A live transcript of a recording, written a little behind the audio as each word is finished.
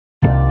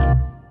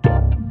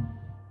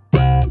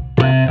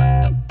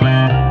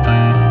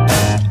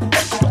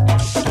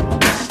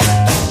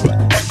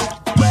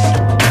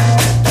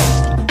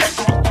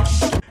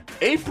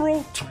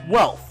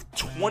12th,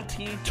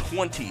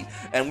 2020,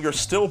 and we are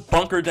still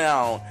bunkered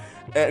down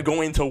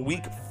going into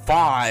week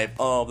 5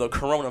 of the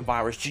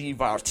coronavirus, G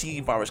virus, T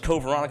virus,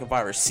 Veronica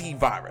virus, C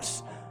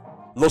virus,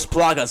 Los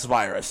Plagas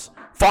virus,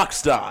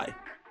 Fox die,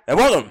 and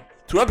welcome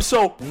to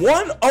episode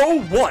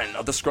 101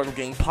 of the ScrubClub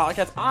Game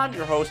Podcast. I'm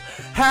your host,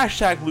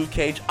 Luke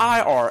Cage,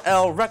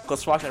 IRL,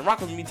 Reckless Fox, and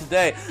rocking with me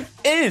today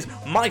is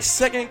my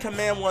second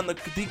command one, the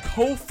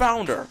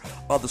co-founder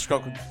of the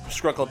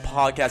ScrubClub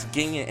Podcast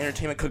Gaming and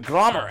Entertainment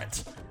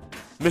Conglomerate,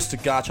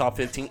 Mr. Gotcha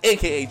 15,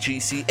 aka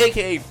GC,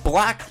 aka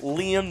Black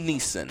Liam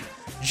Neeson.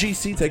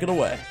 GC, take it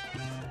away.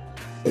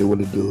 Hey,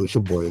 what it do? It's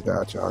your boy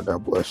Gotcha.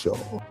 God bless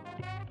y'all.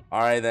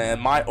 Alright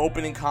then, my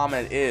opening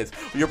comment is,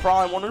 you're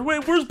probably wondering,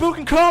 wait, where's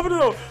Broken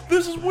Commodore?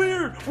 This is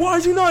weird. Why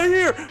is he not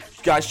here?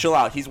 Guys, chill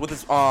out. He's with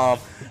his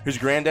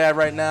granddad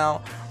right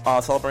now,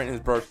 celebrating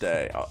his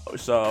birthday.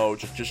 So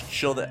just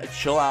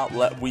chill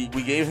out. We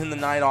gave him the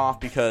night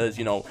off because,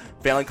 you know,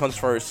 family comes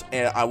first.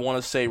 And I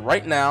want to say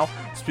right now,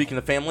 speaking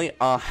of family,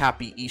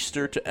 happy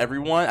Easter to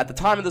everyone. At the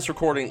time of this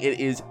recording, it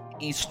is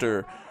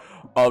Easter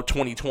of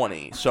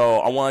 2020. So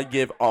I want to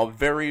give a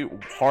very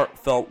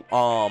heartfelt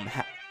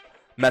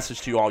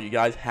message to all you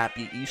guys.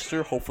 Happy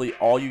Easter. Hopefully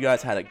all you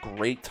guys had a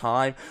great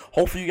time.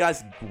 Hopefully you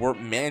guys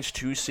managed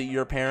to see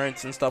your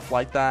parents and stuff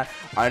like that.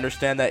 I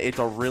understand that it's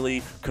a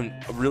really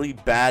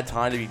bad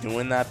time to be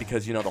doing that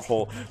because, you know, the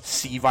whole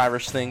C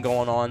virus thing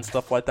going on and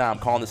stuff like that. I'm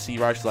calling the C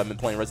virus because I've been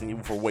playing Resident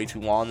Evil for way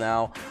too long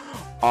now.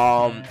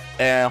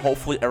 And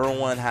hopefully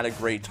everyone had a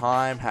great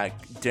time, had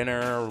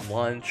dinner,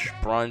 lunch,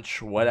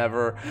 brunch,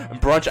 whatever.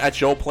 And brunch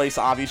at your place,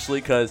 obviously,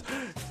 because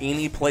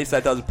any place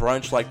that does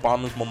brunch, like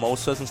bottomless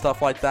mimosas and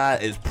stuff like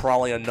that, is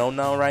probably a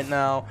no-no right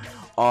now.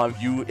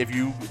 If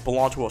you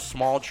belong to a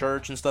small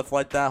church and stuff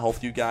like that,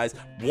 hopefully you guys,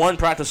 1,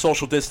 practice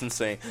social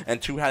distancing,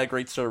 and 2, had a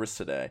great service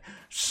today.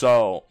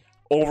 So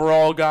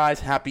overall, guys,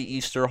 happy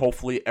Easter.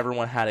 Hopefully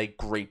everyone had a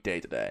great day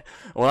today.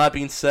 With that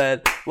being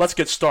said, let's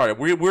get started.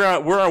 We're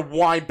gonna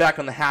wind back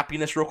on the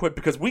happiness real quick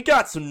because we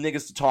got some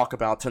niggas to talk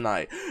about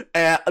tonight.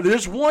 And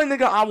there's one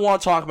nigga I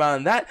want to talk about,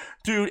 and that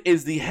dude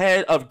is the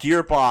head of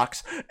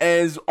Gearbox,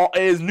 is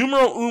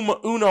numero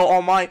uno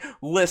on my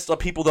list of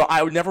people that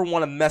I would never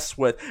want to mess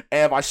with.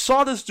 And if I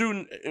saw this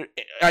dude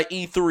at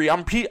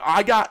E3,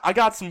 I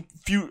got some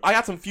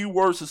few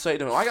words to say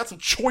to him. I got some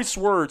choice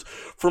words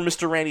for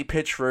Mr. Randy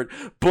Pitchford,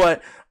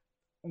 but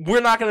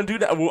we're not going to do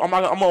that. I'm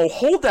going to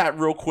hold that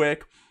real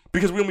quick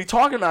because we're going to be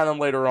talking about him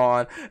later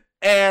on.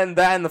 And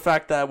the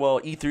fact that,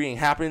 well, E3 ain't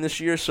happening this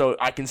year, so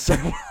I can say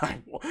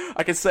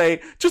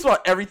just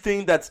about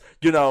everything that's,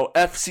 you know,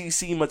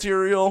 FCC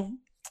material.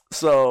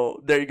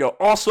 So there you go.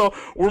 Also,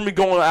 we're going to be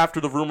going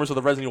after the rumors of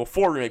the Resident Evil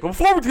 4 remake. But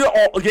before we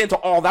get into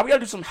all that, we got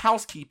to do some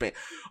housekeeping.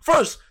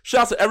 First,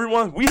 shout out to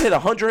everyone. We hit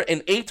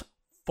 108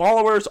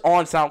 followers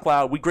on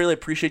SoundCloud. We greatly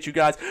appreciate you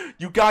guys.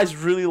 You guys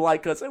really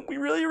like us, and we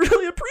really,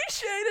 really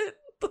appreciate it.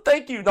 But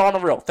thank you, no, on the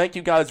real. Thank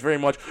you guys very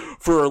much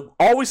for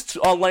always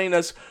letting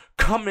us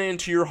come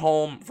into your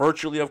home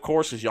virtually, of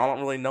course, because y'all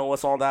don't really know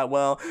us all that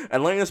well,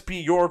 and letting us be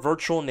your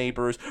virtual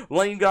neighbors,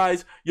 letting you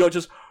guys, you know,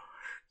 just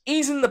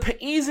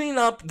easing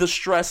up the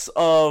stress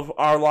of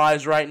our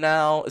lives right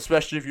now,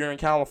 especially if you're in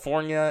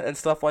California and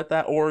stuff like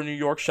that, or in New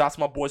York. Shouts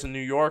to my boys in New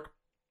York.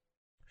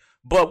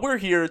 But we're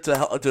here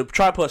to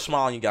try to put a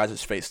smile on you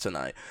guys' face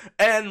tonight.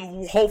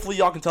 And hopefully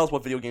y'all can tell us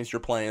what video games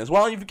you're playing as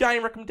well. If you got any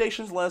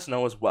recommendations, let us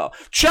know as well.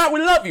 Chat, we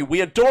love you.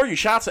 We adore you.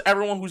 Shout out to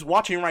everyone who's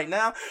watching right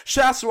now.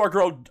 Shout out to our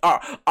girl,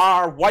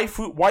 our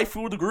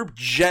waifu of the group,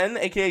 Jen,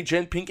 aka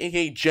Jen Pink,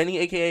 aka Jenny,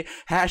 aka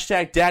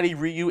hashtag Daddy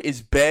Ryu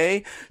is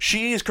bae.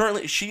 She is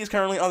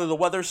currently under the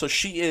weather, so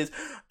she is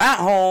at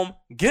home.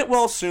 Get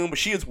well soon, but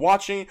she is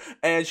watching,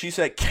 and she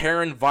said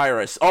Karen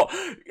virus. Oh,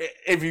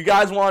 if you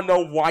guys want to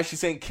know why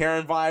she's saying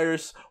Karen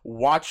virus,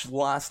 watch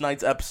last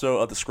night's episode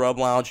of the Scrub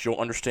Lounge. You'll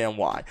understand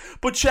why.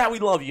 But chat, we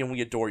love you and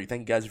we adore you. Thank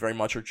you guys very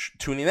much for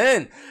tuning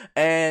in.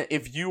 And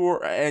you're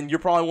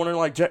probably wondering,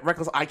 like,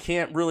 Reckless, I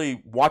can't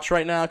really watch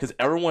right now because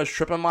everyone is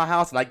tripping in my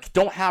house and I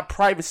don't have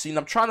privacy, and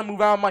I'm trying to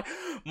move out of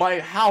my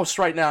house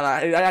right now,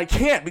 and I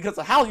can't because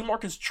the housing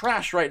market's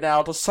trash right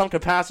now to some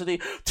capacity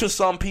to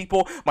some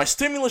people. My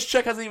stimulus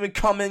check hasn't even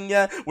come in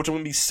yet, which I'm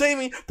going to be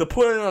saving to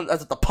put in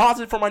as a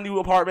deposit for my new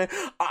apartment.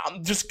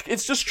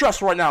 It's just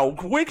stressful right now.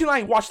 When can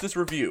I watch this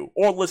review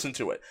or listen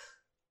to it?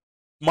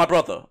 My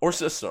brother or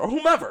sister or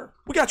whomever,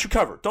 we got you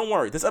covered. Don't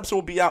worry. This episode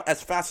will be out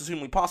as fast as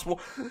humanly possible.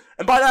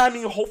 And by that, I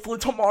mean hopefully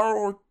tomorrow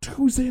or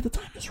Tuesday at the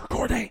time of this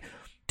recording.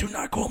 Do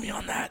not quote me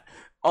on that.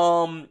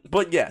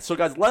 But yeah, so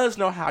guys, let us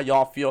know how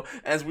y'all feel.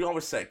 As we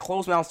always say,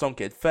 closed mouths don't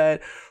get fed.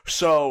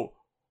 So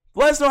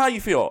let us know how you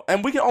feel,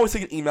 and we can always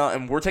take an email,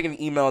 and we're taking an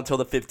email until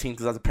the 15th,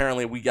 because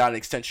apparently we got an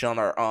extension on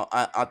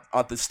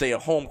our the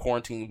stay-at-home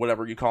quarantine,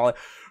 whatever you call it.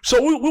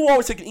 So we will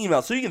always take an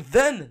email, so you can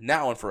then,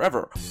 now and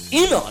forever,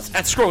 email us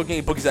at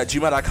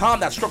ScrubClubBookings@gmail.com.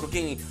 That's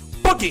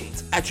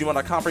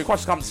ScrubClubBookings@gmail.com for your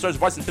questions, comments, stories,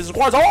 advice, and business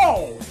cards,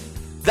 all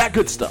that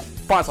good stuff.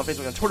 Find us on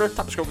Facebook and Twitter,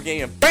 type of ScrubClub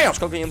Game, and bam,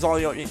 ScrubClub Games all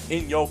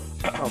in your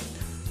home.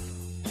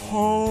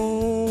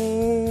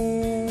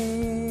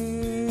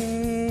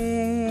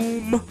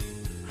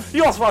 You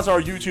can also find us on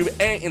our YouTube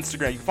and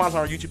Instagram. You can find us on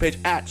our YouTube page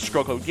at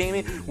ScrubClub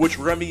Gaming, which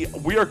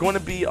we are going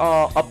to be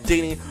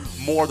updating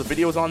more of the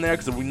videos on there,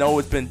 because we know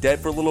it's been dead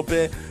for a little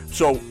bit.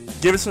 So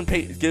give us some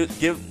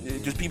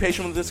just be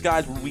patient with this,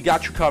 guys. We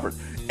got you covered.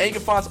 And you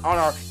can find us on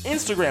our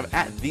Instagram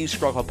at the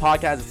ScrubClub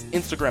Podcast. It's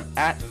Instagram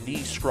at the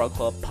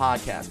ScrubClub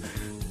Podcast.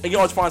 And you can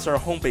always find us on our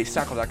home base,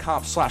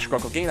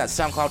 SoundCloud.com/ScrubClub Gaming. That's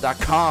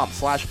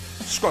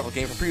SoundCloud.com/ScrubClub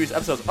Gaming for previous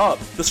episodes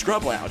of The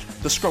Scrub Lounge,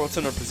 The Scrub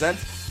Center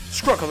Presents,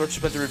 ScrubClub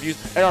Retrospective Reviews,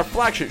 and our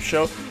flagship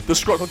show, The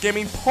ScrubClub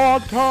Gaming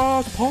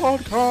Podcast.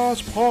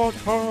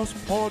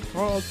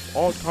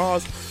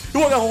 You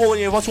want to know whole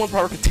of us one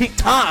part can take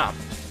time.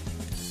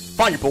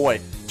 Find your boy,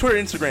 Twitter,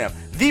 Instagram,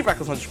 the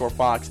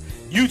Reckless_Fox,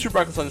 YouTube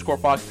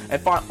Reckless_Fox,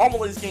 and find all my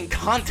latest game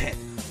content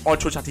on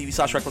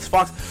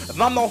Twitch.tv/RecklessFox.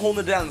 If I'm not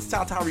holding it down in the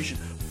South Tower region,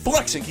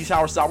 flexing Keith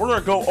Tower style, we're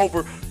gonna go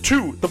over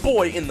to the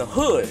boy in the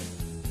hood.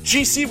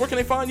 GC, where can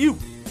they find you?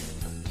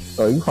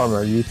 So you can find me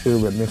on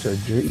YouTube at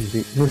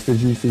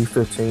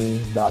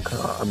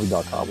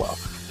MrGC15.com. Wow.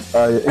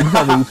 You can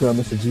find me on YouTube at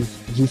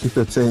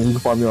MrGC15. You can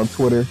find me on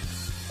Twitter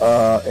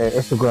and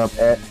Instagram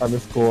at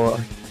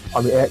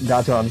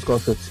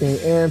 @Gotcha_15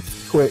 and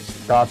Twitch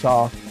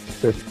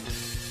Gotcha15.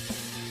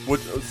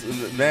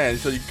 Man,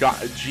 so you got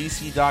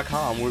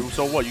GC.com.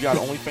 So what? You got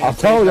OnlyFans? I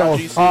told you I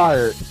was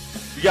tired.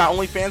 You got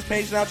OnlyFans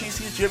page now,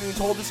 GC, that you haven't even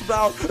told us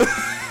about?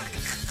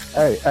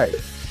 Hey.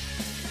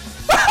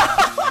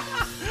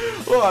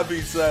 Well, that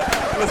being said,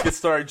 let's get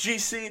started.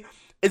 GC,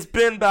 it's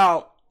been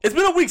a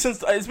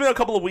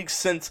couple of weeks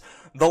since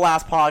the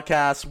last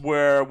podcast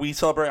where we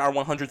celebrate our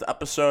 100th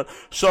episode.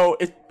 So,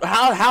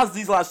 how's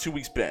these last 2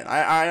 weeks been?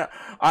 I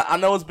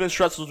know it's been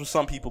stressful for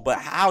some people, but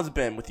how's it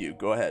been with you?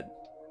 Go ahead.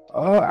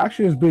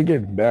 Actually, it's been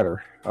getting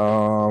better.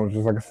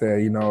 Just like I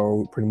said,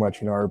 pretty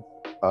much, a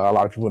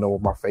lot of people know where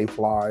my faith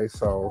lies.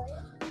 So,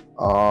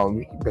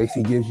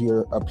 basically gives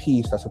you a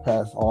peace that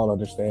surpasses all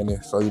understanding.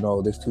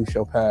 So, this too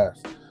shall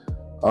pass.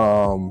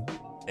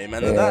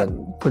 Amen to that.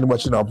 Pretty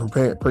much,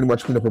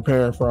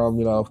 preparing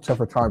from,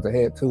 tougher times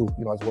ahead too,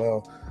 as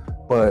well.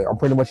 But I'm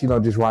pretty much,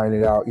 just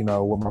writing it out,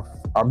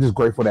 I'm just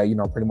grateful that,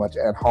 pretty much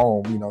at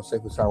home,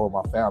 safe and sound with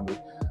my family.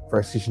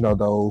 Versus,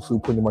 those who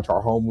pretty much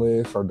are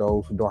homeless or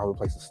those who don't have a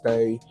place to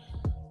stay.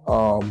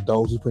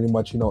 Those who pretty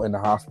much, in the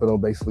hospital,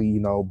 basically,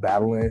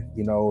 battling,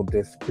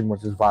 this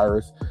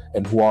virus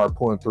and who are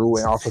pulling through.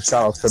 And also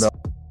shout outs to them.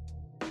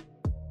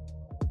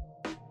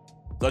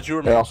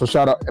 And also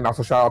shout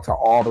out to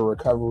all the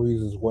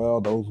recoveries as well,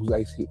 those who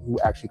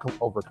actually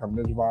overcome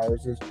these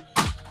viruses.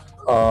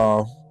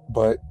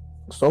 But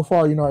so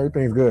far,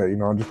 everything's good.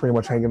 I'm just pretty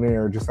much hanging in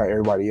there just like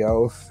everybody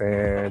else,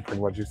 and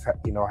pretty much just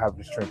having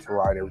the strength to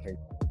ride everything.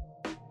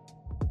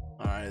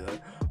 All right then.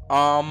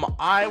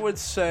 I would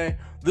say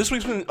this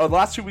week's been the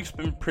last 2 weeks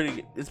been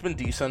pretty. It's been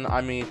decent.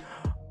 I mean,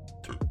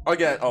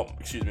 again. Oh,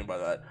 excuse me by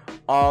that.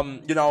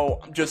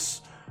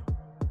 Just.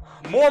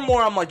 More and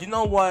more, I'm like, you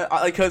know what?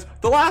 Because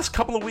the last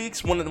couple of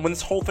weeks, when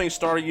this whole thing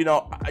started,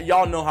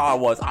 y'all know how I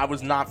was. I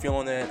was not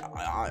feeling it.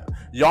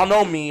 Y'all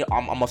know me.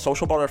 I'm a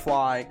social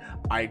butterfly.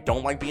 I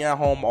don't like being at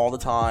home all the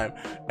time.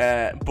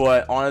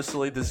 But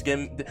honestly,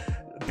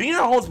 being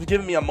at home has been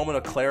giving me a moment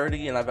of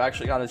clarity, and I've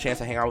actually gotten a chance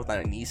to hang out with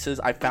my nieces.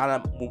 I found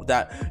out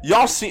that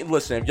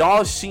if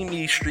y'all see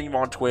me stream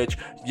on Twitch,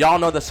 y'all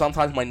know that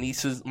sometimes my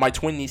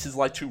twin nieces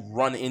like to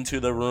run into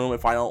the room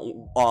if I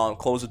don't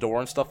close the door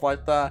and stuff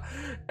like that,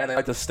 and they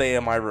like to stay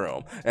in my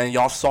room. And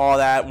y'all saw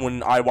that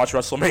when I watched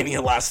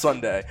WrestleMania last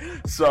Sunday.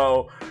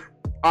 So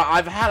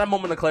I've had a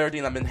moment of clarity,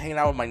 and I've been hanging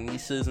out with my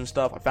nieces and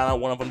stuff. I found out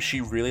one of them,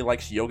 she really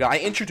likes yoga. I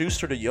introduced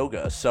her to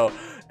yoga,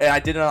 and I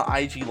did it on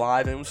IG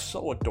Live, and it was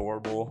so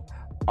adorable.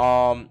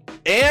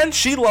 And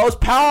she loves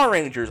Power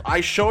Rangers.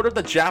 I showed her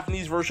the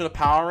Japanese version of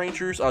Power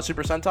Rangers,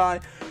 Super Sentai,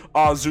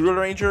 Zuru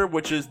Ranger,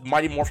 which is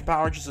Mighty Morphin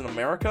Power Rangers in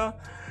America.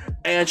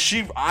 And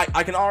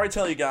I can already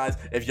tell you guys,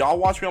 if y'all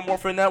watch me on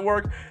Morphin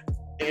Network,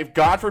 if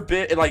God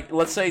forbid,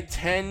 let's say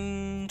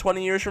 10,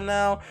 20 years from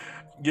now,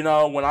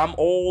 when I'm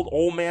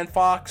old man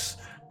Fox,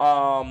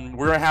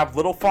 we're gonna have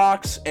little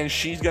Fox, and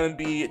she's gonna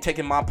be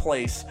taking my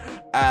place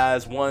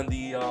as one of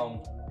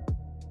the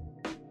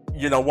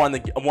one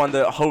of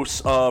the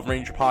hosts of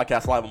Ranger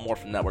Podcast Live on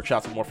Morphin Network.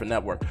 Shout out to Morphin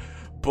Network.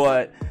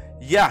 But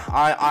yeah,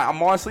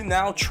 I'm honestly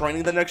now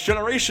training the next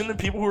generation of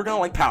people who are gonna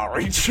like Power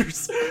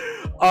Rangers.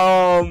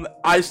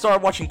 I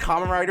started watching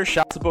Kamen Rider.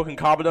 Shout out to Boken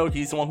Kabuto.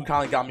 He's the one who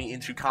kind of got me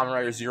into Kamen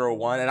Rider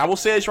 01. And I will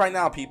say this right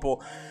now,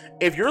 people.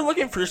 If you're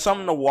looking for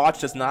something to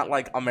watch that's not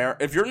like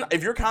if you don't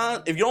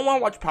want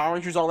to watch Power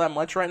Rangers all that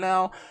much right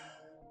now,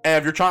 and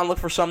if you're trying to look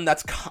for something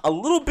that's a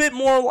little bit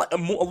more like a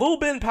little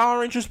bit in Power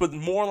Rangers, but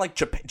more like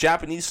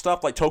Japanese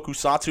stuff, like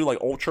Tokusatsu, like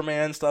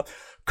Ultraman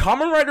stuff,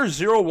 Kamen Rider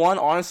 01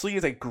 honestly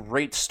is a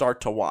great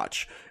start to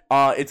watch.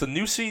 It's a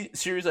new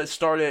series that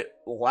started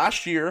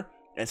last year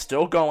and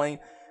still going,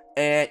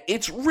 and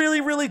it's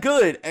really, really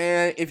good.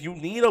 And if you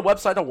need a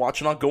website to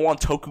watch it on, go on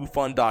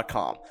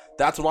tokufun.com.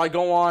 That's what I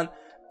go on.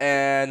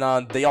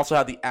 And they also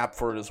have the app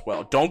for it as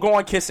well. Don't go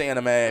on Kiss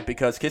Anime,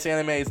 because Kiss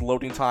Anime's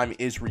loading time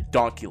is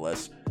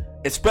redonkulous.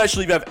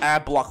 especially if you have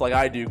ad block like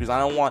I do, because I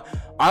don't want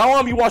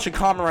to be watching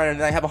Kamen Rider and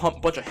then I have a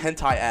bunch of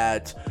hentai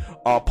ads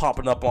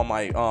popping up on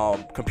my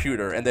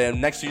computer, and then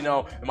next thing you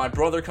know, my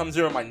brother comes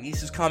in or my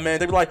nieces come in,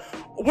 they're like,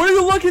 "What are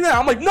you looking at?"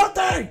 I'm like,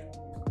 "Nothing."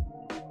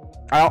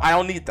 I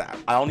don't need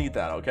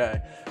that.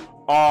 Okay.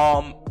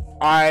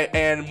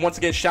 And once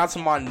again, shout out to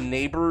my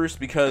neighbors,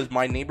 because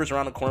my neighbors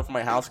around the corner from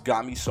my house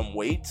got me some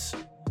weights.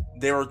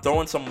 They were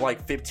throwing some 10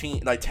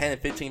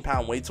 and 15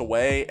 pound weights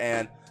away,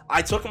 and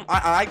I took them.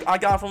 I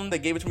got from them. They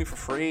gave it to me for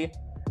free,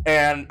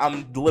 and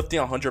I'm lifting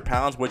 100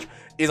 pounds, which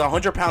is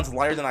 100 pounds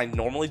lighter than I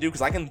normally do,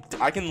 because I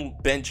can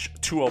bench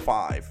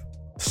 205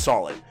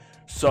 solid.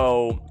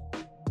 So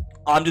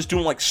I'm just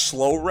doing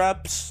slow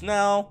reps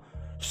now,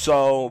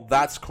 so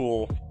that's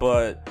cool.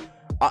 But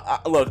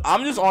look,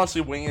 I'm just honestly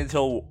waiting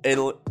until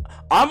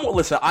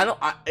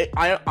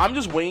I'm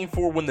just waiting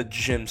for when the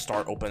gyms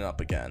start opening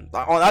up again.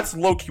 That's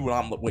low key what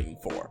I'm waiting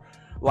for.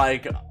 I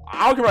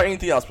don't care about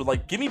anything else,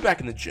 but give me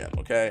back in the gym,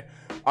 okay?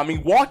 I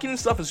mean, walking and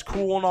stuff is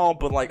cool and all,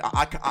 but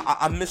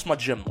I miss my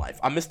gym life.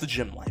 I miss the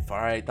gym life. All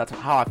right, that's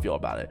how I feel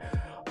about it.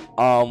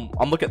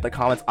 I'm looking at the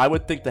comments. I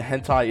would think the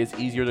hentai is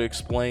easier to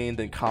explain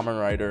than Kamen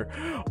Rider.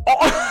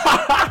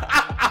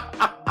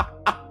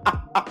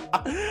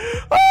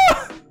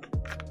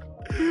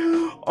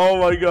 Oh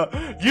my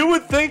god, you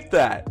would think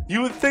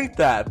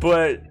that,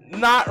 but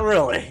not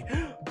really.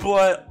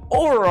 But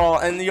overall,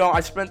 and I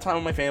spent time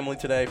with my family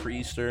today for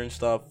Easter and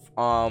stuff.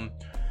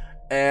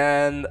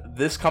 And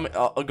this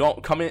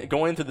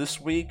going into this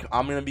week,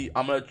 I'm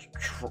gonna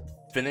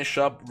finish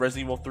up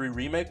Resident Evil 3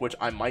 Remake, which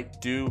I might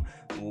do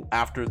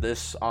after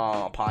this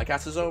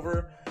podcast is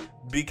over,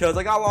 because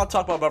I got a lot to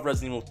talk about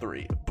Resident Evil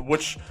 3,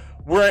 which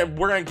we're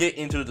gonna get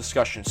into the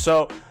discussion.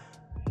 So,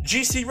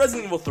 GC,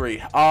 Resident Evil 3,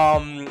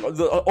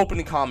 the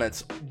opening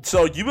comments.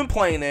 So you've been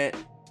playing it.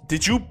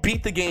 Did you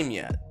beat the game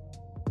yet?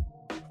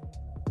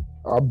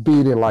 I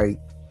beat it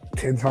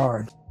 10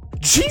 times.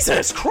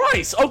 Jesus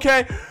Christ!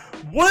 Okay,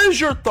 what is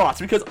your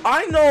thoughts? Because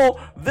I know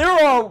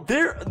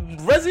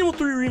Resident Evil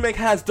 3 Remake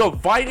has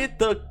divided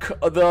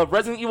the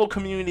Resident Evil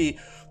community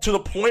to the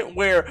point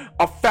where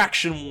a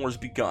faction war has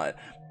begun.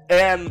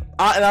 And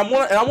I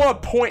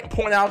want to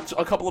point out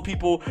a couple of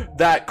people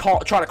that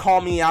try to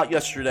call me out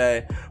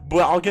yesterday, but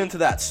I'll get into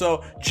that.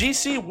 So,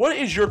 GC, what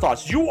is your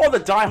thoughts? You are the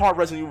diehard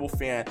Resident Evil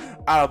fan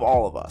out of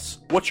all of us.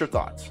 What's your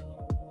thoughts?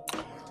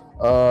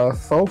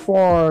 So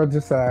far,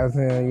 just as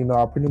in,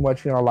 I pretty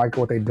much, like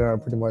what they've done,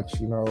 pretty much, as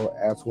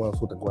well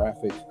as with the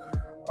graphics.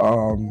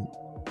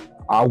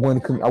 I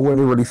wouldn't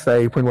really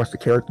say pretty much the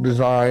character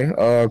design,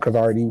 because I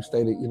already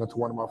stated, to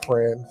one of my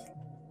friends,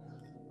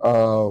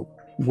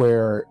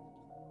 where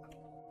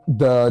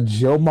the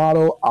Jill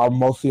model, I'm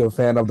mostly a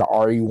fan of the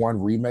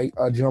RE1 remake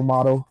Jill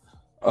model.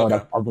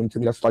 That arguing to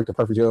me, that's the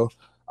perfect Jill.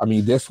 I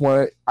mean, this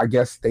one, I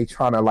guess they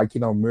trying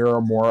to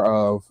mirror more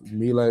of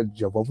Mila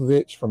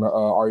Jovovich from the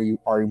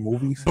RE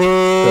movies. Boo!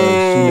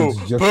 She looks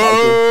just like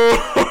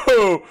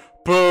her.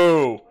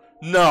 Boo!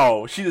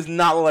 No, she does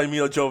not look like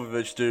Mila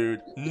Jovovich,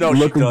 dude. No,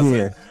 look she doesn't.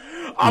 Again.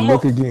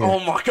 Look again. Oh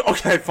my god.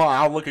 Okay,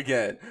 fine. I'll look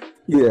again.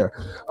 Yeah.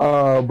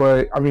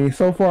 But I mean,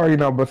 so far,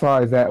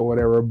 besides that,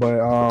 whatever.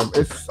 But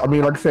it's. I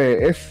mean, like I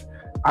said,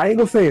 I ain't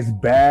gonna say it's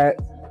bad.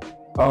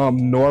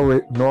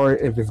 Nor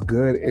if it's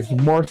good. It's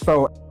more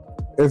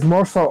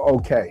so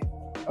okay.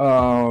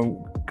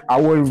 I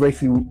wouldn't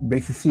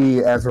basically see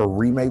it as a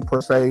remake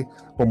per se,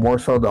 but more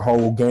so the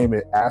whole game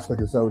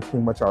aspect itself is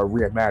pretty much a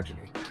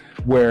reimagining,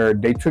 where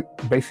they took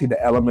basically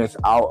the elements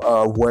out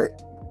of what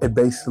it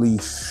basically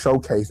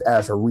showcased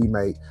as a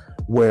remake,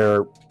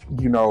 where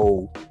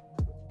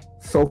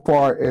so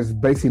far it's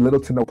basically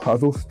little to no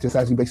puzzles, just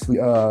as you basically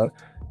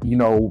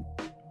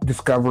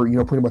discover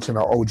pretty much in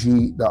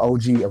the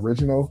OG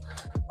original.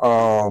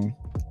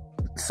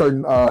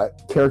 Certain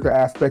character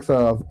aspects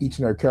of each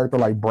and every character,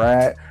 like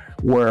Brad,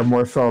 where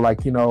more so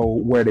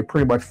where they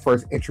pretty much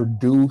first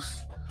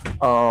introduce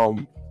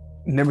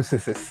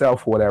Nemesis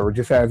itself or whatever,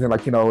 just as in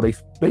they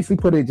basically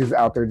put it just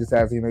out there, just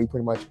as you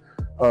pretty much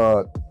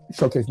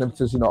showcase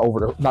Nemesis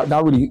over the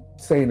not really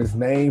saying his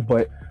name,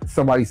 but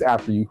somebody's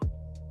after you,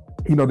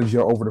 the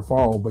Jill over the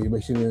phone, but you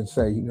basically didn't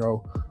say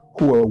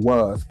who it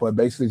was, but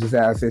basically just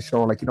as it's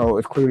showing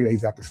it's clearly that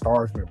he's after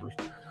STARS members,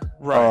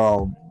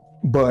 right?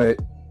 But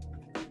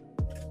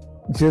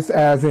just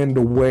as in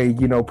the way,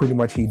 pretty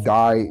much he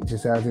died,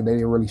 just as in they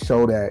didn't really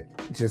show that,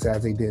 just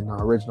as they did in the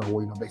original,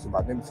 where, basically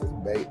about Nemesis,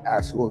 they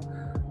actually,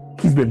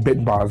 he's been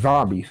bitten by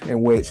zombies,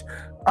 in which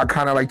I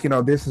kind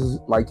of this is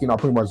pretty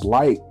much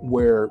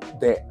where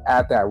they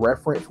add that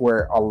reference,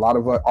 where a lot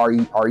of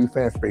RE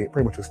fans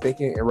pretty much was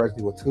thinking in Resident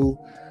Evil 2,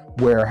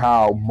 where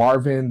how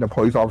Marvin, the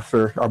police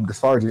officer, the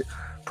sergeant,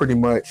 pretty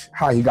much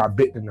how he got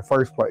bitten in the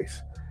first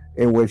place.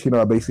 In which,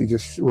 basically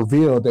just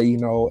revealed that,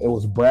 it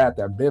was Brad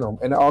that bit him.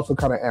 And it also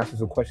kind of answers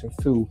some questions,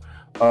 too,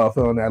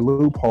 filling that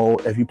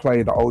loophole. If you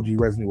play the OG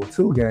Resident Evil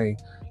 2 game,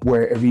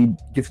 where if he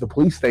gets to the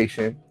police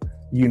station,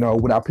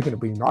 without picking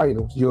up any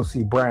items, you'll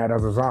see Brad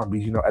as a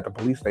zombie, at the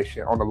police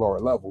station on the lower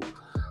level.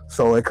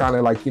 So it kind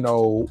of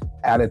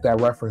added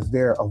that reference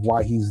there of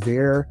why he's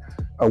there.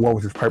 what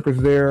was his purpose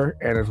there,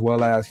 and as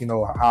well as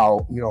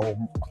how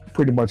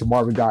pretty much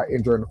Marvin got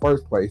injured in the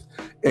first place,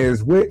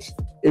 is which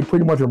it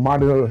pretty much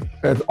reminded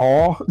us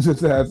all,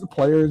 just as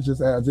players,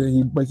 just as in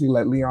he basically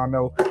let Leon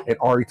know in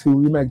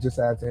RE2 remake, just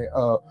as in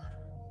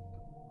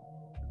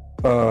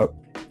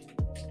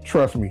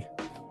trust me,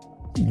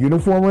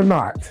 uniform or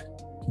not,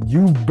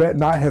 you bet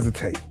not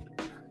hesitate.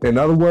 In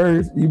other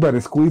words, you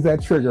better squeeze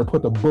that trigger and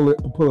put a bullet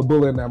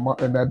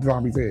in that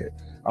zombie's head.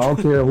 I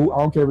don't care who. I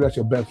don't care if that's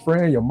your best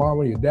friend, your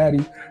mama, your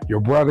daddy, your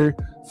brother,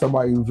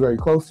 somebody who's very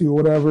close to you, or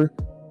whatever.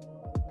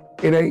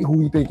 It ain't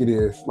who you think it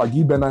is. Like,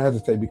 you better not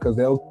hesitate, because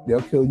they'll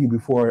kill you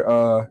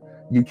before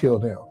you kill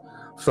them.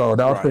 So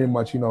that was pretty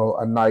much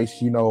a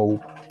nice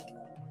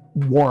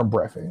warm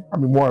breathing.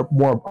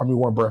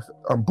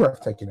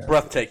 Breathtaking.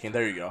 Breathtaking.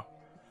 There you go.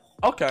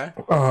 Okay.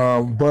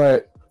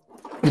 But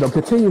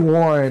continue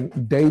on,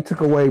 they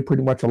took away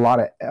pretty much a lot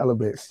of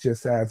elements,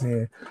 just as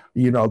in,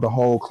 the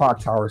whole clock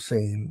tower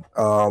scene.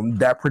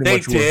 That pretty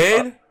much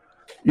did.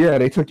 Yeah,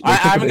 they took. I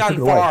haven't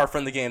gotten far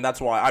from the game.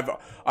 That's why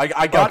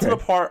I got to the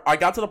part. I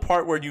got to the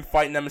part where you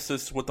fight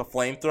Nemesis with the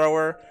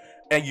flamethrower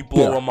and you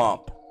blow him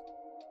up.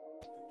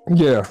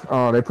 Yeah,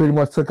 they pretty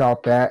much took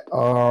out that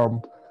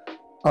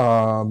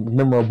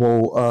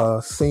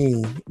memorable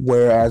scene,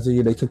 whereas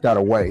they took that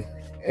away,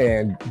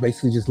 and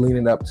basically just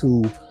leaning up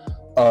to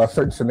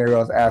certain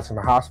scenarios as in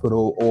the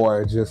hospital,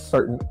 or just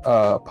certain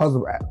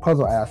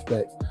puzzle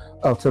aspects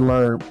to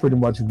learn pretty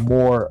much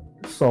more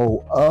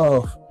so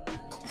of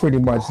pretty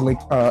much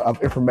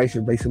of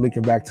information, basically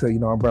linking back to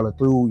Umbrella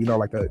through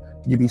like the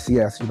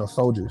UBCS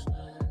soldiers,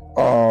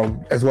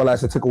 as well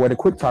as it took away the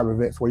quick time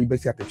events where you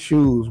basically have to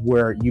choose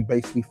where you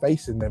basically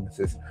face the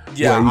Nemesis.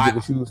 Yeah, where you get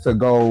to choose to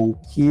go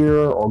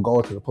here or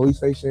go to the police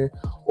station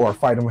or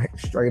fight them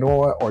straight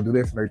on or do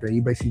this and everything.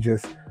 You basically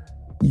just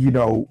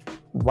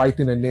right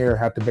then and there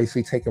have to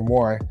basically take them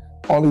on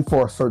only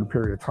for a certain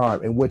period of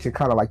time, in which it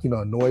kind of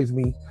annoys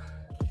me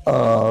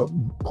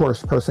per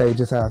se,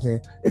 just as in,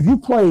 if you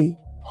play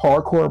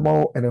hardcore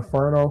mode and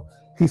Inferno,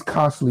 he's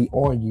constantly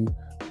on you,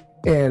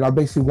 and I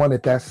basically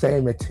wanted that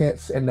same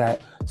intense and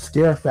that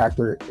scare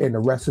factor in the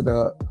rest of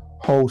the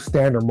whole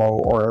standard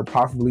mode, or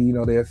possibly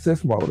the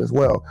assist mode as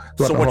well.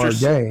 So what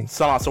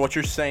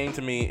you're saying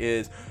to me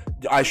is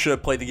I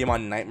should play the game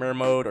on Nightmare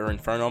mode or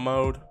Inferno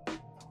mode?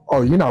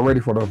 Oh, you're not ready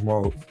for those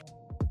modes.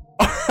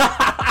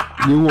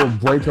 You will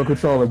break your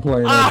controller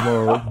playing those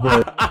modes,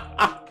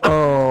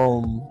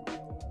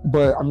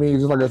 but I mean,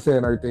 just like I said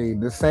and everything,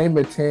 the same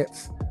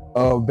intense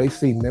of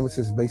basically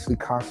Nemesis basically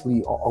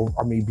constantly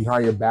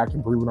behind your back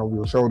and breathing over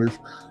your shoulders,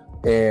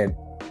 and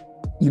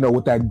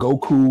with that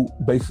Goku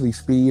basically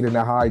speed and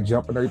that high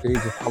jump and everything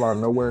just come out of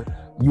nowhere.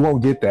 You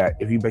won't get that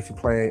if you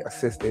basically play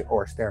assisted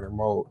or standard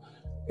mode,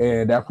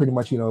 and that pretty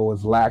much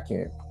was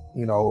lacking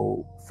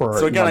for.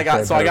 So again, I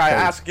gotta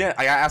ask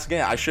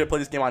again. I should play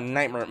this game on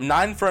Nightmare,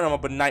 not Inferno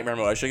mode, but Nightmare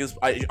mode. I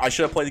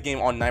should have played the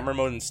game on Nightmare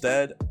mode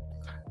instead.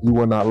 You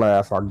will not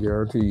last, I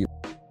guarantee you.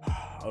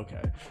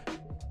 Okay.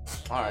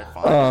 All right,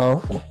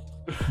 fine.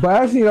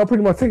 But as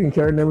pretty much taking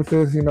care of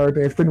Nemesis,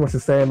 everything, it's pretty much the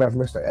same as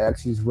Mr.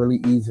 X. He's really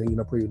easy,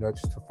 pretty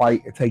much to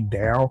fight and take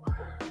down.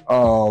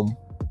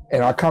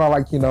 And I kind of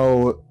like,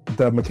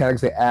 the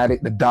mechanics they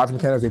added, the dodge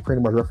mechanics, they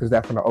pretty much reference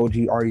that from the OG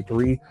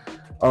RE3.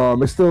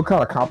 It's still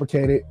kind of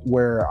complicated,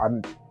 where I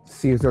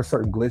see there's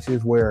certain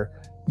glitches where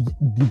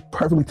you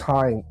perfectly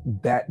time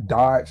that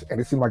dodge and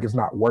it seems like it's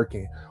not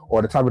working,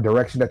 or the type of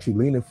direction that you're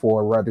leaning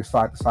for, whether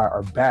side to side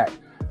or back,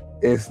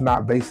 it's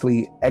not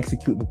basically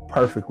executing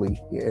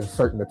perfectly in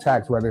certain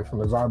attacks, whether from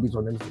the zombies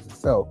or Nemesis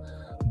itself.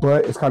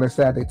 But it's kind of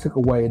sad they took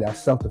away that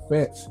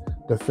self-defense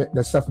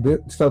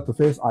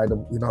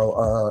item,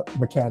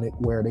 mechanic,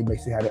 where they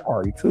basically had it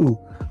RE2,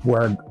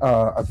 where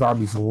a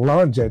zombies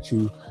lunge at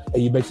you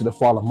and you basically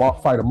fight them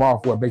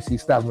off, where basically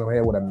stab them in the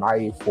head with a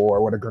knife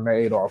or with a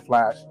grenade or a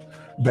flash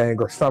bang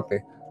or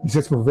something,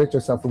 just to prevent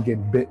yourself from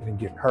getting bitten and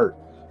getting hurt.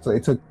 So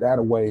they took that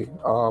away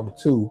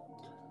too.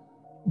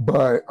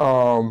 But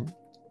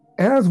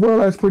as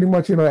well as pretty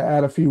much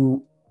add a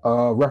few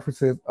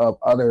references of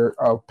other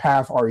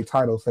past RE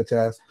titles, such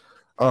as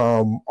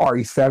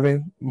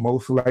RE7,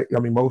 most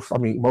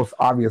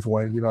obvious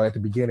one, at the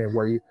beginning,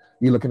 where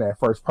you're looking at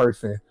first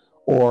person,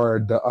 or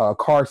the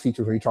car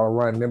features where you try to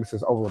run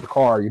Nemesis over the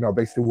car,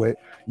 basically with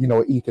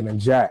Ethan and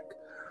Jack,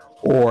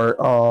 or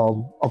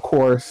of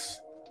course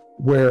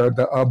where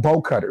the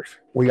bolt cutters,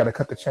 where you got to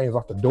cut the chains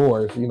off the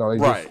doors, just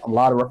a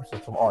lot of references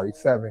from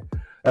RE7,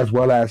 as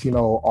well as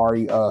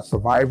RE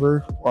Survivor,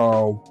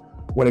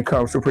 when it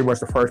comes to pretty much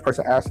the first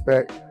person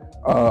aspect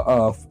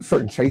of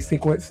certain chase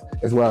sequence,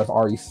 as well as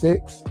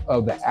RE6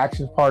 of the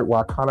action part, where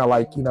I kind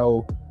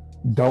of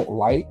don't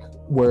like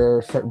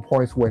where certain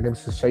points where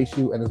Nemesis chase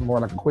you and it's more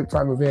like a quick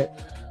time event,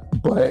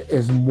 but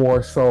it's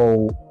more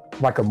so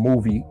like a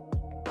movie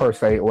per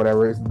se or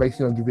whatever. It's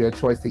basically gonna give you a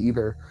choice to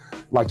either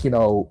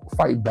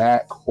fight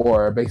back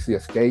or basically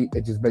escape.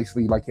 It just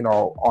basically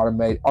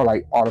automated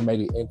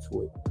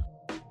into it.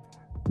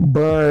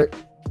 But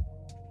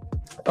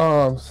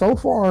so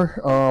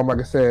far, like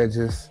I said,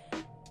 just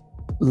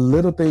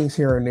little things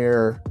here and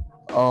there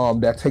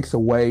that takes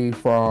away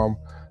from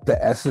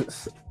the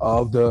essence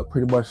of the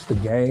pretty much the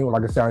game.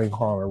 Like I said, I didn't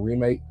call it a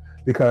remake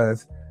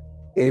because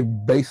it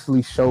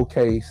basically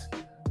showcased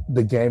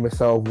the game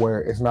itself,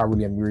 where it's not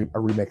really a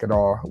remake at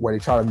all, where they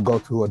try to go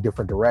to a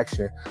different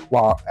direction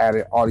while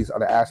adding all these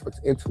other aspects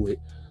into it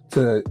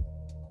to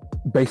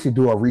basically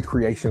do a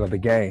recreation of the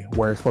game,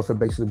 where it's supposed to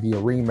basically be a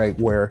remake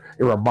where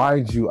it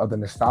reminds you of the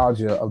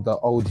nostalgia of the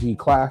OG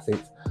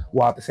classics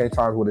while at the same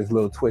time with its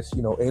little twist,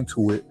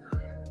 into it.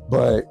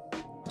 But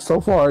so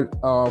far,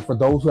 for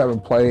those who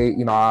haven't played,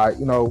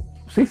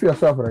 see for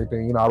yourself and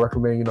everything. I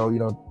recommend,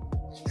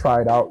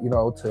 try it out,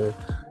 to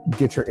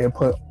get your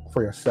input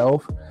for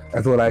yourself,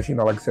 as well as,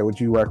 like I said,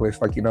 with you,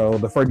 Reckless, like,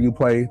 the further you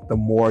play, the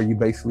more you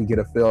basically get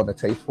a feel and a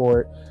taste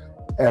for it,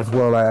 as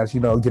well as,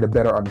 get a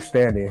better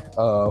understanding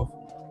of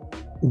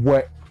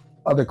what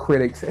other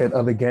critics and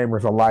other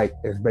gamers alike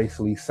is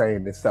basically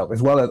saying itself,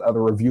 as well as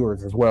other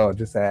reviewers as well,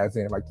 just as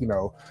in, like,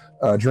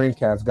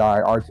 Dreamcast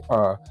guy,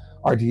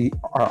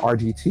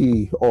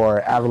 RGT,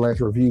 or Avalanche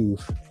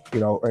Reviews,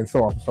 and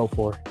so on and so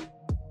forth.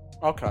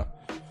 Okay.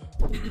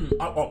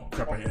 Oh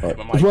crap! I hit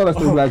my mic. As well as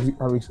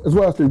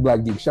Three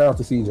Black Geeks. Shout out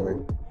to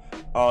CJ.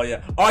 Oh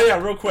yeah.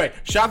 Real quick.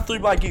 Shout out to 3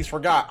 Black Geeks.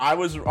 Forgot. I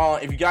was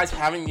if you guys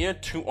haven't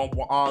yet to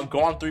go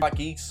on 3 Black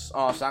Geeks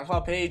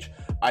SoundCloud page.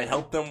 I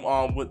helped them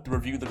with the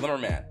review the Glimmer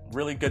Man.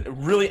 Really good,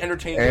 really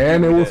entertaining.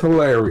 And it was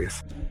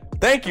hilarious.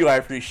 Thank you. I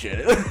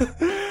appreciate it.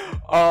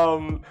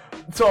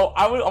 So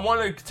I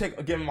wanted to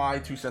give my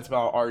 2 cents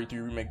about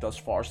RE3 remake thus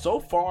far. So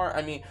far,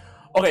 I mean,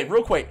 okay,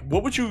 real quick.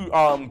 What would you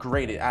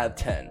grade it out of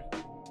 10?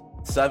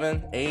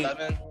 7, 8?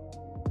 7.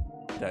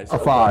 A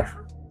 5.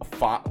 A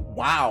 5.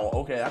 Wow.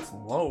 Okay, that's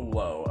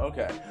low.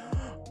 Okay.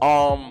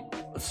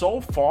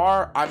 So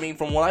far, I mean,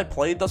 from what I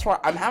played thus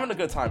far, I'm having a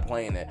good time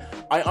playing it.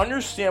 I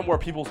understand where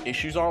people's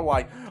issues are.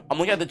 Like, I'm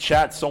looking at the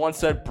chat. Someone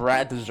said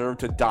Brad deserved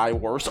to die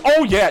worse.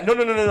 Oh yeah,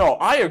 no.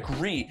 I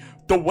agree.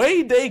 The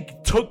way they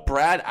took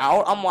Brad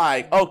out, I'm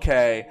like,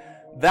 okay,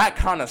 that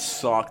kind of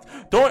sucked.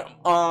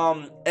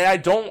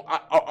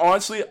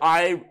 Honestly,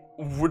 I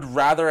would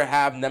rather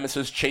have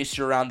Nemesis chase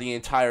you around the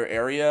entire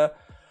area.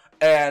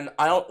 And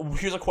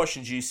here's a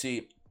question,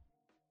 GC.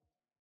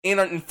 In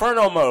an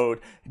Inferno mode,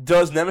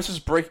 does Nemesis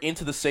break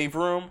into the save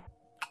room?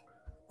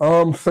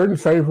 Certain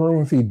save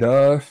rooms he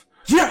does.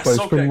 Yes, but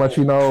it's pretty much,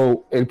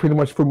 it's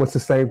pretty much the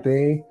same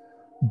thing.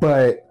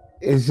 But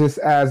it's just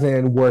as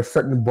in where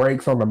certain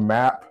breaks on the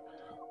map,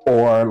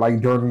 or like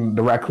during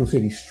the Raccoon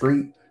City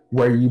street,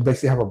 where you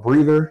basically have a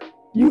breather,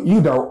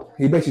 you don't.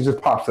 He basically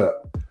just pops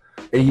up.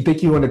 And you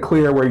think you're in the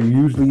clear where you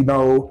usually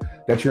know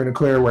that you're in the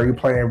clear where you're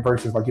playing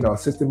versus like,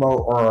 assistant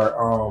mode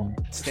or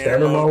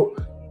standard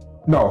mode.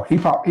 No, he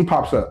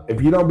pops up.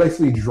 If you don't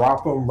basically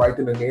drop him right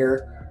then and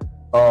there,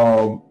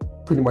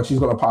 pretty much he's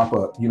gonna pop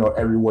up,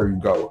 everywhere you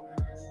go.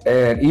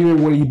 And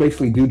even when you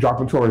basically do drop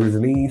him towards his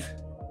knees,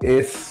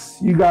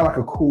 you got like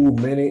a cool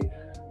minute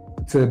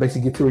to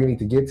basically get to where you need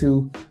to get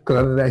to, because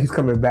other than that, he's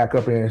coming back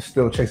up and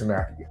still chasing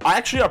after you. I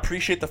actually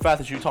appreciate the fact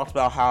that you talked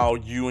about how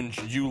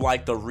you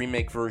like the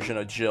remake version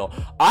of Jill.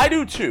 I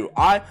do too.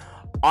 I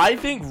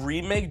think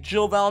remake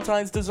Jill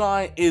Valentine's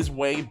design is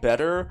way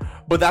better,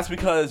 but that's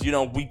because,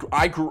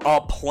 I grew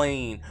up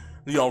playing,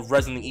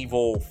 Resident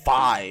Evil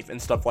 5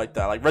 and stuff like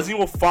that. Like,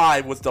 Resident Evil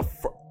 5 was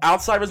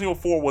outside Resident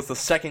Evil 4 was the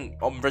second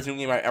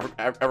Resident Evil game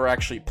I ever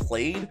actually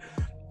played.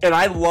 And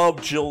I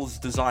love Jill's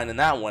design in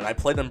that one. I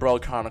played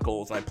Umbrella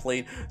Chronicles, and I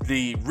played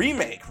the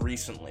remake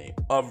recently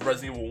of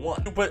Resident Evil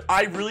 1. But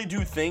I really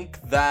do think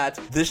that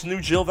this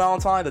new Jill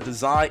Valentine, the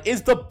design,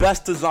 is the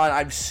best design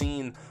I've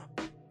seen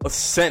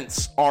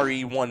since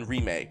RE1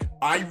 remake.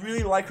 I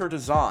really like her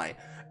design.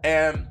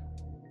 And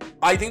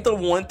I think the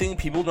one thing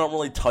people don't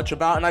really touch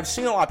about, and I've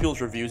seen a lot of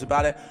people's reviews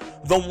about it,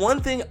 the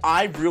one thing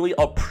I really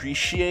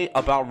appreciate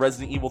about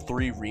Resident Evil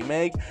 3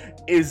 remake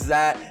is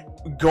that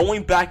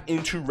going back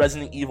into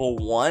Resident Evil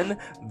 1,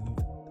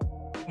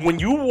 when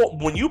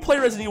you play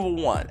Resident Evil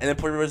 1 and then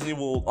play Resident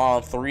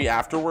Evil 3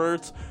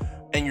 afterwards,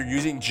 and you're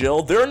using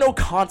Jill, there are no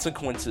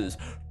consequences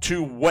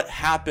to what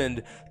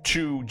happened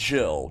to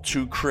Jill,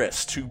 to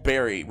Chris, to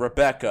Barry,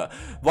 Rebecca.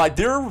 Like,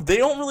 they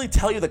don't really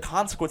tell you the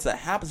consequence that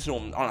happens to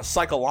them on a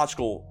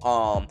psychological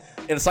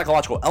in a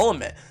psychological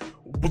element.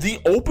 The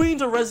opening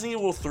to Resident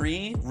Evil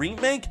 3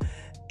 remake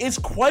is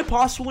quite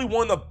possibly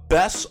one of the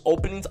best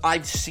openings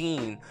I've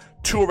seen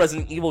to a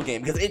Resident Evil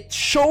game, because it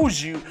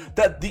shows you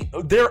that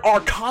there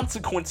are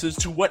consequences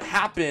to what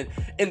happened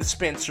in the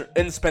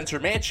Spencer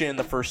Mansion in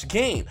the first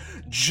game.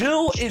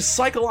 Jill is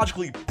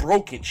psychologically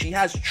broken. She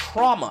has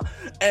trauma,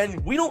 and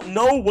we don't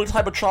know what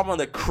type of trauma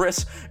that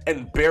Chris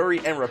and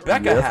Barry and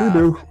Rebecca have. We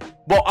do.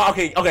 Well,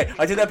 okay,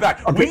 I take that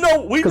back. Okay.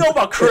 We know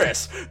about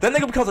Chris. Then they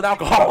becomes an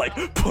alcoholic,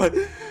 but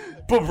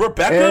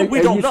Rebecca,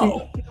 we don't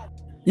know.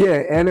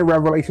 Yeah, and in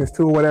Revelations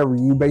 2 or whatever,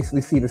 you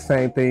basically see the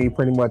same thing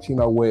pretty much,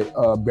 with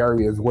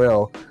Barry as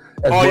well.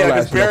 As Oh yeah,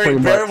 well because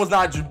as, Barry was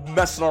not just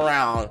messing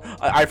around.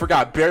 I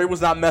forgot. Barry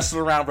was not messing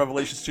around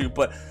Revelations 2,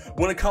 but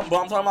when it comes, but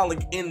I'm talking about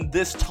like in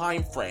this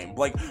time frame,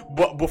 like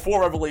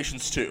before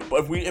Revelations 2.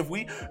 But if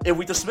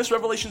we dismiss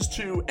Revelations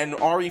 2 and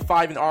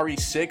RE5 and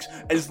RE6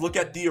 and just look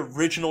at the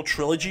original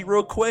trilogy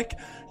real quick,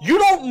 you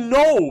don't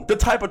know the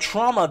type of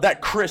trauma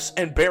that Chris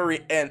and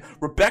Barry and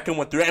Rebecca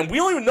went through, and we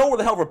don't even know where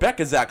the hell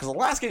Rebecca's at, because the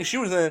last game she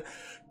was in,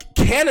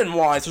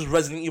 canon-wise, was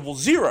Resident Evil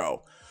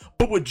 0.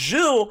 But with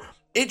Jill,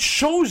 it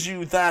shows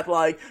you that,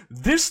 like,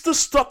 this is the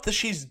stuff that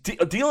she's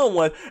dealing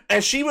with,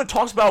 and she even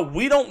talks about,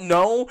 we don't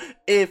know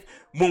if,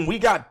 when we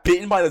got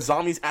bitten by the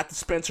zombies at the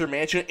Spencer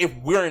Mansion, if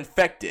we're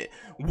infected.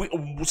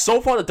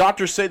 So far, the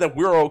doctors say that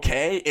we're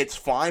okay, it's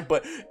fine,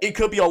 but it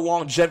could be a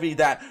longevity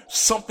that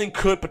something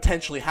could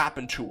potentially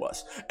happen to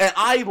us. And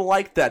I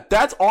like that.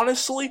 That's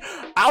honestly,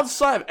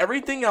 outside of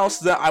everything else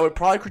that I would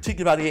probably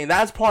critique about the game,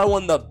 that's probably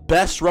one of the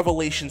best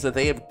revelations that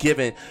they have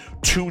given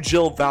to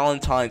Jill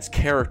Valentine's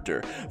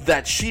character.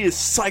 That she is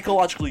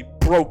psychologically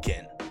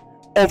broken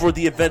over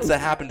the events that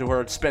happened to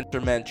her at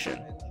Spencer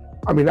Mansion.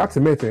 I mean, not to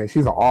mention,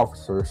 she's an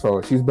officer,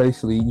 so she's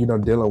basically,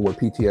 dealing with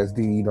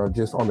PTSD,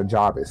 just on the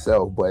job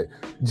itself. But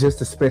just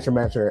the Spencer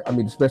Mansion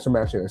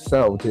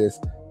itself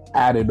just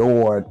added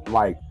on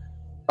like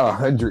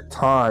 100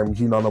 times,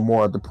 the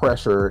more the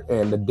pressure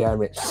and the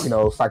damage,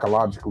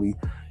 psychologically,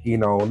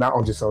 not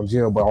on just on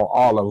Jill, but on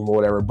all of them or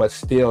whatever. But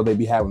still, they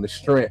be having the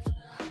strength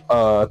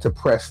to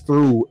press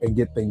through and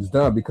get things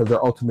done, because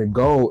their ultimate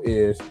goal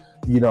is,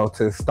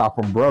 to stop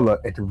Umbrella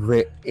and to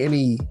prevent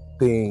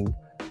anything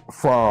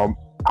from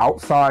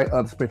outside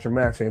of the Spencer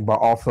Mansion, but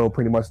also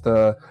pretty much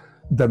the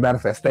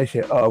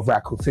manifestation of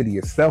Raccoon City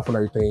itself and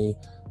everything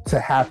to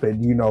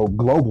happen,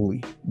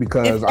 globally.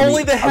 Because if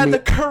only they had the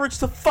courage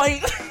to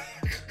fight.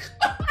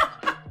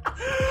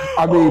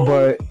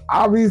 But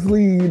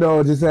obviously,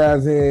 just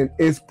as in,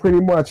 it's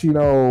pretty much,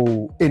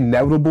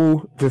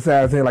 inevitable, just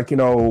as in, like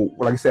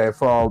I said,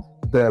 from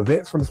the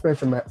events from the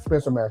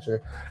Spencer Mansion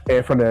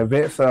and from the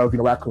events of,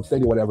 Raccoon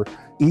City, whatever,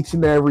 each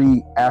and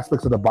every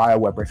aspect of the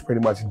bioweapons, pretty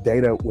much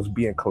data was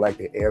being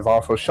collected. And it's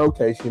also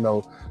showcased,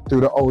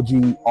 through the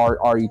OG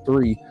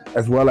RE3,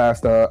 as well as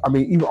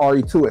even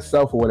RE2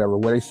 itself or whatever,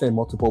 where they send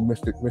multiple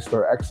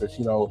Mr. X's,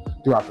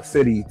 throughout the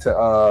city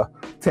to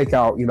take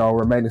out,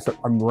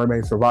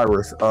 remaining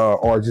survivors,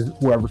 or just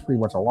whoever's pretty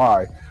much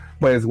alive.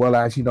 But as well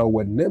as,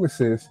 with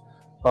Nemesis,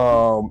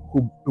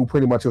 who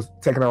pretty much was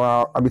taken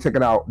out.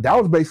 That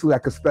was basically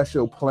like a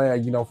special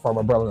plan, from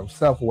Umbrella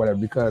himself or whatever,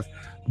 because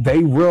they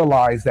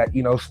realized that,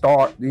 the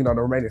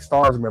remaining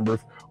STARS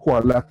members who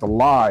are left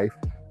alive,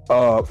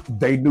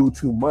 they knew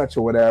too much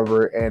or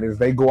whatever. And as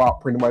they go out,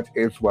 pretty much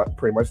it's what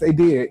pretty much they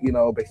did,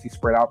 basically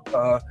spread out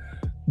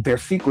their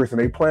secrets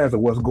and their plans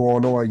of what's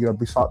going on,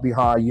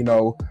 behind,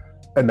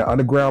 in the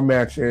underground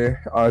mansion,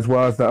 as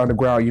well as the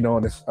underground,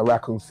 in this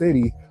Raccoon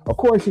City. Of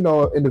course,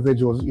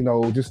 individuals,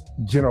 just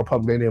general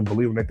public, they didn't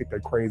believe them. They think they're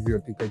crazy or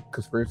think they're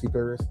conspiracy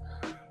theorists.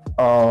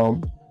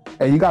 And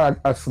you got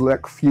a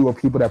select few of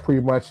people that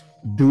pretty much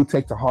do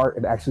take to heart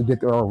and actually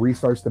did their own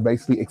research to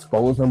basically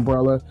expose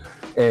Umbrella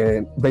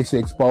and basically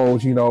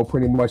expose,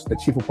 pretty much the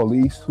chief of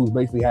police who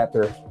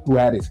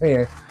had his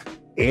hand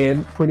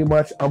in pretty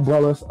much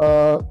Umbrella's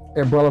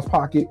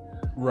pocket.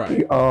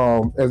 Right. As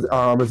well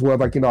as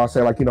I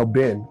said,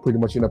 Ben pretty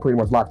much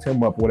locked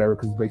him up, whatever,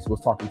 because basically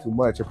was talking too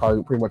much and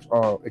probably pretty much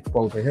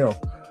exposing him.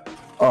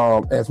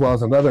 As well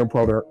as another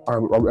reporter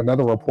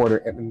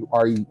in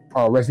Resident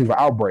Evil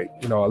Outbreak,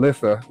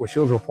 Alyssa, where she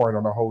was reporting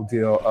on the whole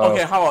deal.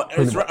 Okay, how about,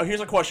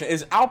 here's a question: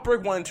 is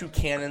Outbreak 1 and 2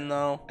 canon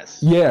though?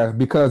 Yeah,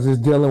 because it's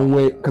dealing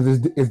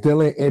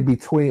in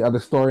between of the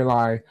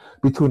storyline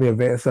between the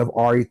events of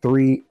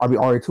RE2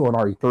 and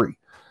RE3.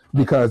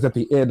 Because at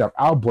the end of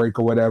Outbreak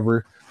or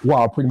whatever,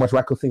 while pretty much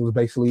Raccoon City was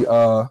basically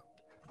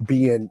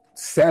being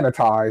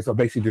sanitized or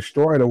basically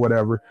destroyed or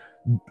whatever,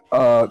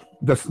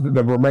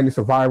 the remaining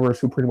survivors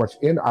who pretty much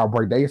in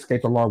Outbreak, they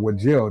escaped along with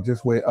Jill,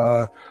 just with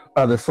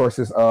other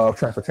sources of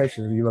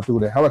transportation, through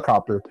the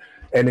helicopter.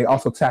 And they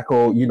also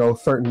tackle,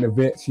 certain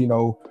events,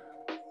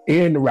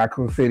 in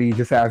Raccoon City,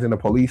 just as in the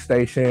police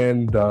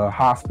station, the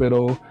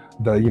hospital,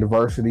 the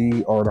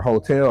university, or the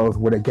hotels,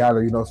 where they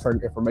gather,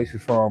 certain information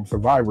from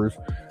survivors,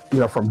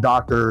 from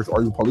doctors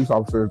or even police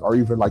officers, or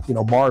even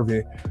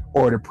Marvin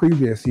or the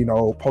previous,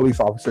 police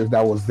officers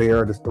that was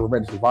there, the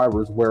remaining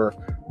survivors, where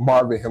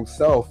Marvin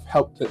himself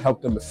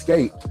helped them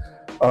escape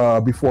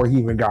before he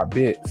even got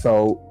bit.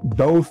 So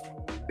those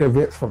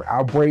events from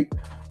Outbreak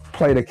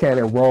played a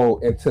canon role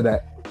into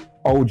that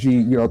OG,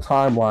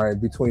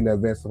 timeline between the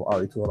events of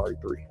RE2 and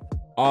RE3.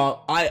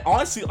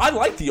 I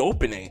like the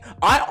opening.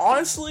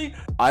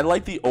 I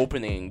like the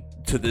opening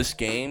to this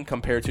game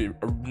compared to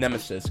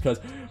Nemesis, because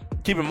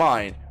keep in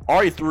mind,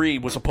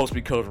 RE3 was supposed to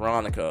be Code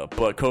Veronica,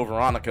 but Code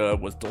Veronica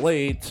was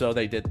delayed, so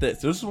they did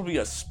this. This will be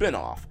a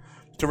spin-off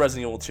to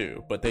Resident Evil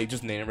 2, but they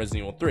just named it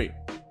Resident Evil 3.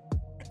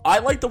 I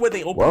like the way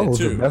they opened it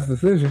too.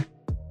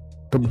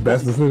 The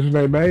best decision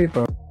they made,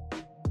 though.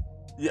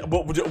 Yeah,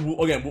 but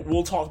again,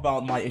 we'll talk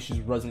about my issues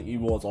with Resident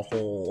Evil as a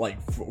whole, like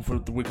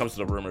when it comes to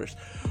the rumors.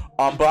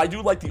 But I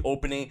do like the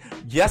opening.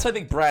 Yes, I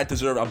think Brad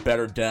deserved a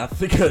better death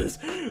because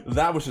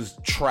that was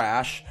just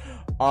trash.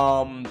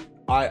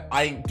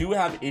 I do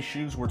have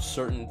issues with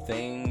certain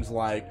things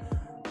like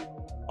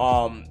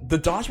the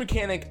dodge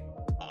mechanic.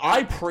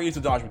 I praise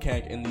the dodge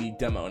mechanic in the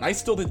demo, and I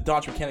still think the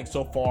dodge mechanic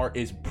so far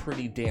is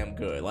pretty damn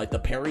good. Like the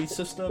parry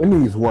system, it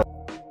needs work.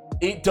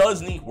 It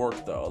does need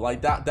work though.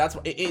 Like that's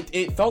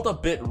it felt a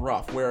bit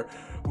rough. Where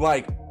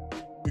like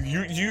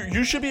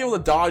you should be able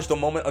to dodge the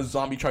moment a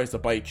zombie tries to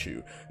bite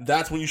you.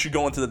 That's when you should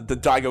go into the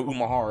Daigo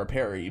Umahara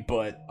parry.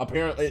 But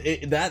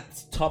apparently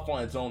that's tough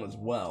on its own as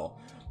well.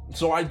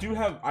 So I do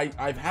have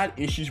I've had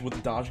issues with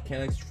the dodge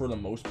mechanics for the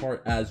most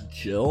part as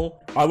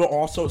Jill. I will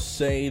also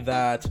say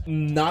that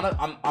I'm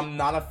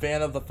not a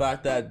fan of the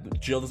fact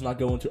that Jill does not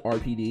go into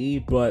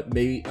RPD, but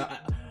maybe.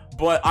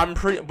 But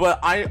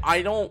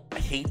I don't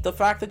hate the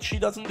fact that she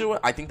doesn't do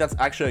it. I think that's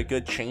actually a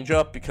good change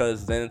up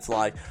because then it's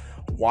like,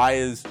 why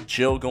is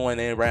Jill going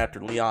in right after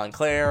Leon and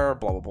Claire,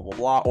 blah, blah, blah, blah,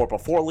 blah, or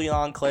before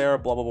Leon, Claire,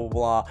 blah, blah, blah,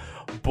 blah.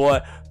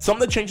 But some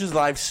of the changes that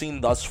I've seen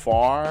thus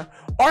far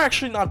are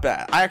actually not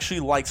bad. I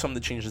actually like some of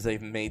the changes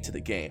they've made to the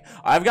game.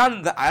 I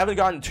haven't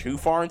gotten too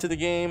far into the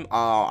game.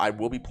 I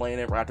will be playing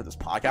it right after this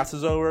podcast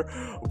is over.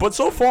 But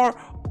so far,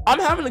 I'm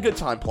having a good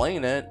time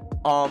playing it.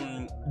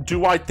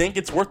 Do I think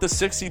it's worth the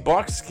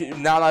 $60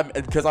 now that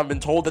because I've been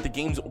told that the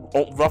game's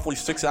roughly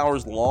 6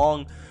 hours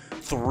long,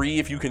 3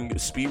 if you can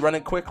speedrun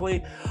it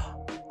quickly?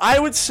 I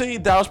would say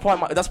that's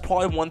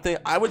probably one thing.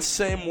 I would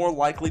say more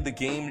likely the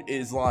game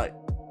is like,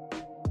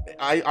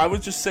 I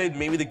would just say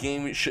maybe the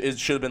game should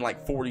have been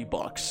like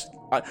 $40.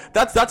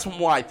 That's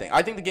what I think.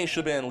 I think the game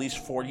should have been at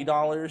least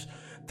 $40.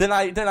 Then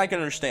I can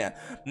understand.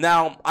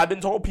 Now, I've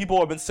been told people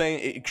have been saying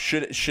it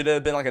should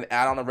have been like an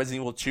add-on to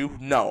Resident Evil 2.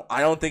 No,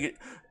 I don't think it.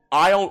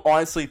 I don't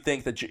honestly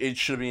think that it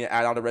should be an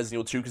add-on to Resident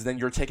Evil 2 because then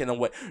you're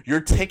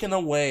taking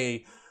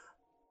away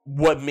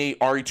what made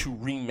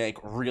RE2 Remake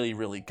really,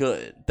 really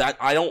good. That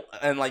I don't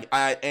and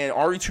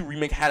RE2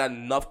 Remake had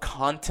enough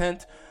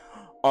content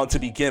to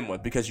begin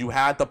with because you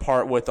had the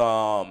part with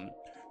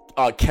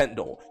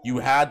Kendall, you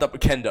had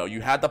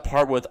the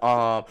part with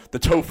the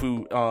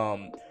tofu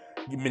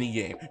mini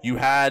game, you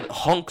had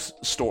Hunk's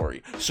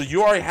story, so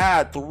you already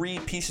had 3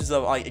 pieces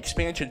of like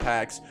expansion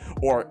packs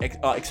or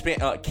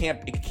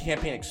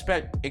campaign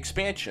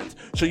expansions,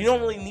 so you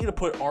don't really need to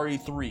put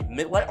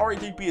RE3. Let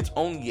RE3 be its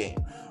own game.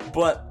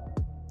 But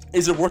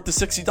is it worth the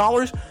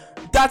 $60?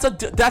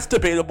 That's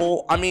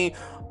debatable. I mean,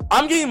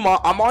 I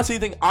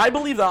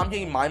believe that I'm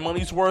getting my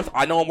money's worth.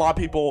 I know a lot of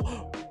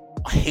people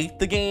hate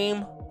the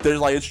game. They're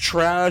like, it's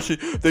trash,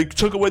 they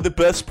took away the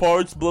best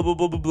parts, blah blah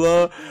blah blah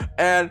blah.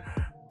 And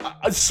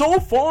so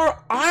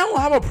far, I don't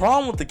have a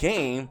problem with the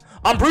game.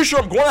 I'm pretty sure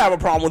I'm going to have a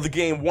problem with the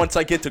game once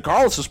I get to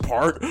Carlos's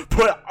part.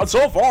 But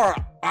so far,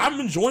 I'm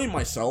enjoying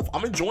myself.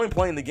 I'm enjoying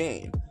playing the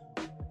game.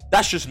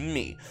 That's just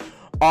me.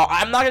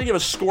 I'm not going to give a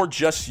score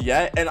just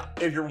yet. And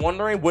if you're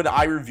wondering, would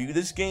I review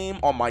this game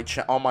on my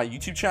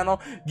YouTube channel?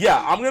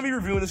 Yeah, I'm going to be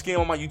reviewing this game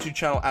on my YouTube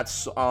channel.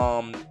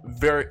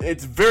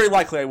 It's very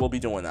likely I will be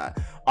doing that.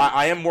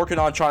 I am working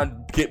on trying to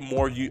get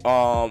more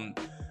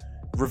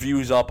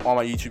reviews up on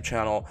my YouTube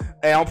channel,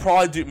 and I'll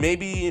probably do,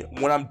 maybe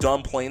when I'm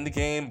done playing the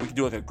game, we can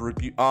do like a group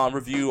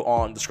review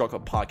on the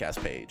ScrubClub podcast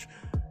page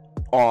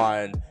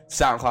on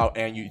SoundCloud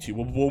and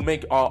YouTube. We'll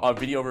make a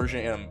video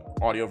version and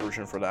audio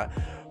version for that.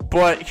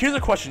 But here's a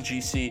question,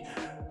 GC: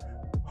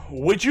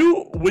 Would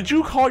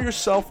you call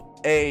yourself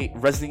a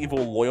Resident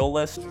Evil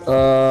loyalist?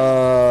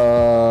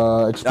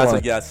 That's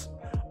a yes.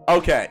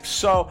 Okay,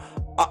 so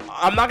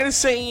I'm not gonna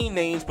say any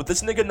names, but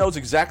this nigga knows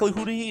exactly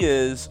who he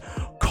is.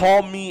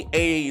 Call me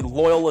a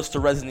loyalist to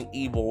Resident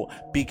Evil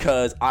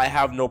because I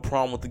have no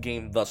problem with the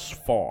game thus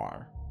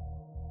far.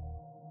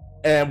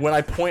 And when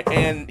I point,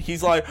 and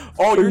he's like,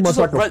 "Oh, you're just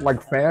like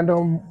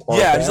fandom." Or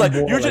yeah, he's like,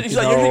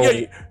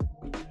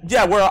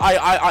 yeah. Where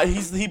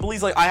he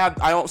believes like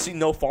I don't see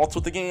no faults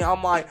with the game.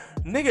 I'm like,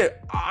 nigga,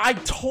 I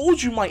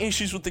told you my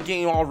issues with the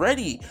game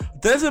already.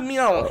 Doesn't mean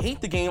I don't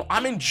hate the game.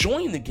 I'm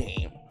enjoying the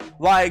game.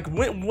 Like,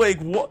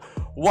 what?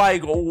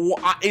 Like,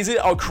 is it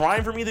a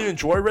crime for me to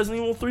enjoy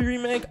Resident Evil 3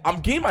 Remake?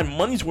 I'm getting my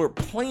money's worth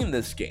playing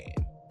this game.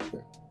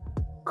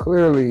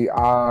 Clearly,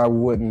 I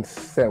wouldn't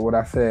say what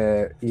I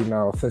said,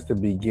 since the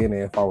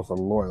beginning if I was a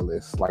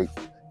loyalist. Like,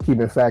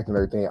 keeping fact and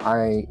everything,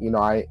 I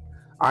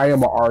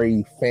am a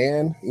RE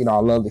fan. I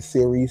love the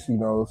series,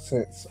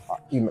 since,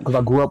 because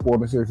I grew up on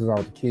the series since I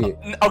was a kid.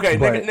 Okay,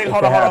 nigga,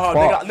 hold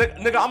on.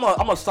 Nigga, I'm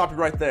gonna stop you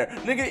right there.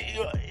 Nigga,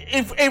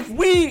 if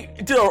we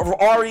did a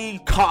RE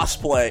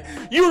cosplay,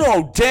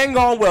 dang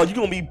on well, you're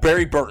gonna be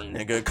Barry Burton,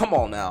 nigga. Come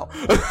on now.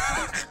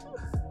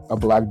 A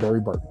black Barry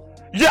Burton.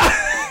 Yeah.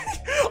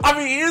 I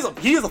mean,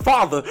 he is a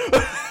father.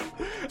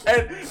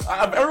 And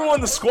of everyone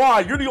in the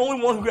squad, you're the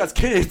only one who has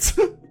kids.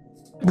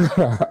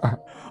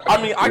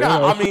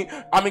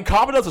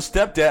 Kabuto's a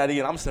stepdaddy,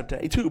 and I'm a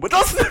stepdaddy too. But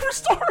that's a different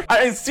story.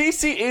 And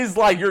Cece is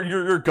like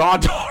your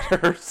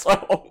goddaughter,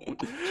 so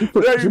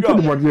there you go.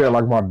 Pretty much,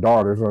 like my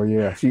daughter. So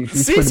yeah, she's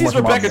Cece's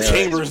Rebecca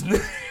Chambers.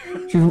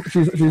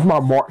 she's my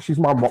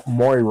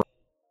Mori.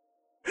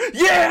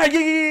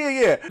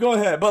 Yeah. Go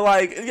ahead, but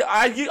like,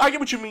 I get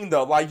what you mean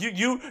though. Like,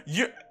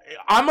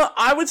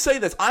 I would say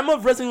this. I'm a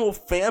Resident Evil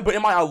fan, but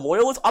am I a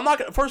loyalist? I'm not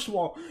gonna. First of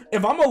all,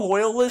 if I'm a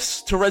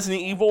loyalist to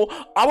Resident Evil,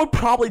 I would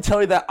probably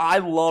tell you that I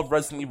love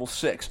Resident Evil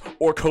 6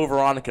 or Code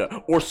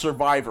Veronica or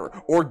Survivor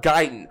or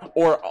Gaiden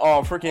or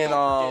freaking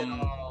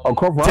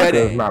Code Veronica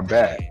is not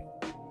bad.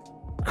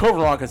 Code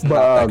Veronica's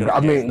not that good. I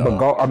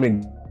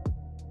mean,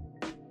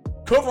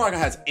 Code Veronica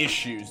has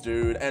issues,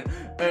 dude, and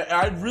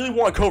I really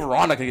want Code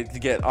Veronica to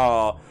get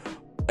a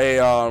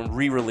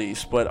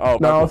re-release,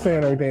 but no, I'm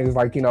saying everything is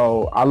like, you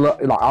know,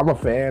 I'm a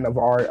fan of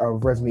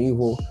Resident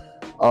Evil,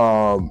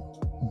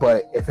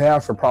 but if it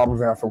has some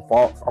problems and has some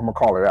faults, I'm gonna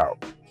call it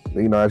out.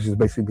 You know, that's just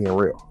basically being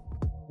real.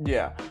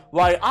 Yeah,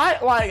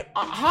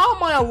 how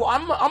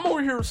am I'm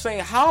over here saying,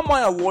 how am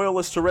I a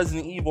loyalist to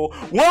Resident Evil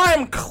when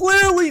I'm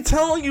clearly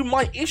telling you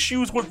my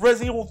issues with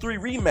Resident Evil 3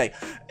 Remake?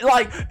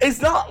 Like,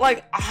 it's not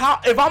like,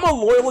 if I'm a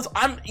loyalist,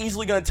 I'm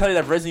easily going to tell you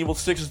that Resident Evil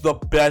 6 is the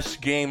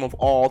best game of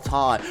all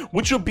time,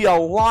 which would be a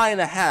lie and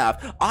a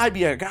half. I'd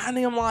be a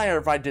goddamn liar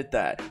if I did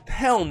that.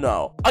 Hell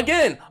no.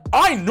 Again,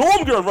 I know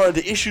I'm going to run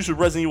into issues with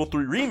Resident Evil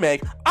 3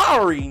 Remake. I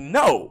already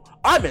know.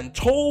 I've been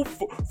told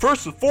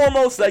first and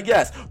foremost that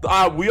yes,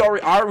 we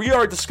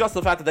already discussed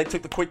the fact that they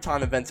took the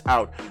QuickTime events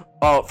out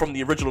from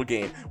the original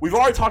game. We've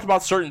already talked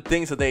about certain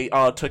things that they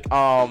took.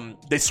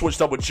 They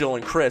switched up with Jill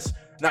and Carlos,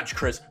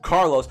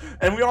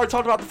 and we already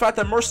talked about the fact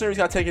that Mercenaries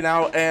got taken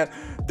out and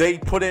they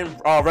put in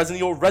Resident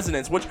Evil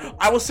Resistance, which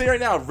I will say right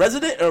now,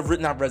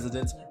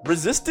 Resistance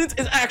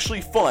is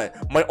actually fun.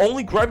 My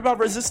only gripe about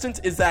Resistance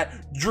is that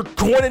you're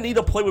going to need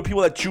to play with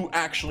people that you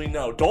actually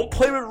know. Don't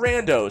play with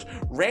randos.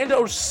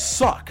 Randos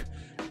suck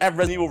at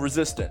Resident Evil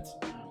Resistance.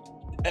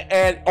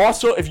 And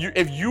also, if you've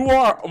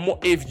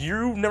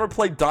never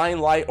played Dying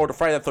Light or the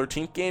Friday the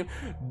 13th game,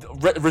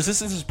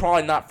 Resistance is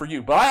probably not for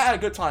you. But I had a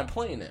good time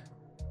playing it.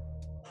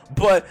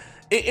 But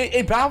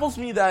it baffles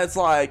me that it's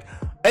like,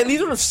 and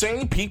these are the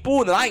same people,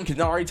 and I can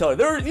already tell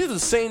you, these are the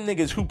same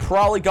niggas who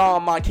probably got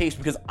on my case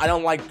because I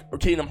don't like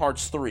Kingdom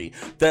Hearts 3.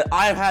 That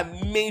I've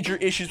had major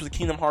issues with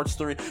Kingdom Hearts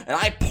 3, and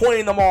I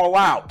pointed them all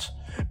out.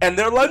 And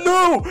they're like,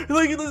 no,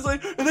 like, it's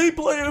like, and they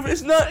play,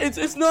 it's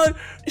not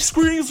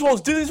Square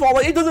fault, Disney's fault.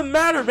 Like, it doesn't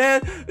matter,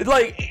 man.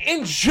 Like,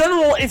 in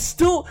general, it's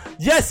still,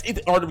 yes,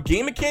 are the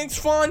game mechanics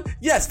fun?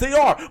 Yes, they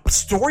are. But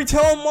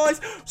storytelling-wise,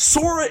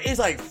 Sora is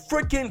like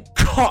freaking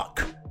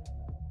cuck.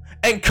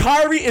 And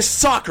Kairi is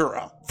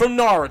Sakura from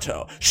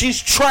Naruto. She's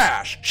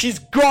trash. She's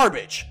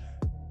garbage.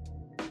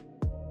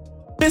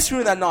 Miss me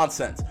with that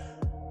nonsense.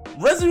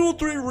 Resident Evil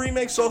 3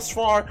 Remake so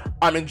far,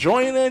 I'm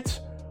enjoying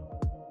it.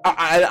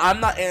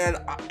 I'm not, and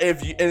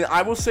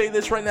I will say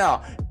this right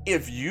now.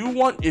 If you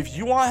want to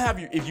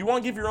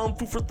give your own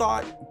food for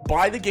thought,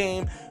 buy the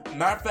game.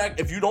 Matter of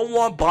fact, if you don't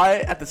want to buy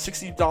it at the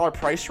 $60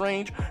 price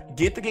range,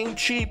 get the game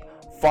cheap.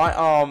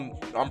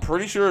 I'm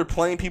pretty sure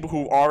plenty of people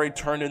who already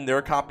turned in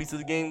their copies of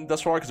the game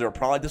thus far because they were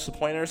probably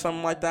disappointed or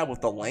something like that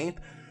with the length.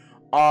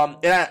 And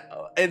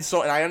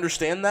I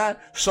understand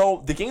that.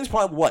 So the game's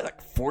probably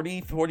like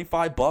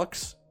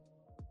 $45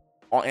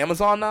 on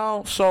Amazon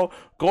now. So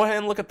go ahead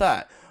and look at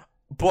that.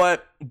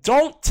 But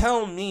don't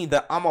tell me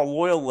that I'm a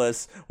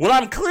loyalist when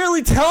I'm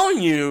clearly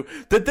telling you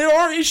that there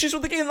are issues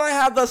with the game that I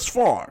have thus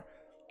far,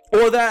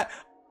 or that.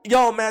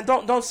 Yo, man,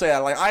 don't say that.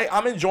 Like,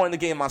 I'm enjoying the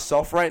game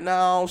myself right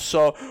now,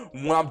 so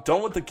when I'm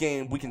done with the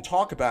game, we can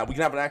talk about it. We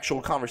can have an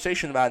actual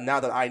conversation about it now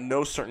that I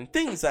know certain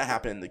things that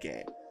happen in the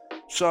game.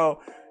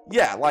 So,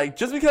 yeah, like,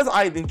 just because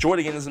I enjoy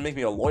the game doesn't make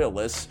me a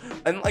loyalist.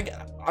 And, like,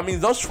 I mean,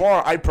 thus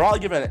far, I'd probably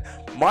give it...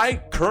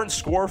 My current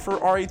score for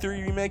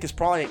RE3 Remake is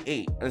probably an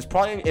 8. And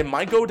it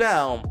might go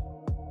down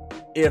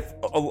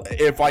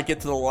if I get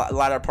to the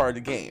latter part of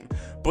the game.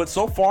 But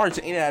so far, it's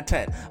an 8 out of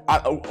 10.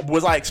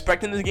 Was I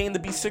expecting the game to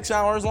be 6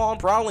 hours long?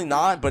 Probably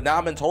not. But now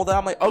I've been told that.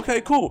 I'm like,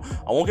 okay, cool.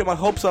 I won't get my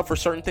hopes up for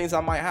certain things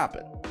that might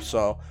happen.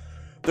 So,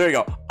 there you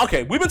go.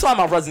 Okay, we've been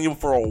talking about Resident Evil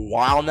for a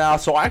while now.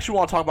 So, I actually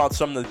want to talk about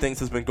some of the things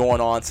that's been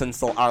going on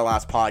since our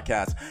last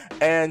podcast.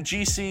 And,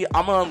 GC,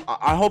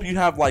 I hope you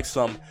have, like,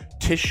 some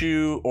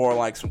tissue or,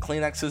 like, some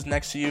Kleenexes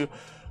next to you.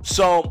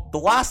 So, The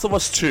Last of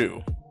Us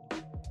 2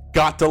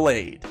 got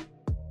delayed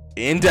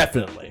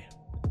indefinitely.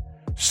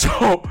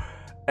 So...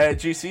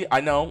 GC,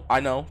 I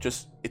know,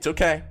 just, it's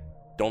okay.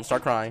 Don't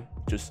start crying.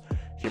 Just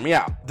hear me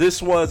out.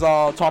 This was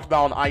talked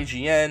about on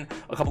IGN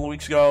a couple of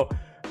weeks ago.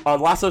 The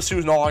Last of Us 2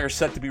 is no longer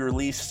set to be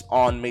released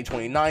on May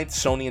 29th.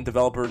 Sony and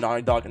developer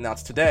Naughty Dog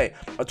announced today.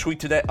 A tweet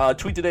today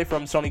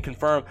from Sony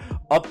confirmed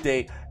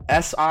update.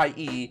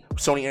 SIE,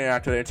 Sony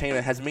Interactive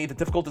Entertainment, has made the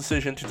difficult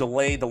decision to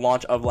delay the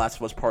launch of Last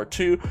of Us Part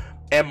 2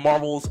 and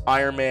Marvel's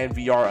Iron Man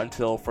VR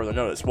until further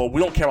notice. Well,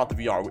 we don't care about the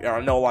VR.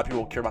 I know a lot of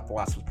people care about The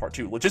Last of Us Part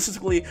 2.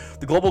 Logistically,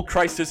 the global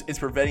crisis is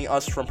preventing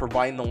us from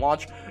providing the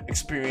launch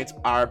experience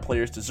our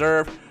players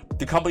deserve.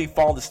 The company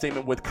followed the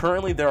statement with,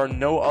 currently there are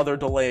no other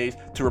delays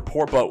to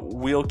report, but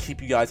we'll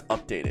keep you guys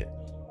updated.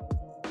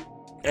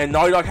 And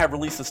Naughty Dog have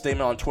released a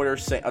statement on Twitter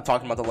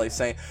talking about the delay,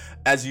 saying,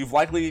 "As you've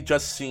likely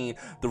just seen,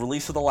 the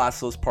release of The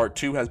Last of Us Part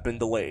 2 has been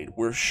delayed.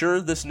 We're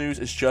sure this news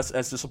is just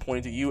as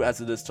disappointing to you as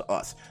it is to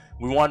us.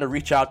 We wanted to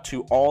reach out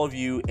to all of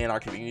you in our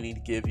community to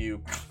give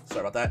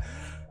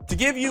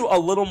you a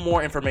little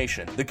more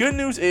information. The good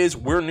news is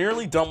we're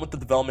nearly done with the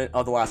development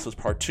of The Last of Us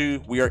Part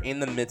 2. We are in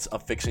the midst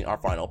of fixing our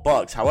final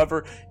bugs.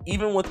 However,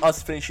 even with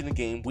us finishing the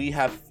game, we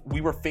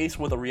were faced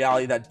with a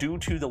reality that due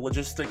to the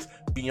logistics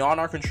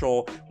beyond our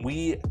control,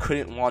 we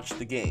couldn't launch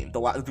the game.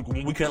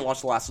 We couldn't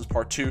launch The Last of Us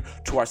Part 2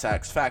 to our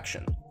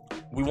satisfaction.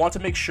 We want to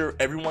make sure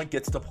everyone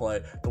gets to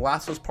play The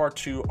Last of Us Part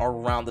 2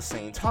 around the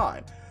same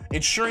time,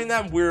 ensuring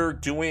that we're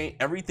doing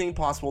everything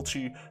possible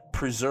to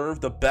preserve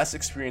the best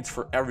experience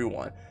for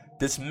everyone.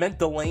 This meant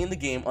delaying the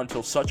game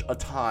until such a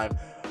time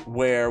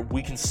where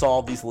we can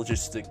solve these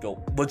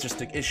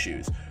logistic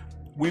issues.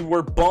 We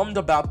were bummed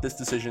about this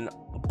decision,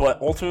 but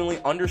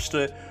ultimately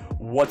understood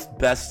what's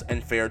best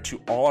and fair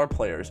to all our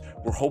players.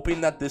 We're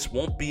hoping that this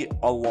won't be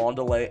a long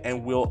delay,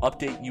 and we'll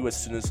update you as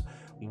soon as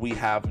we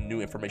have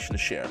new information to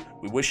share.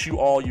 We wish you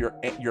all,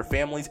 your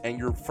families and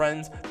your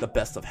friends, the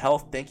best of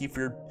health. Thank you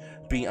for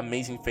being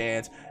amazing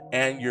fans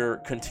and your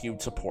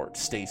continued support.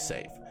 Stay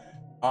safe."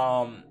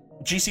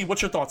 GC,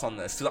 what's your thoughts on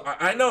this? Because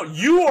I know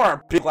you are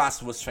a big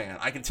Last of Us fan.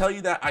 I can tell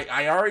you that.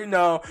 I already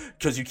know,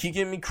 because you keep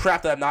giving me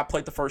crap that I've not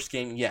played the first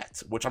game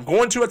yet, which I'm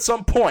going to at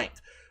some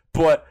point.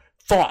 But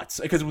thoughts,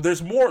 because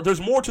there's more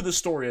to the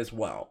story as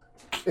well.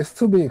 It's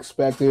to be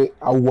expected.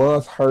 I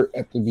was hurt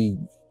at the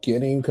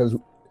beginning because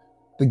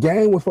the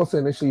game was supposed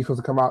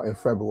to come out in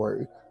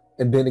February,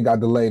 and then it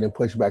got delayed and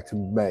pushed back to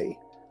May.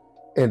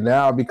 And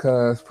now,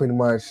 because pretty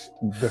much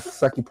the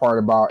second part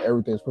about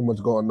everything that's pretty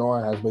much going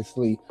on has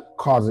basically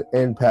caused an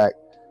impact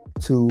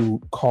to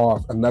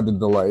cause another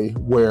delay,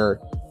 where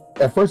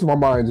at first in my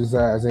mind is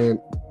as in,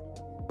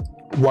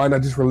 why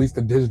not just release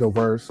the digital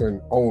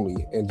version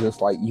only and just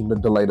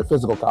delay the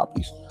physical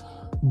copies?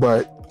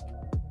 But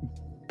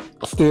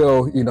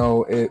still,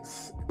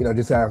 it's,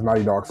 just as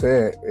Naughty Dog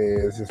said,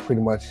 is just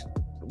pretty much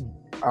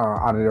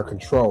out of their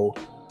control.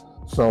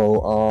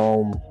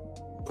 So,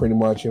 pretty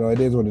much, it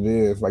is what it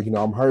is.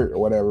 I'm hurt or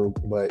whatever,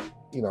 but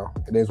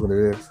it is what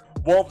it is.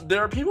 Well,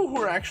 there are people who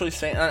are actually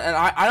saying, and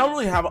I don't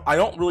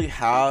really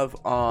have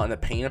an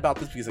opinion about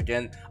this, because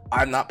again,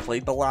 I've not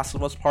played The Last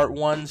of Us Part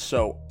 1,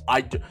 so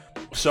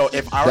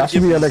if I were to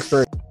give an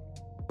expert.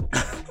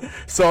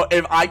 So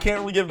if I can't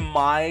really give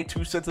my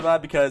 2 cents about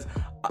it, because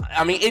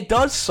I mean, it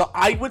does.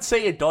 I would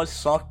say it does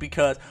suck,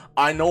 because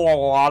I know a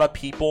lot of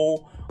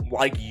people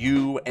like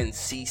you and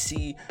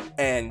Cece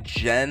and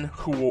Jen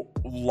who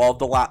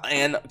love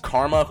and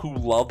Karma who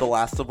love The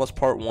Last of Us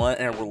Part 1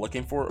 and we're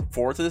looking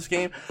forward to this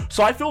game.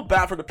 So I feel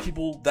bad for the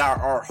people that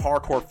are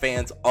hardcore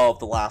fans of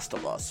The Last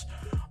of Us.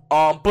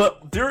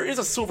 But there is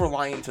a silver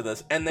lining to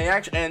this, and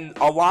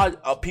a lot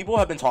of people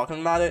have been talking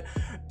about it,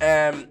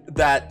 and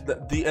that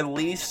at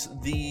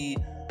least the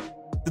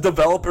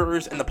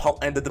developers and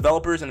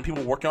the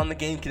people working on the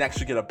game can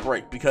actually get a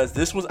break, because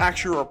this was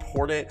actually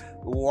reported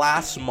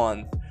last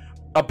month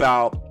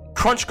about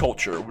crunch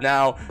culture.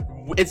 Now,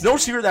 it's no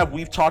secret that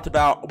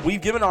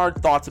we've given our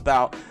thoughts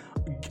about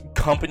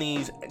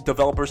companies,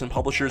 developers, and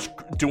publishers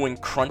doing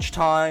crunch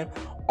time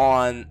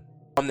on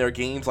their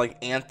games, like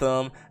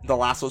Anthem. The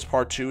Last of Us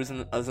Part 2 is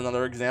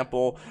another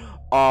example,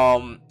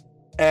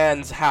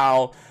 and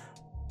how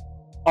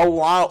a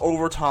lot of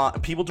overtime,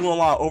 people doing a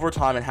lot of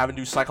overtime and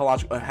having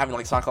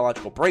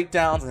psychological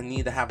breakdowns, and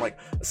need to have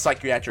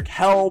psychiatric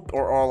help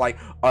or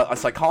a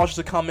psychologist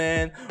to come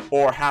in,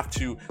 or have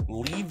to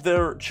leave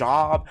their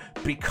job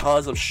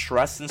because of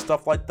stress and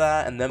stuff like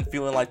that, and them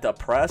feeling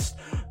depressed.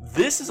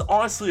 This is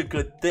honestly a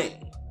good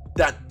thing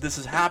that this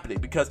is happening,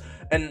 because,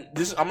 and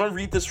this, I'm gonna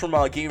read this from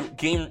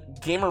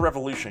Gamer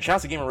Revolution. Shout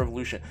out to Gamer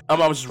Revolution.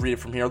 I'll just read it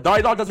from here.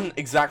 Naughty Dog doesn't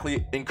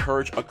exactly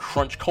encourage a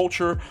crunch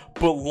culture,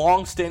 but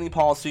long-standing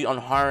policy on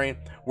hiring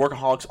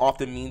workaholics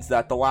often means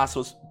that The Last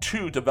of Us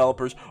 2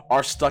 developers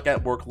are stuck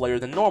at work later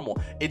than normal.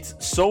 It's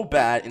so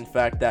bad, in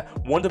fact, that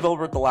one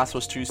developer at The Last of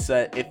Us 2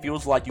 said it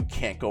feels like you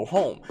can't go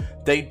home.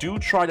 They do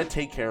try to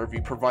take care of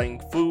you, providing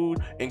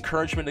food,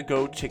 encouragement to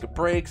go take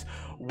breaks.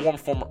 One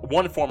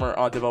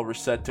former developer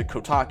said to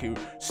Kotaku,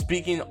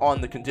 speaking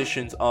on the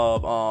conditions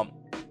of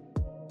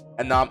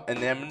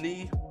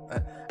anonymity.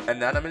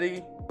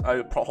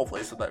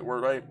 Hopefully I said that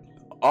word right.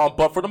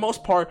 But for the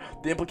most part,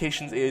 the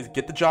implications is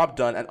get the job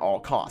done at all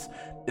costs.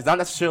 It's not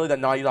necessarily that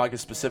Naughty Dog is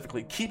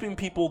specifically keeping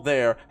people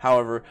there.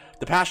 However,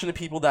 the passionate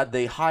people that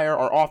they hire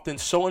are often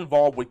so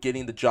involved with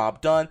getting the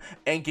job done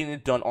and getting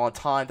it done on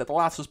time that The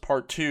Last of Us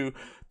Part 2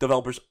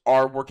 developers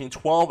are working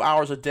 12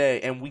 hours a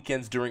day and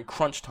weekends during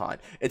crunch time.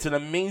 It's an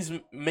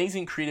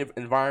amazing creative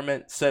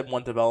environment, said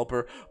one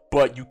developer,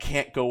 but you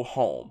can't go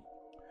home.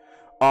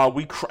 I'm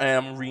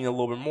reading a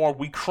little bit more.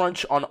 We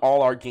crunch on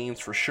all our games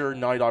for sure,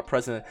 Naughty Dog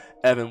president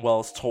Evan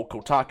Wells told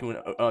Kotaku in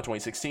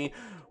 2016.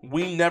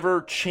 We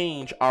never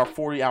change our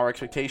 40-hour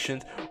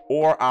expectations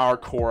or our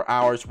core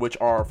hours, which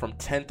are from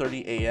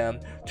 10:30 a.m.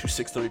 to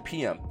 6:30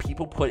 p.m.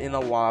 People put in a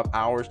lot of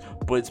hours,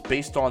 but it's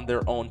based on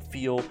their own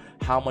feel,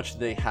 how much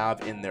they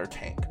have in their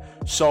tank.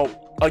 So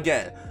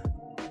again,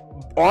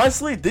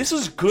 honestly, this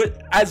is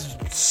good. As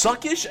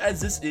suckish as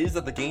this is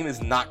that the game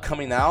is not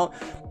coming out,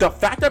 the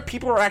fact that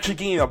people are actually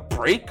getting a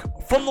break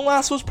from The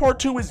Last of Us Part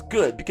 2 is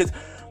good, because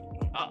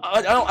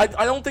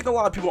I don't think a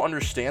lot of people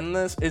understand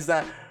this, is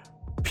that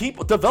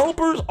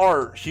developers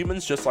are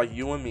humans just like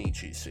you and me,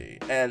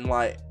 GC.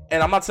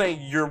 And I'm not saying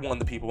you're one of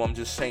the people, I'm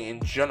just saying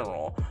in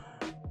general,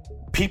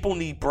 people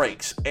need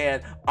breaks.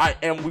 And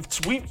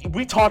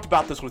we talked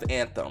about this with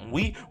Anthem.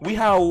 We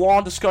had a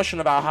long discussion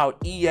about how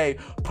EA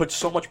put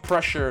so much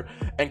pressure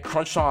and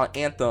crunch on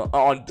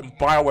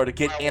BioWare to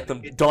get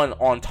Anthem done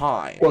on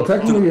time. Well,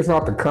 technically, it's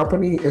not the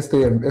company; it's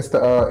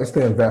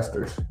the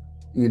investors.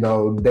 You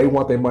know, they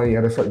want their money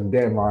at a certain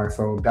deadline,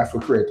 so that's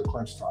what creates the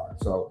crunch time.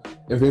 So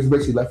if it's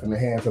basically left in the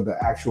hands of the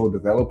actual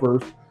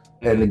developers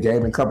and the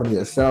gaming company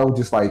itself,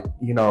 just like,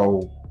 you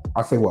know,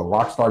 I say what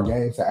Rockstar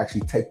Games that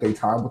actually take their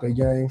time with their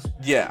games,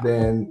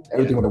 then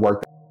everything would have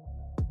worked.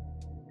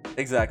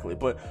 Exactly,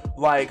 but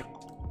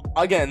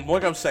again,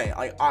 like I'm saying,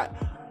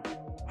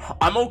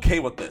 I'm okay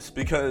with this,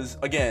 because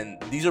again,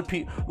 these are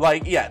people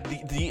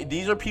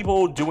these are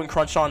people doing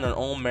crunch on their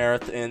own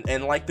merit,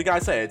 and like the guy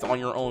said, it's on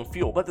your own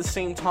fuel. But at the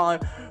same time,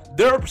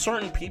 there are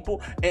certain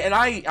people, and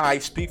I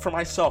speak for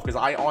myself, because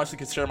I honestly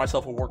consider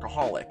myself a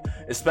workaholic,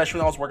 especially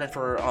when I was working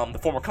for the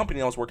former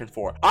company I was working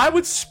for. I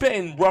would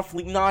spend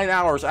roughly 9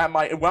 hours when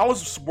I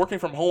was working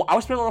from home. I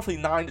would spend roughly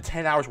 9 to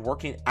 10 hours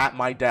working at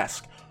my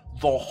desk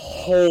the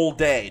whole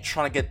day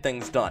trying to get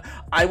things done.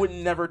 I would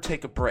never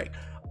take a break.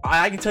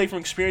 I can tell you from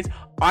experience,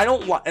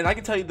 and I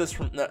can tell you this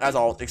as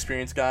all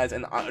experience, guys,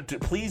 and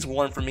please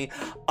learn from me,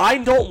 I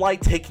don't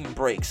like taking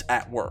breaks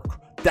at work.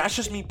 That's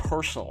just me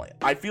personally.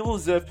 I feel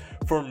as if,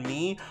 for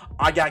me,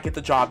 I gotta get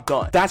the job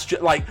done. That's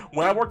just like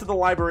when I worked at the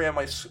library at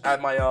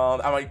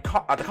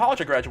the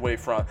college I graduated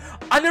from.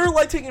 I never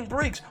liked taking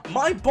breaks.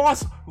 My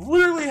boss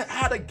literally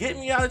had to get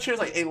me out of the chair.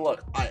 It's like, hey,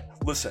 look,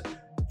 listen,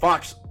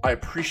 Fox, I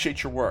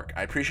appreciate your work.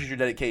 I appreciate your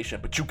dedication,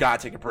 but you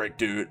gotta take a break,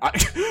 dude.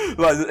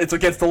 It's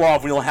against the law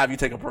if we don't have you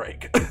take a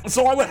break.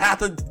 So I would have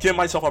to give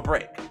myself a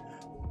break.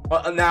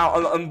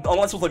 Now,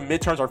 unless it was like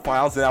midterms or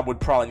finals, then I would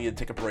probably need to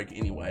take a break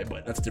anyway,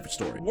 but that's a different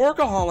story.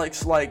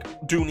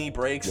 Workaholics do need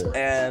breaks,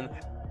 and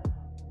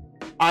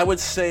I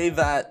would say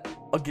that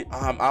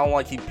I don't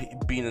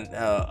like being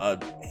a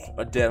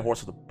dead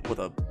horse with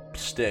a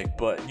stick,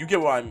 but you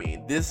get what I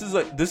mean. This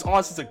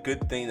honestly is a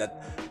good thing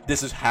that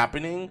this is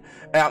happening.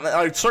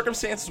 And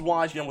circumstances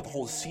wise, with the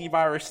whole C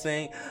virus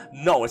thing,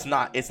 no, it's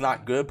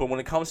not good. But when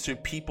it comes to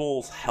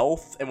people's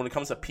health, and when it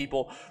comes to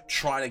people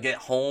trying to get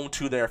home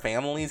to their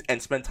families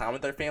and spend time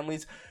with their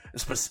families,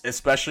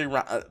 especially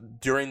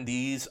during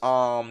these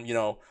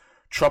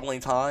troubling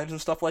times and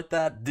stuff like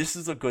that, this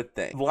is a good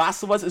thing. The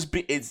Last of Us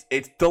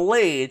it's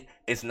delayed,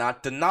 it's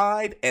not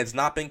denied, and it's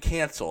not been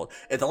canceled.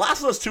 If The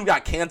Last of Us 2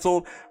 got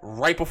canceled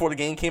right before the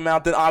game came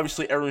out, then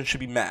obviously everyone should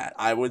be mad.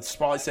 I would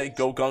probably say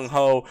go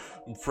gung-ho,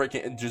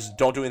 freaking just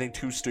don't do anything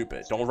too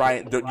stupid. You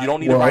don't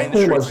need to write in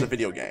the streets of the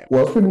video game.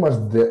 Well, it's pretty much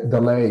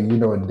delayed,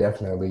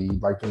 indefinitely,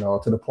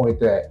 to the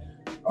point that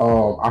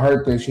I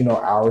heard this,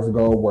 hours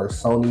ago, where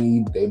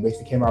Sony, they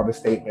basically came out with a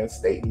statement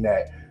stating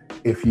that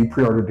if you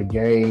pre-order the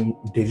game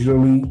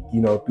digitally,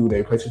 through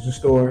their PlayStation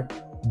Store,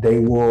 they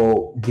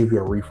will give you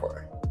a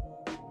refund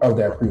of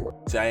that pre-order.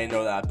 See, I didn't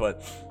know that,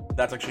 but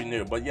that's actually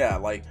new. But yeah,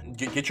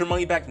 get your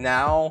money back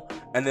now,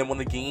 and then when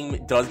the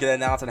game does get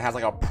announced and has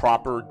a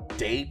proper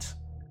date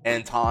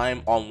and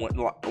time on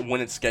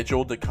when it's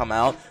scheduled to come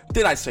out,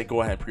 then I say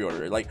go ahead and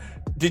pre-order it.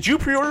 Did you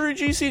pre-order it,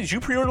 GC? Did you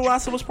pre-order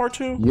Last of Us Part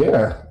 2?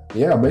 Yeah.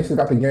 I basically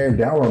got the game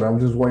downloaded. I'm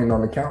just waiting on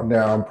the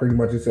countdown. Pretty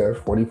much it says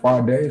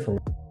 45 days from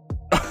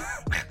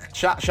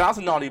Shout out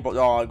to Naughty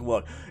Dog.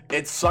 Look,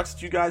 it sucks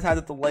that you guys had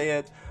to delay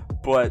it,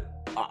 but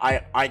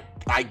I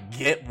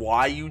get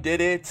why you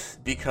did it,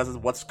 because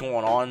of what's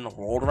going on in the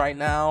world right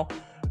now.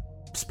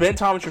 Spend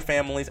time with your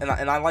families, and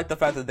I like the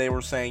fact that they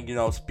were saying,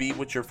 be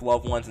with your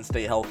loved ones and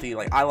stay healthy.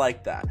 I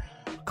like that.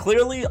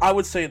 Clearly, I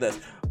would say this.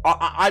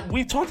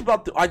 We've talked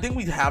about. I think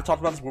we have talked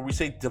about this, where we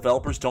say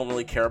developers don't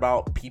really care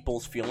about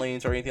people's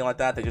feelings or anything like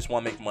that. They just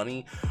want to make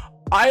money.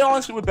 I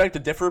honestly would beg to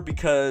differ,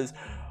 because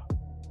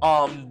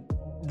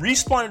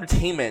Respawn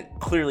Entertainment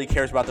clearly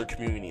cares about their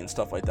community and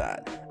stuff like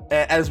that,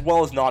 as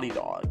well as Naughty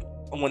Dog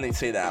when they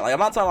say that. I'm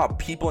not talking about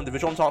people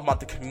individually, I'm talking about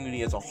the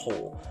community as a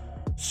whole.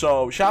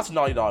 So shout out to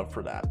Naughty Dog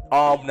for that.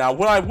 Now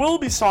what I will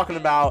be talking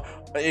about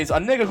is a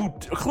nigga who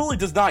clearly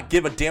does not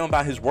give a damn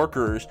about his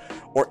workers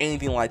or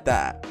anything like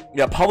that.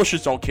 Yeah,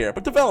 publishers don't care,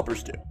 but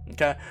developers do.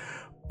 Okay,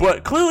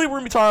 but clearly we're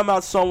gonna be talking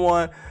about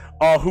someone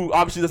who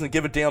obviously doesn't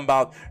give a damn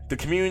about the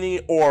community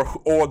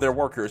or their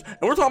workers, and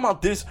we're talking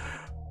about this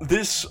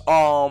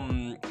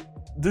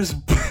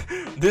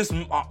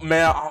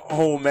man.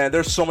 Oh man,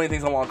 there's so many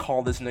things I want to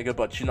call this nigga,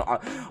 but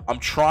I'm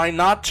trying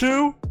not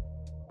to,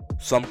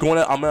 so I'm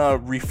gonna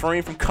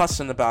refrain from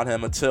cussing about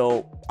him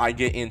until I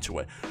get into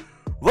it.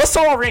 Let's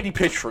talk about Randy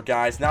Pitchford,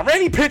 guys. Now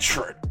Randy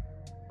Pitchford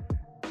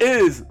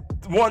is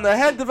one of the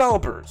head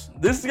developers.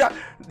 This guy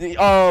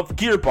of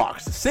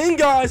Gearbox, the same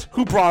guys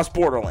who brought us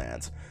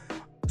Borderlands.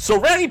 So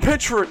Randy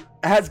Pitchford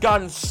has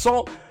gotten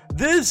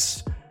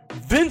this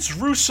Vince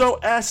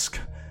Russo-esque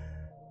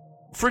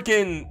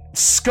freaking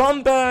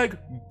scumbag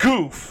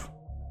goof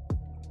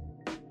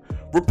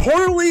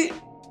reportedly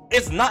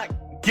is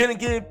not gonna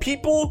give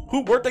people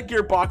who worked at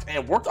Gearbox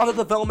and worked on the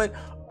development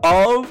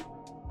of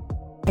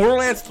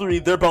Borderlands 3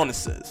 their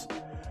bonuses.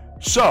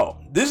 So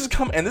this is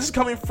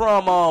coming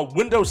from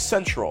Windows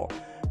Central.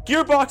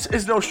 Gearbox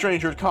is no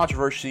stranger to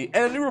controversy,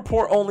 and a new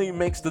report only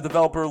makes the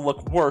developer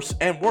look worse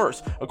and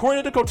worse.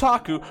 According to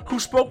Kotaku,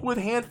 who spoke with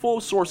a handful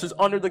of sources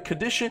under the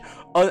condition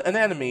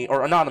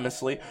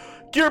anonymously,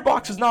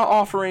 Gearbox is not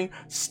offering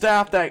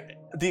staff that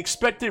the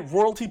expected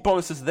royalty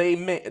bonuses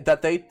that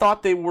they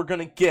thought they were going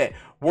to get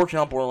working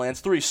on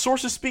Borderlands 3.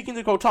 Sources speaking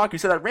to Kotaku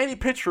said that Randy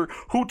Pitchford,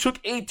 who took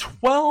a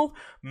 $12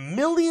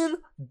 million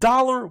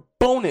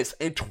bonus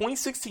in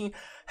 2016,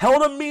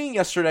 held a meeting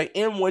yesterday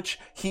in which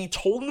he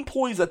told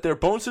employees that their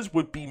bonuses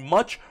would be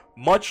much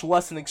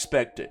less than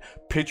expected.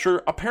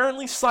 Pitcher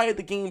apparently cited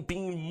the game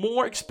being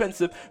more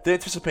expensive than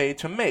anticipated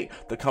to make.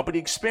 The company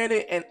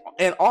expanded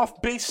and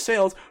off-base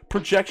sales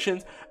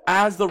projections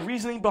as the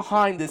reasoning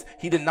behind this.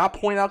 He did not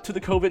point out to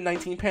the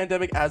COVID-19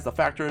 pandemic as the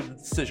factor of the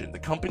decision. The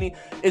company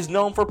is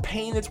known for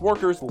paying its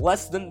workers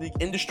less than the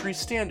industry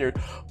standard,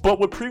 but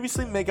would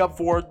previously make up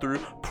for it through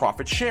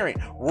profit sharing.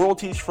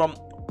 Royalties from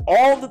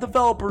all the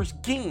developers'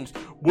 games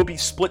will be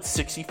split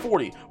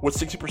 60-40, with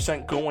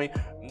 60% going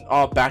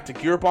back to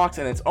Gearbox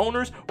and its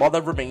owners, while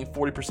the remaining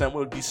 40%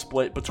 would be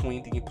split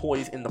between the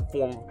employees in the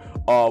form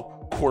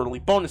of quarterly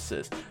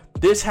bonuses.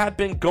 This had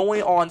been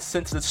going on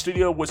since the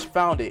studio was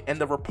founded, and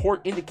the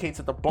report indicates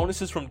that the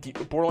bonuses from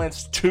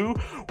Borderlands 2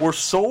 were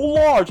so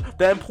large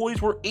that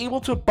employees were able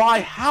to buy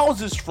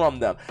houses from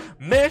them.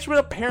 Management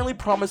apparently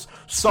promised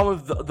some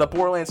of the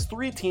Borderlands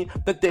 3 team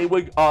that they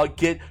would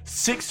get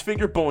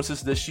six-figure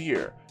bonuses this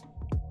year.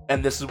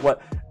 And this is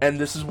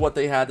what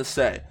they had to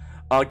say.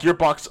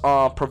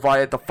 Gearbox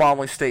provided the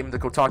following statement to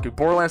Kotaku: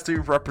 Borderlands 3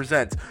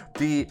 represents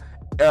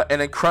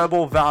an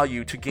incredible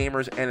value to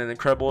gamers and an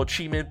incredible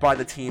achievement by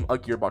the team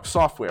of Gearbox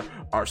Software.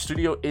 Our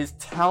studio is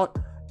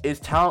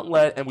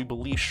talent-led, and we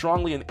believe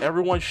strongly in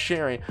everyone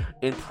sharing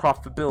in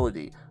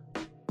profitability.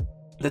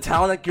 The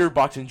talent at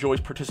Gearbox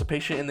enjoys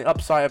participation in the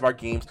upside of our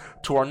games.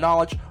 To our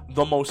knowledge,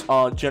 the most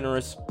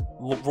generous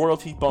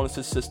royalty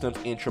bonuses systems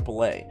in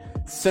AAA.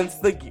 Since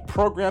the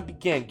program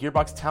began,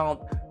 Gearbox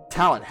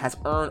talent has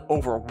earned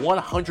over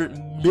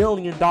 $100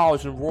 million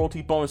in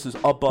royalty bonuses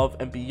above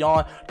and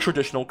beyond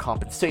traditional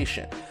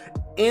compensation.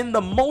 In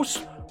the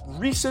most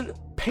recent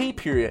pay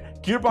period,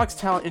 Gearbox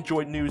talent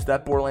enjoyed news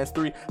that Borderlands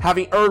 3,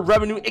 having earned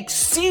revenue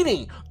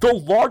exceeding the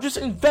largest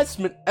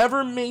investment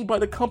ever made by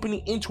the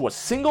company into a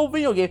single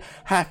video game,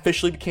 had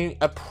officially become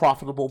a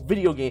profitable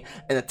video game,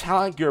 and the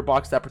talent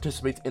Gearbox that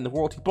participates in the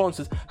royalty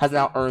bonuses has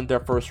now earned their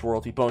first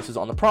royalty bonuses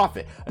on the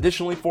profit.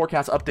 Additionally,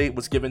 forecast update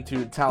was given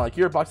to talent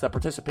Gearbox that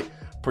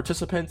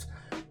participants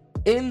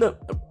in the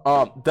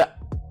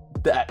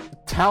that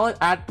talent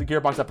at the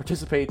Gearbox that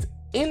participates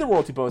in the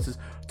royalty bonuses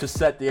to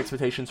set the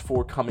expectations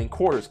for coming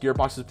quarters.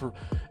 Gearbox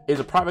is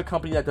a private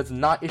company that does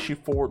not issue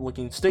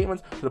forward-looking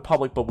statements to the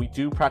public, but we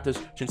do practice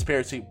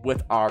transparency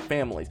with our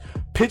families.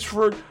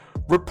 Pitchford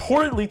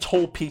reportedly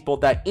told people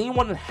that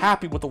anyone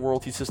unhappy with the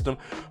royalty system,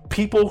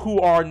 people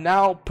who are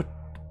now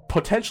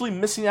potentially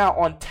missing out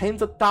on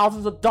tens of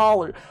thousands,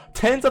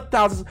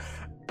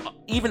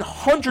 even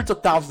hundreds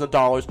of thousands of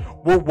dollars,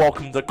 were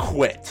welcome to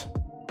quit.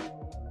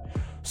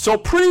 So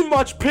pretty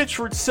much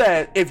Pitchford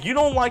said, if you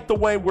don't like the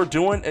way we're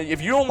doing,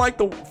 if you don't like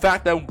the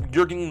fact that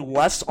you're getting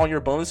less on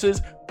your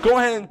bonuses, go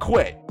ahead and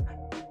quit.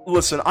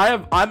 Listen,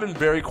 I've been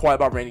very quiet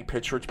about Randy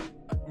Pitchford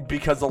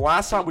because the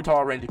last time we talked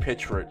about Randy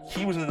Pitchford,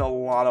 he was in a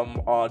lot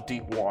of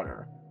deep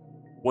water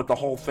with the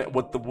whole thing,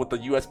 with the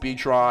USB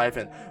drive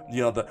and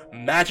the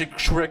magic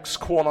tricks,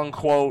 quote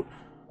unquote.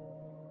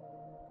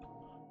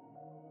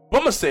 But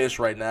I'm gonna say this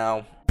right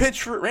now: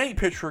 Randy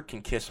Pitchford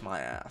can kiss my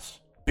ass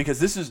because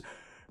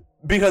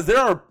there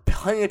are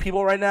plenty of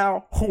people right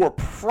now who are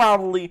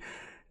probably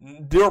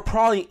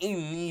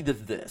in need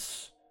of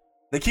this.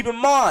 Now keep in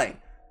mind,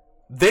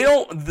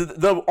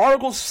 the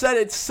article said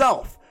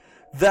itself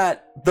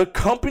that the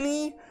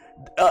company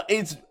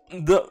is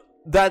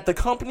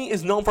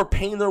known for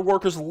paying their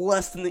workers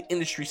less than the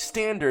industry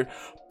standard,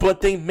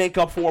 but they make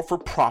up for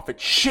profit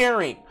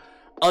sharing.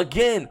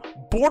 Again,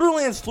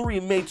 Borderlands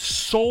 3 made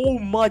so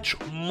much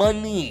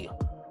money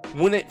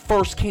when it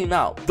first came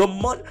out.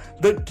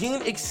 The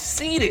game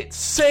exceeded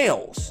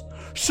sales.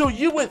 So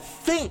you would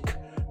think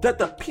that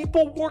the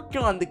people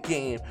working on the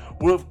game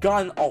would have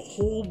gotten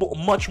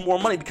much more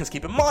money, because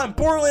keep in mind,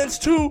 Borderlands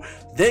 2,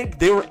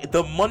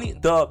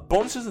 the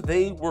bonuses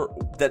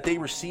that they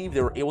received,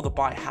 they were able to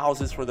buy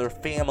houses for their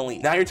family.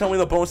 Now you're telling me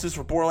the bonuses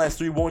for Borderlands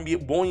 3 won't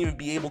even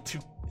be able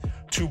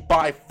to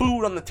buy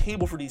food on the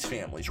table for these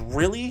families.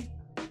 Really?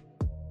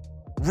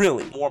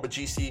 More of a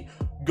GC.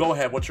 Go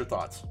ahead, what's your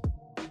thoughts?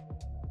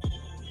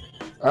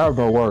 I have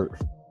no words.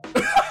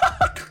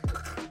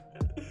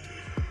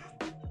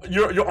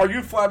 Are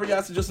you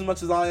flabbergasted just as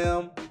much as I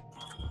am?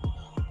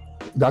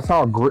 That's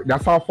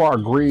how far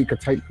greed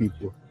could take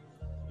people.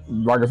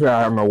 like I said,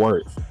 I have no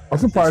words. I'm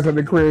surprised that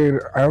they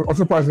created. I'm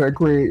surprised that they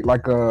create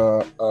like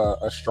a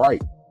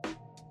strike.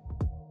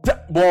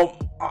 Well,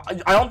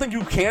 I don't think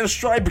you can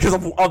strike because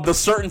of the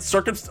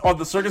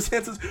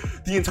circumstances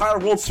the entire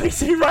world's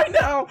facing right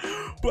now.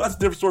 But that's a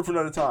different story for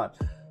another time.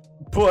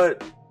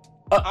 But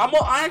I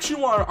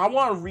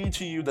want to read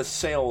to you the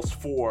sales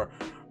for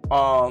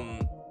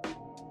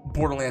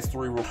Borderlands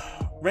 3.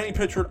 Randy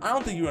Pitchford, I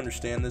don't think you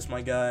understand this,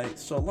 my guy.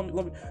 So let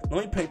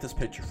me paint this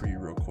picture for you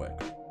real quick.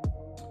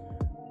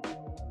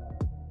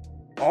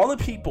 All the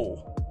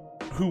people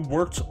who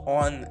worked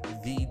on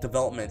the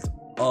development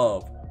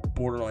of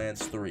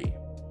Borderlands 3,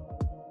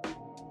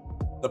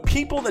 the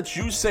people that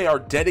you say are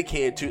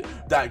dedicated to,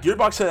 that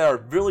Gearbox said are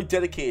really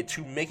dedicated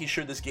to making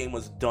sure this game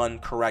was done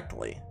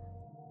correctly.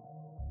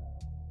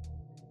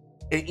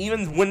 And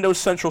even Windows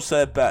Central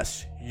said it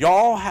best.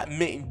 Y'all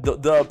made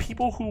the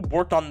people who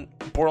worked on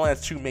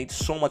Borderlands 2 made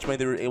so much money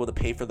they were able to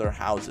pay for their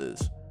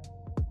houses.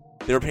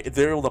 They were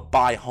able to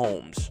buy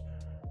homes.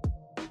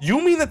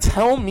 You mean to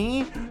tell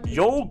me,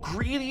 yo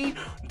greedy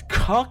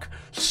cuck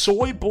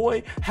soy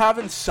boy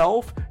having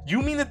self?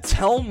 You mean to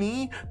tell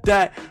me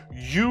that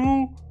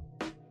you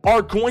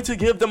are going to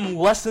give them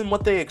less than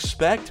what they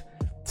expect?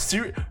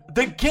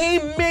 The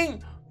game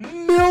made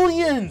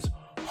millions.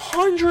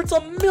 Hundreds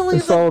of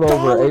millions. It sold of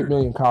dollars. over 8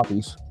 million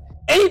copies.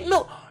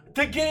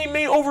 The game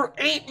made over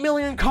 8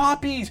 million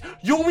copies.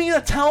 You mean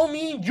to tell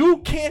me you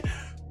can't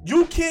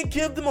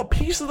give them a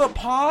piece of the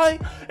pie,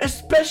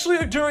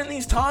 especially during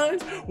these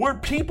times where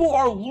people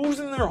are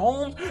losing their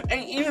homes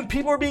and even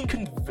people are being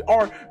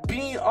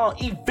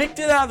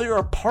evicted out of their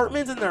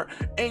apartments and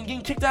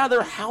getting kicked out of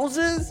their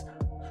houses?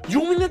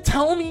 You mean to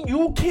tell me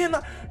you can't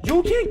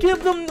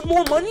give them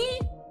more money?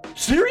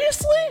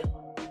 Seriously?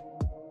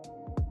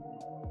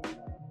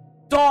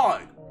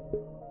 Dog,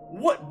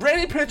 what,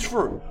 Brandon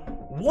Pitchford,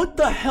 what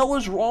the hell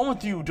is wrong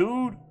with you,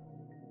 dude?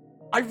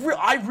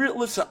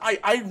 Listen,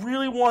 I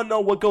really want to know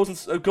what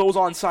goes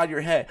on inside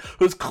your head.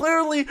 Because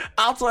clearly,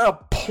 outside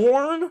of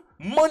porn,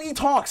 money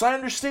talks, I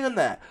understand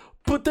that.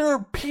 But there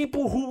are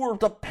people who are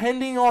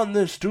depending on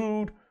this,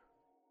 dude.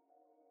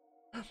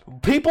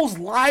 People's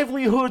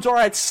livelihoods are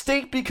at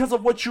stake because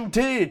of what you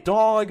did,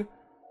 dog.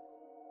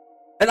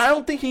 And I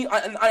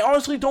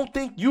honestly don't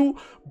think you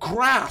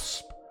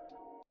grasp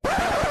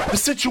the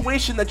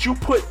situation that you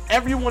put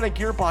everyone at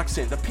Gearbox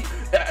in.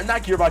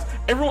 Not Gearbox,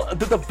 everyone,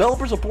 the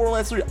developers of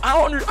Borderlands 3.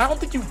 I don't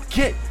think you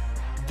get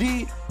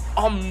the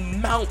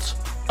amount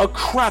of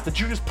crap that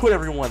you just put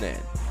everyone in.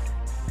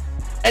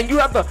 And you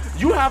have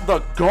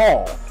the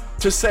gall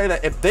to say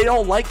that if they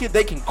don't like it,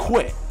 they can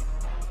quit.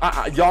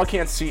 Y'all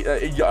can't see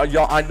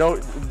y'all. I know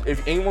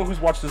if anyone who's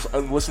watched this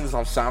and listened to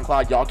this on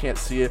SoundCloud, y'all can't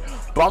see it,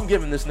 but I'm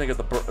giving this nigga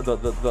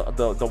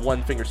the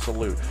one finger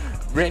salute.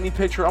 Randy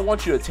Pitcher, I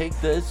want you to take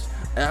this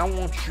and I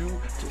want you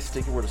to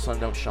stick it where the sun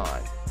don't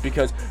shine,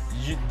 because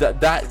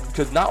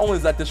because not only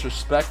is that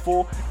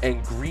disrespectful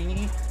and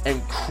greedy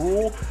and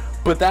cruel,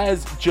 but that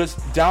is just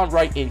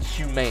downright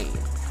inhumane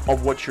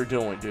of what you're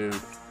doing, dude.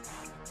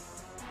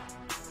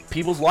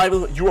 People's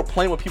livelihood, you are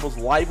playing with people's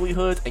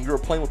livelihoods and you are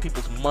playing with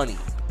people's money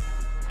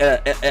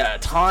at a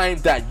time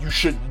that you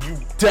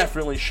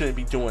definitely shouldn't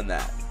be doing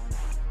that.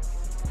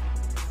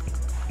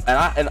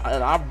 And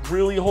I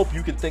really hope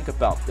you can think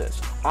about this.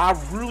 I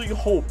really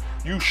hope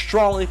you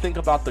strongly think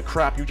about the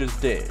crap you just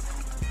did.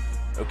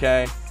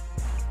 Okay?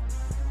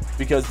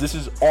 Because this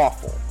is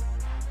awful.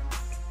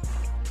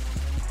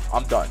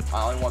 I'm done.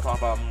 I don't even want to talk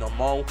about him no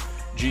more.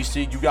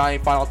 GC, you got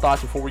any final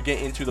thoughts before we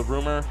get into the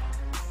rumor?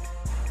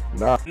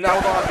 Nah. Now,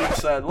 with all that being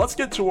said, let's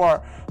get to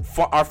our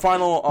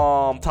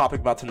final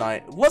topic about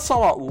tonight. Let's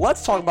talk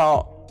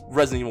about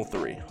Resident Evil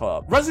 3.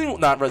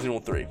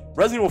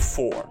 Resident Evil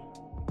 4.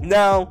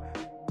 Now,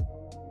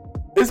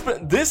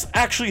 this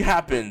actually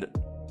happened,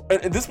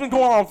 and this has been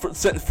going on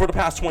for the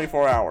past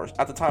 24 hours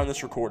at the time of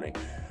this recording.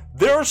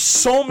 There are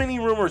so many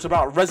rumors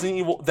about Resident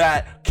Evil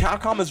that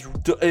Capcom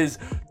is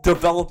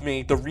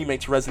developing the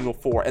remake to Resident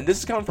Evil 4, and this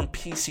is coming from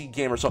PC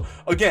Gamer. So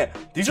again,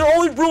 these are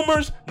only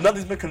rumors,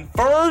 nothing's been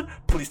confirmed.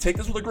 Please take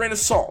this with a grain of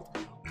salt.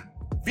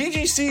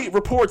 VGC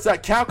reports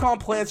that Capcom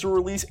plans to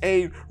release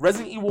a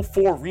Resident Evil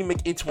 4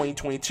 remake in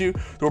 2022.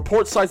 The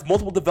report cites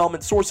multiple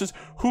development sources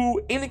who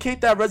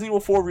indicate that Resident Evil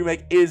 4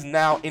 remake is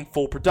now in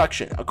full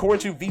production. According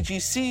to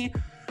VGC,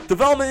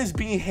 development is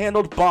being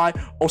handled by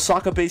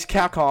Osaka-based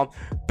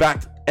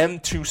Capcom-backed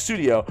M2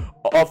 Studio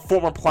of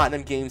former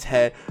Platinum Games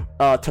head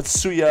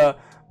Tatsuya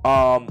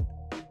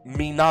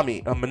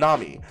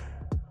Minami.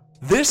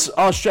 This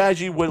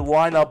strategy would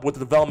line up with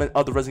the development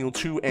of the Resident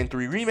Evil 2 and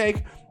 3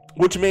 remake,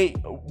 which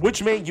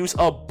made use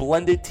of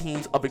blended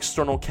teams of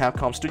external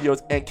Capcom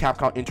studios and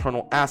Capcom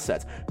internal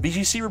assets.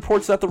 VGC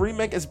reports that the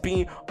remake is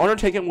being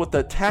undertaken with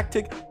the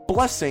tactic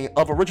blessing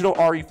of original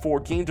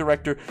RE4 game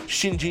director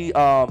Shinji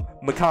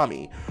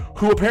Mikami,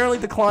 who apparently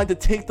declined to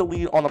take the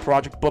lead on the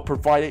project but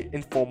provided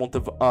informal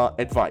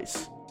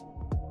advice.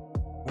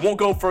 We won't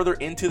go further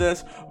into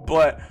this,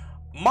 but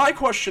my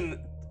question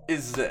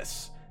is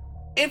this.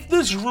 If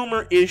this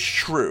rumor is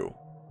true,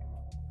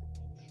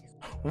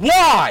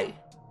 why?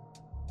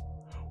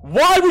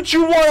 Why would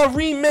you want to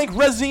remake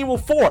Resident Evil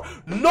 4?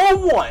 No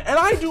one, and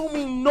I do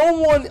mean no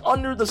one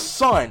under the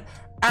sun,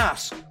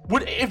 asked,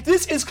 if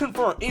this is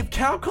confirmed, if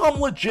Capcom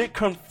legit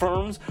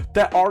confirms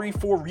that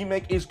RE4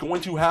 remake is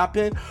going to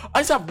happen, I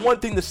just have one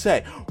thing to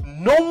say.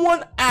 No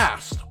one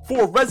asked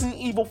for Resident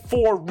Evil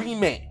 4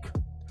 remake.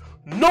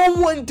 No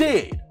one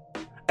did.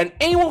 And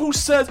anyone who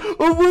says,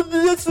 oh,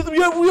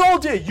 we all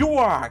did, you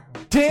are a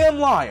damn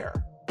liar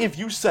if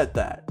you said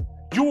that.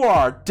 You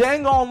are a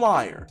dang on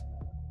liar.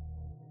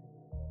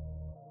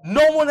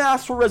 No one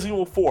asked for Resident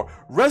Evil 4.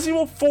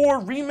 Resident Evil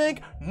 4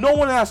 remake, no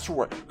one asked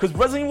for it. Because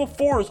Resident Evil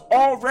 4 is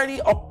already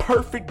a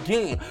perfect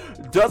game.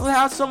 Does it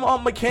have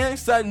some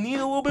mechanics that need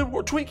a little bit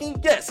more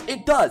tweaking? Yes,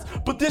 it does.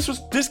 But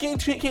this game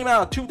came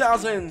out in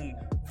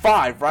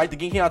 2005, right? The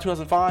game came out in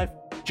 2005?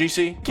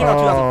 GC? Came out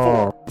in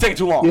 2004. It's taking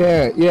too long.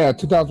 Yeah,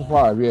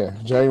 2005, yeah.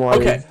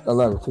 January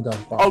 11,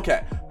 2005.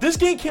 Okay, this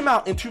game came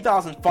out in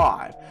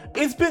 2005.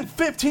 It's been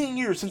 15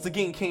 years since the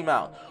game came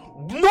out.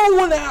 No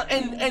one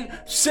and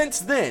since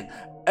then,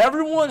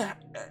 everyone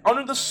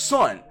under the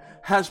sun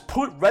has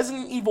put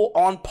Resident Evil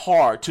on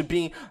par to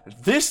be,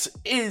 this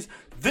is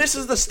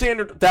the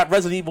standard that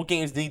Resident Evil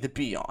games need to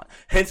be on.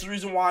 Hence the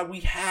reason why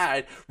we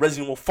had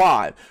Resident Evil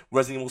 5,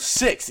 Resident Evil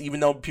 6, even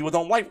though we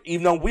don't like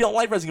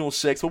Resident Evil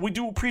 6, but we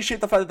do appreciate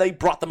the fact that they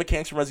brought the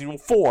mechanics from Resident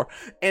Evil 4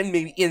 and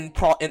maybe and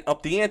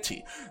up the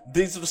ante.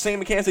 These are the same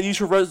mechanics they use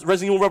for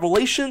Resident Evil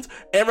Revelations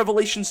and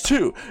Revelations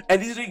 2.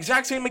 And these are the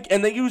exact same,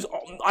 and they use,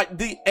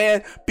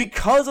 and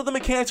because of the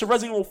mechanics of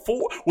Resident Evil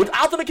 4,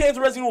 without the mechanics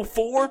of Resident Evil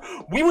 4,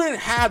 we wouldn't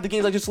have the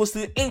games I just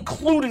listed,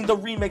 including the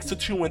remakes to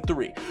 2 and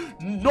 3.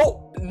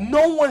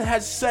 No one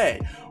has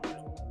said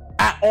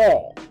at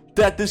all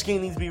that this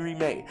game needs to be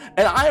remade.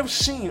 And I have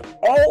seen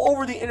all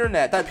over the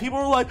internet that people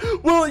are like,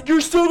 well,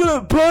 you're still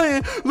gonna play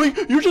it, like,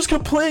 you're just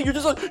complaining, you're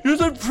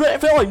just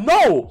failing.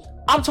 No!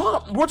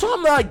 We're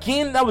talking about a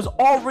game that was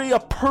already a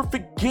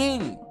perfect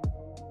game.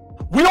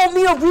 We don't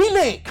need a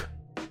remake!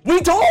 We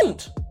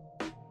don't!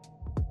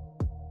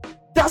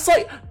 That's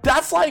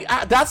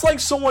like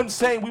someone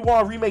saying we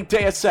want to remake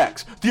Deus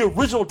Ex, the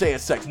original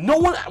Deus Ex. No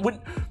one would.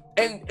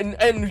 And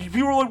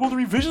people were like, well, the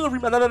revision of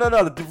remake.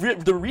 No.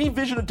 The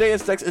revision of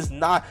Deus Ex is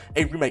not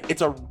a remake.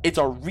 It's a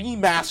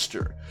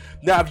remaster.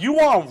 Now, if you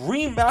want to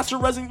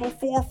remaster Resident Evil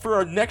 4 for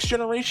a next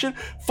generation,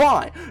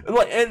 fine.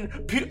 And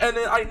then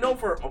I know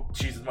for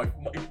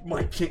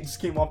my kid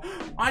just came off.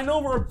 I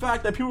know for a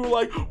fact that people were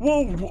like,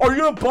 well, you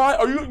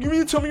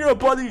mean to tell me you're gonna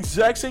buy the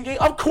exact same game?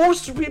 Of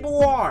course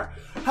people are.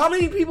 How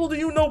many people do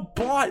you know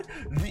bought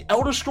the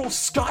Elder Scrolls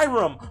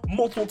Skyrim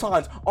multiple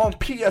times on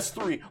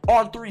PS3,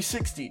 on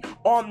 360,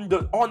 on the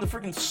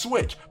freaking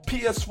Switch,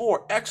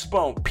 PS4,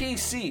 Xbox,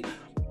 PC?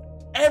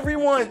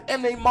 Everyone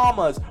and their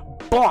mamas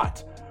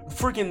bought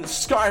freaking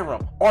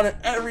Skyrim on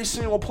every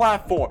single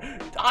platform.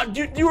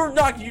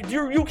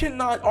 You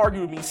cannot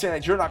argue with me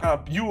saying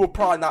that you will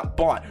probably not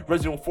bought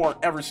Resident Evil 4 on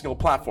every single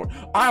platform.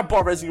 I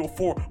bought Resident Evil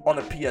 4 on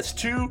the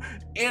PS2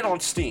 and on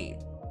Steam.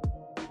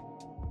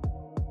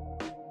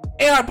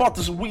 And I bought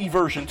this Wii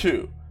version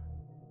too.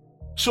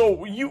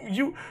 So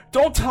you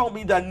don't tell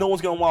me that no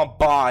one's gonna want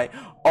to buy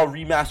a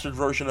remastered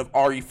version of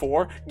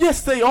RE4.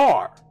 Yes, they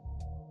are.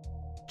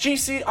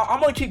 GC, I'm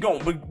gonna keep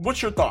going, but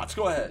what's your thoughts?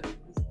 Go ahead.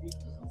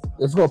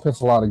 It's gonna piss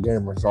a lot of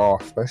gamers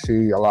off,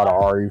 especially a lot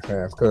of RE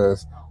fans,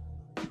 because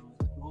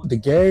the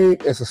game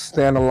is a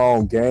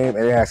standalone game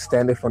and it has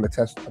standing at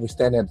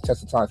the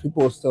test of time.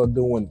 People are still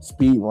doing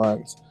speed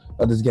runs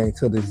of this game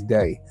to this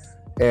day.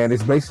 And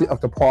it's basically up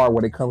to par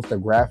when it comes to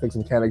graphics,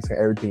 mechanics, and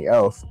everything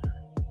else.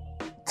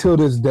 Till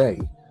this day,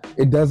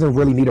 it doesn't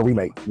really need a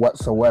remake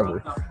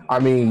whatsoever. I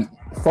mean,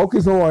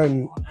 focus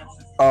on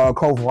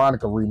Code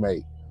Veronica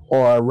remake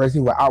or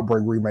Resident Evil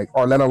Outbreak remake,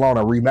 or let alone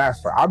a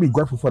remaster. I'd be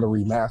grateful for the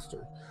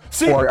remaster.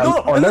 Or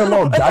let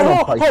alone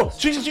Dino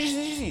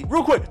Crisis.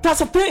 Real quick, that's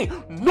the thing.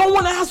 No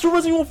one asked for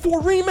Resident Evil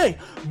 4 remake.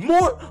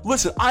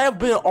 Listen, I have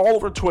been all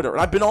over Twitter and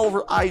I've been all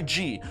over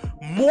IG.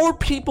 More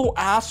people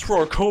asked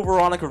for a Code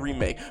Veronica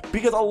remake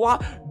because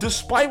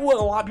despite what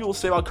a lot of people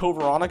say about Code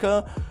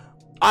Veronica,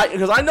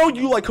 because I know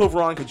you like Code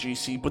Veronica,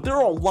 GC, but there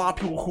are a lot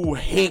of people who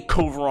hate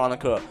Code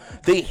Veronica.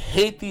 They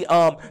hate the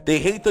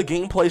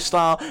gameplay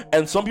style,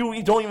 and some people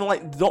don't even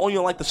like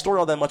the story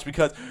all that much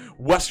because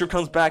Wesker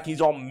comes back,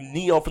 he's all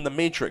Neo from the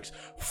Matrix.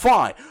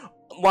 Fine,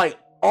 like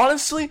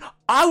honestly,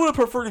 I would have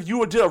preferred if you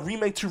would did a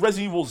remake to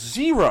Resident Evil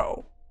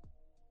 0.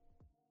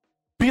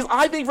 Because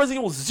I think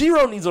Resident Evil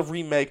 0 needs a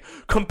remake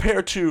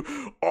compared to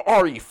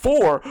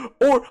RE4.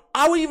 Or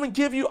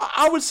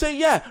I would say,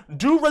 yeah,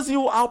 do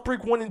Resident Evil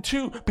Outbreak 1 and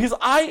 2.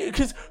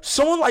 Because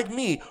someone like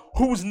me,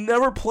 who's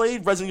never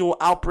played Resident Evil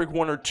Outbreak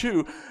 1 or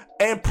 2,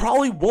 and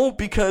probably won't,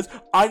 because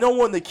I know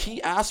one of the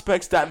key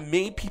aspects that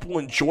made people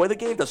enjoy the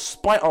game,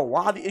 despite a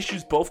lot of the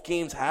issues both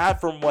games have,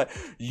 from what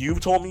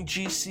you've told me,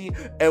 GC,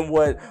 and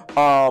what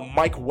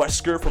Mike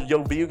Wesker from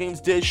Yo Video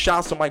Games did.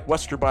 Shouts to Mike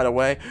Wesker, by the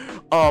way.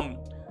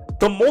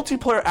 The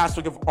multiplayer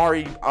aspect of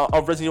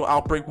Resident Evil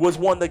Outbreak was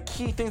one of the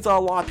key things that a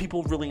lot of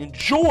people really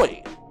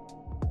enjoy.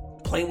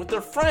 Playing with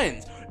their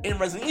friends, in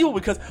Resident Evil,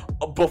 because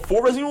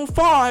before Resident Evil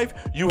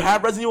 5, you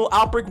had Resident Evil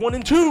Outbreak 1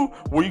 and 2,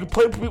 where you could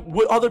play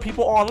with other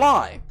people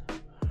online.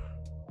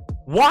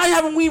 Why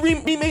haven't we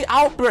remade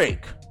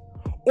Outbreak?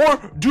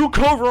 Or do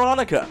Code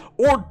Veronica,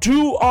 or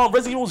do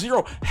Resident Evil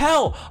 0.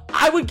 Hell,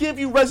 I would give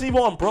you Resident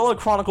Evil Umbrella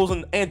Chronicles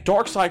and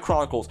Darkside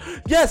Chronicles.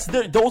 Yes,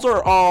 those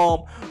are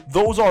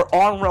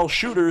on-rail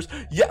shooters,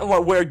 yeah,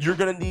 where you're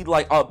gonna need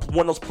like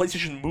one of those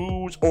PlayStation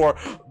moves or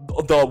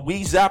the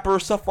Wii Zapper or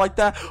stuff like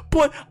that.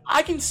 But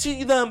I can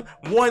see them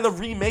wanting to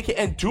remake it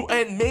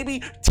and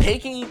maybe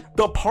taking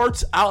the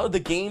parts out of the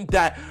game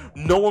that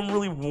no one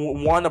really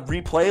wanted to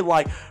replay,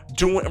 like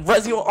doing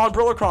Resident Evil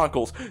Umbrella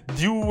Chronicles.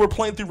 You were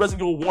playing through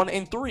Resident Evil 1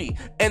 and 3,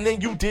 and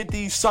then you did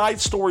these side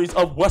stories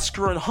of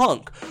Wesker and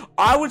Hunk.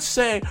 I would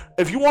say,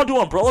 if you want to do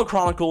Umbrella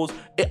Chronicles,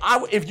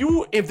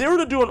 if they were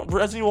to do a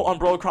Resident Evil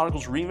Umbrella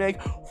Chronicles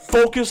remake,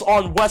 focus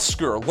on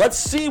Wesker. Let's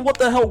see what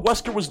the hell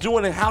Wesker was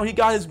doing and how he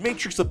got his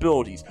Matrix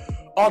abilities.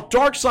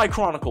 Darkside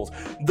Chronicles,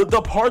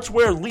 the parts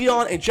where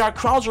Leon and Jack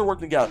Krauser work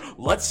together.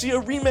 Let's see a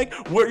remake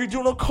where you're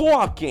doing a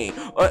co-op game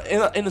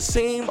in the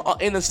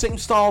same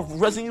style of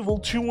Resident Evil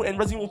 2 and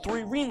Resident Evil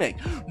 3 remake.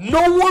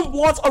 No one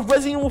wants a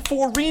Resident Evil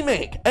 4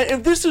 remake, and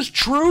if this is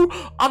true,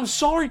 I'm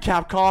sorry,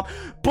 Capcom,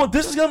 but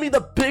this is gonna be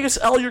the biggest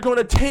L you're going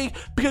to take,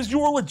 because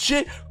you are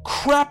legit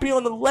crapping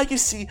on the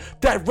legacy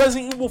that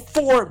Resident Evil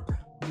 4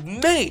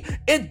 made.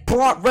 It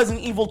brought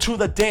Resident Evil to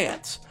the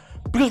dance.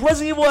 Because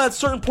Resident Evil at a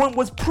certain point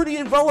was pretty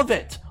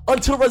irrelevant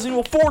until Resident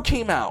Evil 4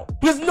 came out.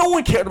 Because no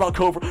one cared about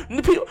Code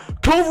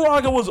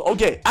Veronica was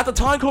okay. At the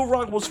time, Code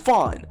Veronica was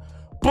fun.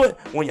 But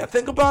when you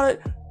think about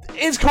it,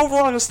 is Code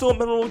Veronica still a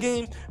memorable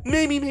game?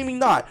 Maybe, maybe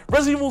not.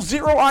 Resident Evil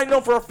 0, I know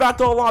for a fact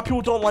that a lot of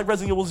people don't like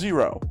Resident Evil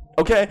 0.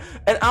 Okay?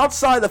 And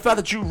outside the fact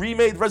that you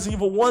remade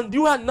Resident Evil 1,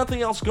 you had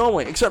nothing else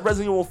going except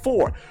Resident Evil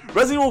 4.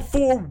 Resident Evil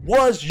 4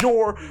 was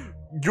your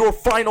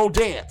final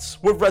dance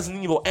with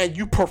Resident Evil, and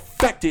you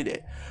perfected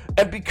it.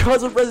 And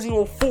because of Resident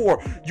Evil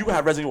 4, you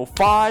have Resident Evil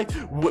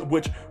 5,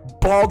 which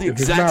borrowed the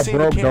exact same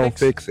mechanics. Don't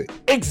fix it.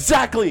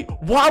 Exactly.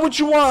 Why would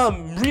you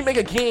want to remake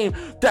a game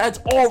that's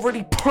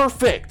already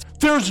perfect?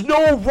 There's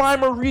no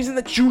rhyme or reason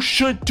that you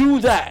should do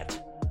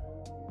that.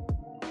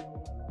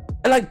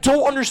 And I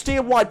don't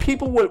understand why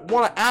people would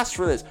want to ask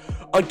for this.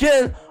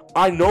 Again,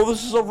 I know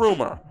this is a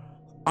rumor.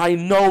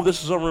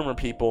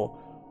 People.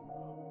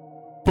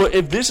 But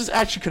if this is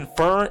actually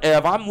confirmed, and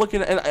if I'm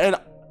looking at, and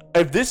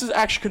if this is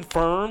actually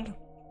confirmed,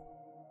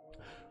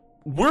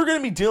 we're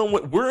gonna be dealing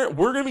with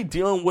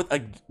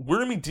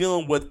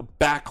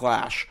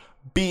backlash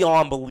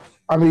beyond belief.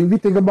 I mean, if you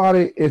think about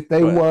it, if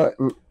they were,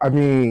 I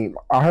mean,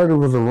 I heard it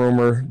was a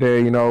rumor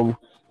that,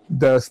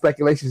 the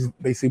speculations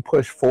basically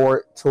push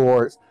forward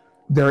towards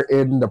they're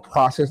in the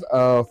process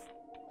of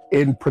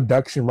in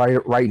production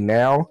right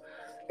now,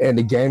 and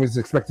the game is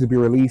expected to be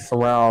released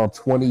around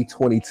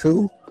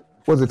 2022.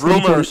 Was it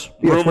rumors?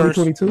 Yeah, Rumors.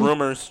 2022?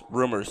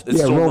 Rumors. It's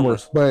still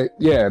rumors. But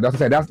yeah,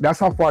 that's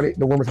how far the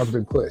rumors have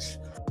been pushed.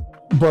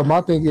 But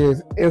my thing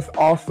is, it's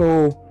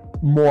also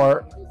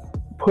more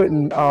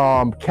putting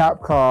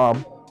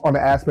Capcom on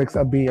the aspects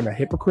of being a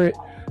hypocrite,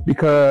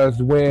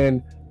 because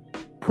when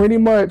pretty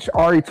much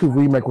RE2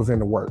 Remake was in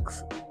the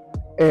works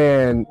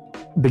and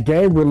the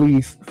game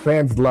released,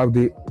 fans loved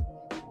it,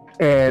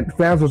 and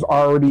fans was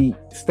already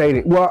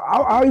stating, well,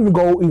 I'll even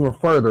go even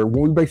further.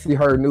 When we basically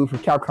heard news from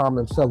Capcom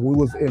themselves, we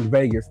was in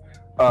Vegas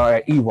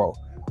at EVO,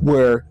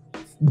 where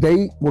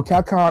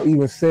Capcom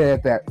even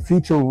said that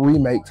future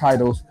remake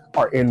titles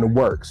are in the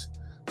works.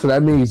 So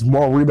that means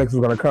more remakes are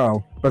going to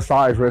come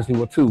besides Resident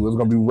Evil 2. It's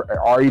going to be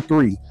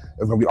RE3.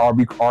 It's going to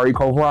be RE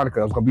Code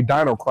Veronica. It's going to be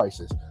Dino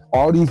Crisis.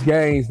 All these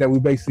games that we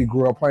basically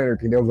grew up playing,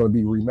 everything, they were going to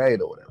be remade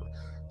or whatever.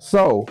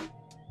 So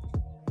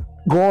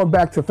going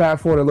back to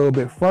fast forward a little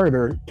bit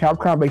further,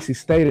 Capcom basically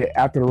stated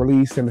after the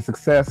release and the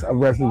success of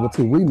Resident Evil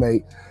 2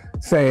 Remake,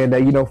 saying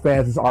that,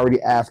 fans is already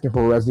asking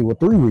for a Resident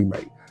Evil 3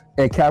 Remake.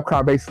 And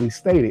Capcom basically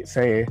stated,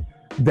 saying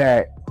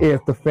that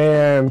if the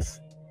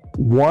fans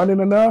wanted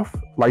enough,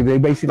 like they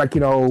basically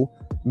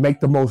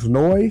make the most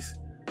noise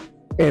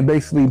and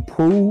basically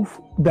prove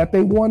that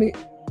they want it,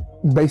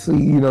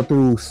 basically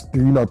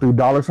through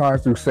dollar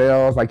signs, through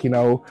sales,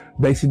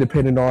 basically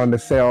depending on the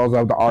sales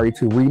of the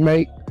RE2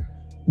 Remake,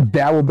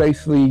 that will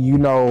basically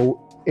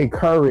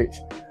encourage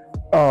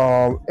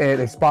and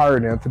inspire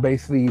them to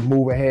basically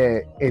move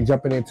ahead and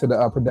jumping into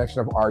the production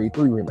of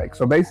RE3 Remake.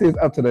 So basically it's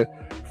up to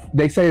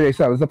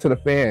it's up to the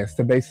fans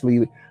to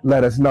basically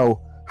let us know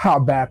how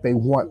bad they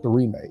want the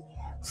remake.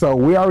 So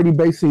we already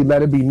basically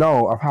let it be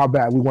known of how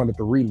bad we wanted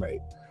the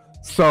remake.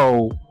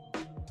 So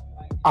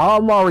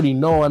I'm already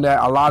knowing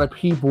that a lot of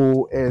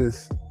people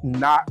is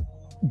not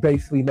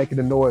basically making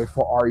the noise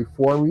for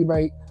RE4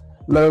 remake,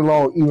 let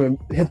alone even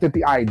hint at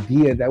the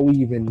idea that we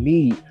even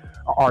need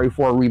a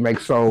RE4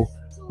 remake. So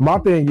my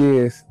thing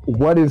is,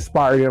 what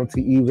inspired them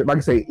to even, like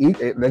I say,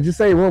 let's just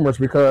say rumors,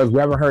 because we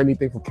haven't heard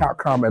anything from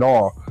Capcom at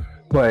all,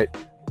 but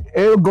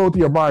it'll go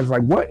through your minds,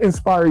 like, what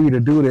inspired you to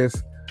do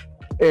this,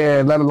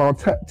 and let alone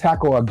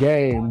tackle a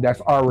game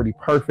that's already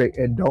perfect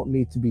and don't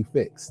need to be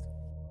fixed?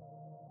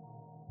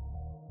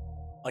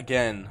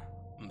 Again,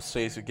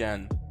 say this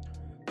again.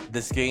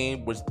 This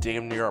game was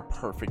damn near a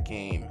perfect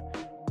game.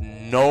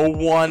 No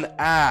one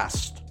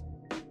asked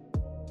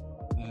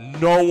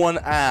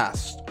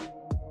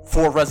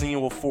for Resident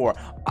Evil 4.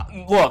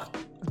 Look,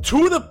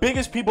 two of the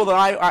biggest people that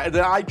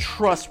I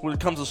trust when it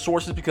comes to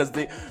sources, because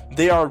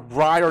they are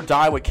ride or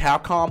die with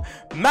Capcom.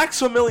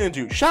 Maximilian,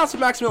 dude. Shout out to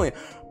Maximilian.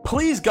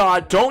 Please,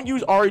 God, don't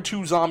use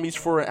RE2 zombies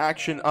for an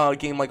action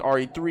game like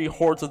RE3.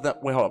 Hordes of them.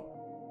 Wait, hold up.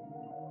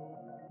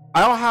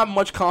 I don't have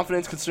much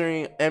confidence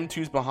considering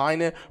M2's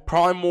behind it.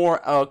 Probably more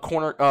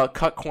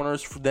cut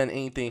corners than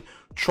anything.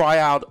 Try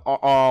out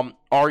RE4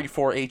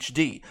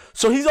 HD.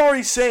 So he's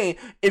already saying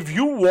if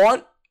you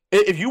want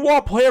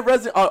to play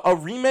a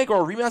remake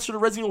or a remaster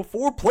of Resident Evil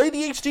 4, play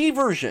the HD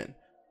version.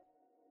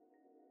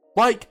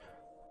 Like,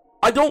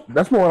 I don't.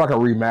 That's more like a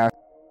remaster.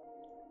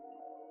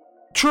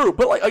 True,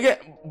 but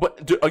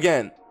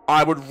again,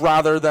 I would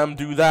rather them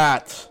do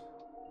that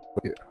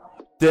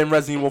than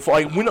Resident Evil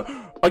 4. Like,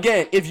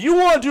 again, if you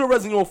want to do a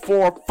Resident Evil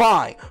 4,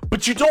 fine,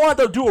 but you don't have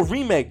to do a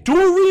remake. Do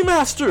a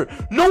remaster.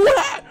 No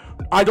one.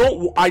 I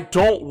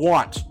don't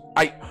want.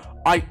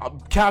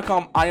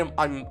 Capcom.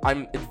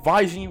 I'm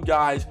advising you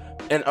guys.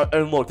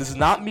 And look, this is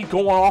not me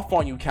going off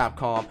on you,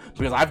 Capcom,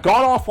 because I've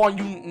gone off on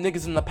you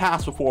niggas in the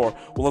past before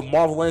with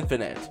Marvel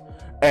Infinite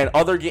and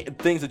other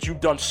things that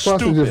you've done stupid.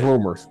 Plus, it's just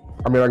rumors.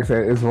 I mean, like I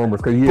said, it's rumors,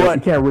 because you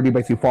can't really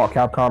basically fault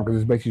Capcom, because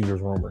it's basically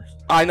just rumors.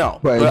 I know,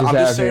 but I'm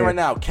just saying right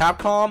now,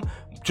 Capcom,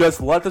 just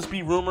let this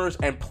be rumors,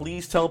 and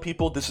please tell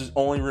people this is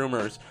only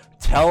rumors.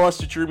 Tell us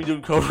that you're gonna be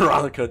doing Code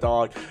Veronica,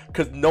 dog,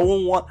 because no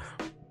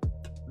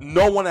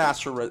one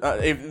asked for.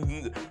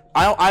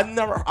 I've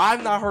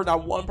not heard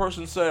that one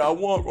person say I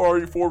want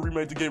RE4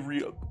 remake to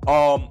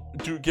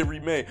get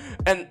remade.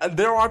 And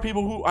there are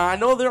people who, I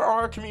know there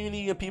are a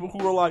community of people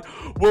who are like,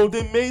 well,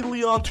 they made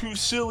Leon too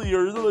silly,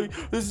 or like,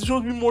 this is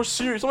supposed to be more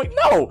serious. I'm like,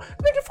 no,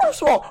 nigga.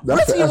 First of all,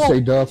 that's the SA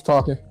Dubs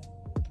talking.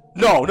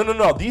 No.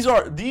 These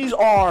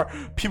are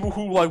people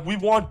who like, we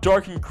want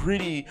dark and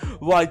gritty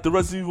like the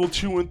Resident Evil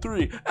 2 and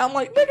 3. And I'm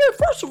like, nigga,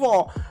 first of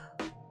all,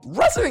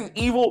 Resident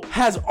Evil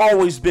has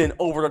always been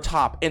over the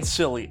top and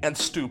silly and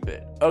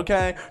stupid,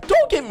 okay?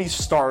 Don't get me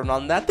started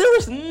on that. There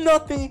is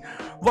nothing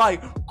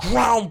like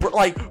grounded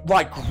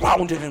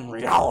in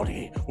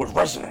reality with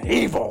Resident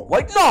Evil.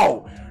 Like,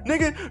 no,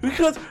 nigga,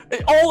 because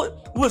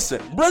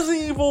listen,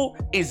 Resident Evil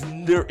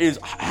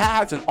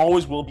has and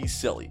always will be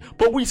silly,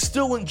 but we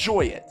still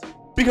enjoy it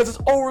because it's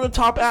over the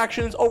top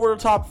action, it's over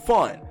the top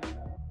fun,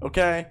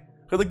 okay?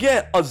 Because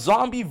again, a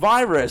zombie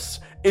virus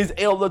is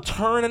able to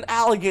turn an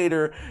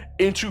alligator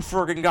into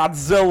friggin'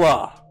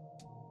 Godzilla.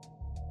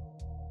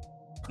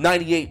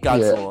 98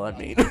 Godzilla, yeah. I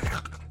mean.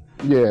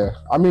 Yeah,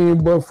 I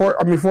mean, but for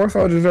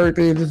Soldiers,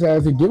 everything just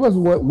has to give us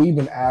what we've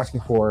been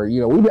asking for.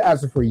 You know, we've been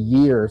asking for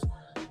years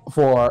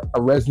for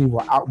a Resident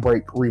Evil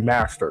Outbreak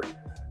remaster,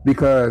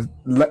 because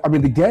I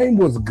mean the game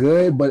was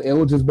good, but it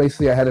was just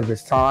basically ahead of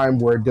its time.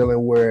 We're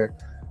dealing with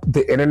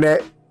the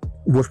internet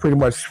was pretty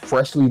much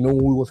freshly new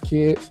when we was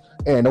kids,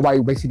 and nobody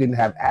basically didn't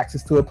have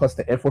access to it. Plus,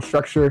 the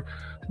infrastructure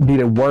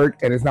didn't work,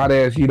 and it's not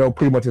as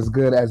pretty much as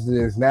good as it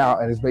is now,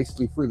 and it's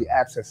basically freely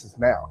accessible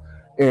now.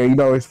 And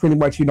it's pretty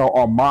much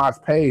on Mod's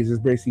page is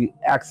basically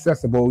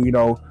accessible,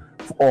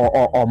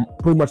 or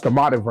pretty much the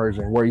modded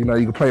version where you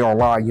can play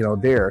online,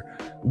 there,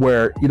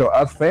 where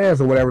us fans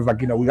or whatever is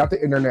like, we got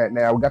the internet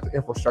now, we got the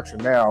infrastructure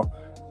now.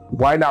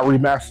 Why not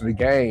remaster the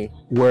game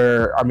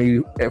where, I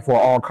mean, for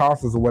all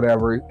consoles or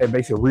whatever, and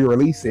basically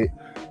re-release it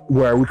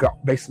where we could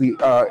basically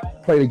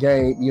play the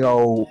game,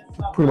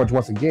 pretty much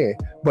once again.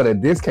 But in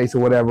this case or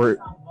whatever,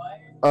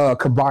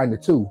 combine the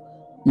two.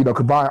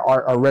 Combine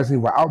our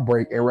Resident Evil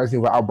Outbreak and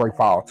Resident Evil Outbreak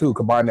File 2.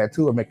 Combine that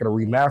two and make it a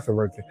remaster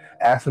version.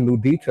 Add some new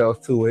details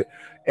to it.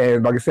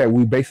 And like I said,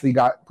 we basically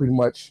got pretty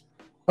much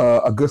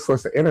a good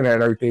source of internet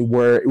and everything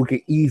where we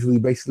could easily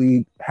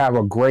basically have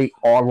a great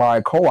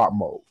online co-op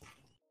mode.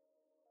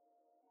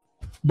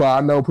 But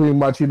I know pretty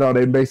much,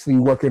 they're basically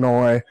working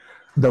on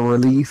the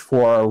release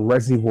for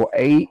Resident Evil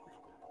 8.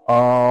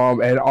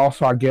 And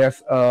also, I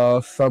guess,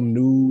 some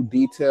new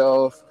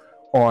details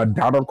on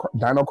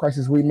Dino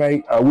Crisis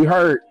Remake. We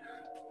heard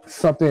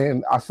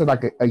something, I said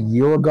like a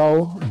year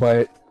ago,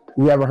 but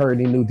we haven't heard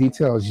any new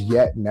details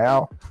yet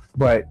now.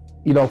 But,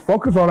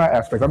 focus on that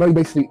aspect. I know you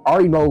basically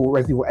already know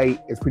Resident Evil 8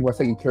 is pretty much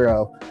taken care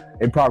of,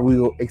 and probably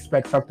will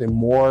expect something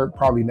more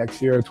probably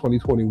next year,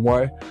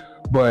 2021.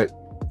 But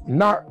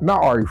not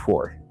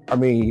RE4. I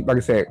mean, like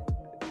I said,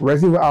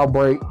 Resident Evil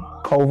Outbreak,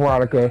 Code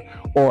Veronica,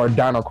 or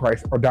Dino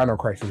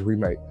Crisis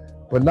Remake,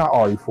 but not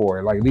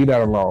RE4. Like, leave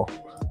that alone.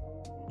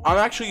 I'm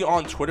actually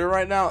on Twitter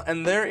right now,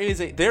 and there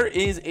is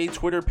a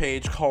Twitter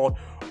page called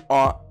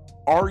RE4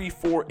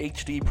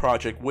 HD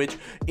Project, which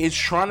is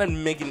trying to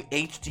make an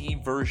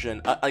HD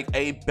version, like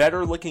a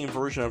better looking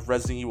version of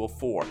Resident Evil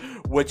 4,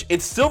 which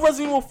it's still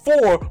Resident Evil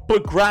 4,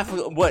 but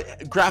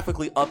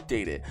graphically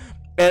updated.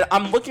 And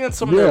I'm looking at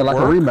some of their like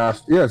work. A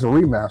remaster. Yeah, it's a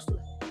remaster.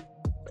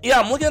 yeah,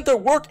 I'm looking at their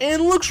work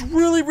and it looks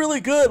really, really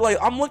good. Like,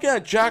 I'm looking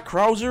at Jack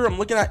Krauser, I'm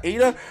looking at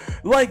Ada.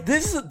 Like,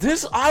 this,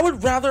 I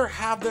would rather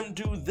have them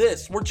do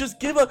this, or just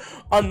give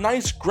a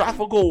nice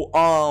graphical,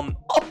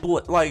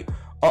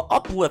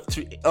 uplift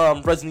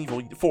to, Resident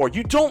Evil 4.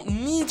 You don't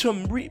need to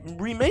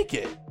remake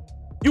it.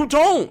 You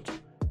don't.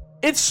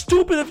 It's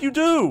stupid if you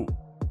do.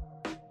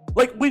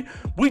 Like,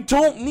 we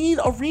don't need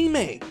a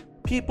remake,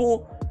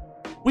 people.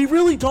 We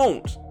really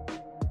don't.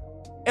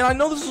 And I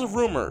know this is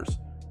rumors.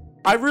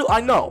 I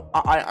know.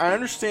 I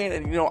understand,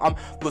 and you know,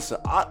 listen.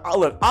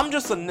 Look. I'm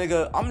just a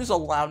nigga. I'm just a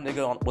loud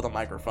nigga with a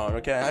microphone.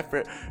 Okay.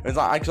 Because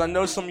I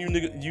know some of you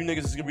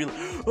niggas is gonna be like,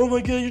 oh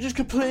my god, you're just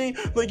complaining,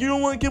 like you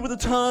don't want to get with the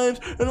times.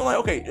 And I'm like,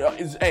 okay,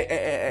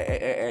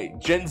 hey,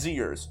 Gen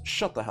Zers,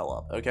 shut the hell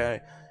up.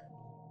 Okay.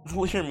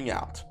 Hear me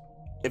out.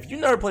 If you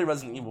never played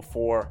Resident Evil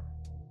 4,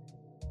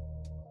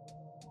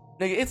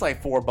 nigga, it's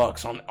like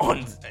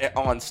 $4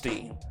 on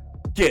Steam.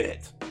 Get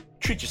it.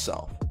 Treat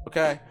yourself.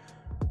 Okay.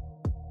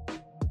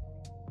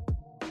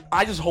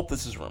 I just hope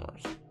this is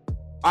rumors.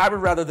 I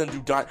would rather than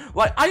do I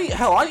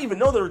didn't even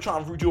know they were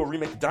trying to do a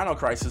remake of Dino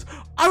Crisis.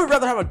 I would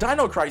rather have a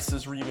Dino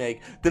Crisis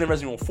remake than a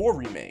Resident Evil 4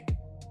 remake.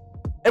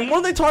 And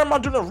weren't they talking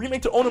about doing a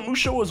remake to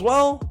Onimusha as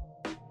well?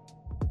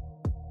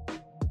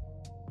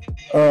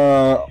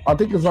 I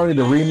think it's only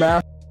the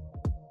remaster.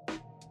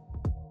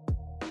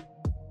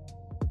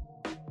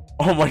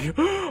 Oh my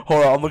god.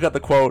 Hold on, look at the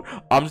quote.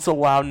 I'm just a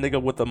loud nigga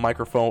with a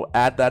microphone.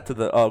 Add that to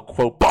the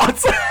quote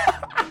box.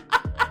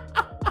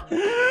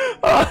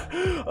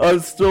 I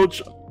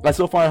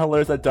still find it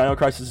hilarious that Dino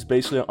Crisis is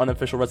basically an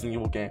unofficial Resident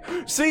Evil game.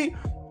 See,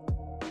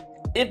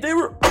 if they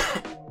were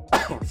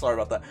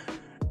sorry about that.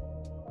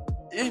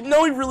 You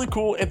know, it'd be really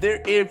cool if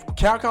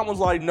Capcom was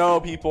like, no,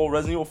 people,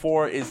 Resident Evil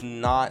 4 is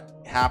not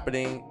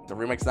happening, the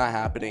remake's not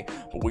happening,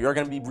 but we are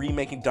going to be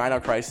remaking Dino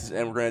Crisis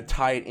and we're going to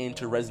tie it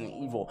into Resident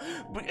Evil.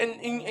 But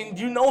and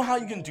you know how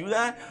you can do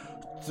that?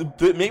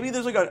 Maybe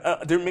there's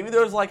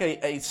like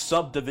a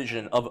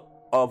subdivision of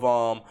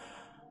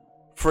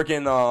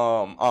freaking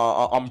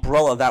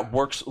Umbrella that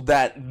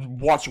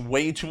watched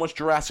way too much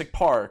Jurassic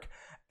Park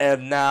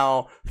and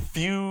now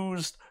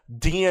fused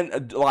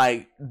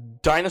like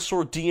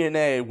dinosaur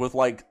DNA with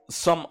like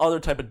some other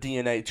type of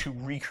DNA to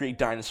recreate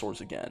dinosaurs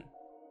again.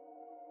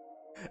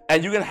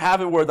 And you can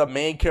have it where the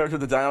main character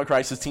of the Dino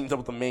Crisis teams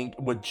up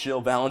with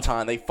Jill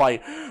Valentine. They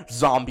fight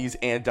zombies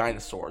and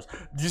dinosaurs.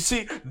 You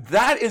see,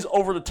 that is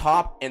over the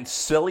top and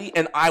silly,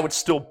 and I would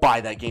still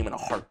buy that game in a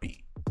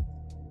heartbeat.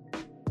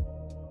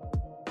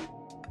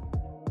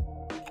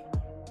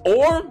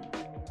 Or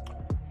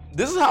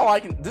this is how I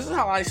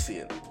see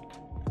it.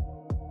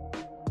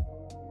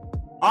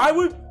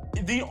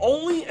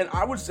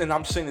 And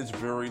I'm saying this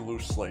very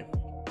loosely.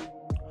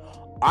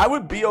 I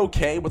would be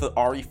okay with an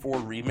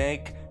RE4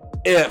 remake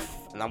if,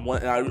 and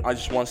I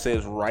just want to say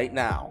this right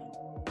now.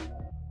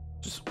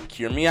 Just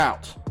hear me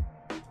out.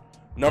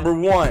 Number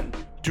 1,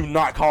 do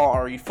not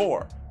call it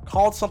RE4.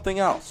 Call it something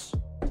else.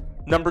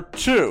 Number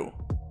 2, you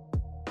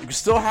can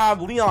still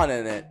have Leon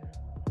in it,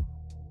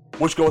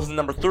 which goes to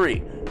number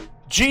 3.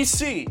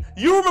 GC,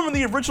 you remember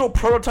the original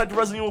prototype to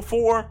Resident Evil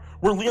 4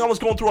 where Leon was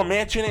going through a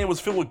mansion and it was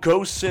filled with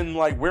ghosts and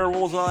like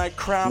werewolves and all that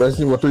crap?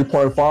 Resident Evil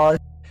 3.5?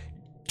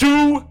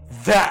 Do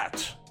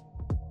that.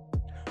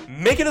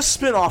 Make it a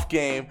spin-off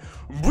game.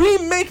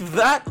 Remake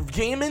that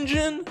game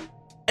engine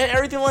and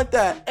everything like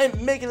that and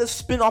make it a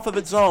spin-off of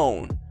its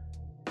own.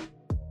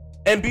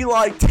 And be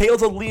like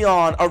Tales of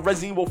Leon, a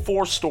Resident Evil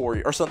 4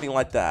 story or something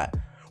like that.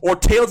 Or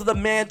Tales of the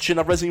Mansion,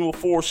 a Resident Evil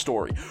 4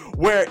 story.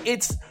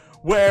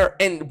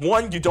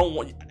 You don't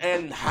want,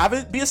 and have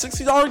it be a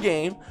 $60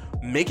 game.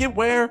 Make it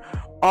where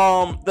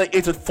like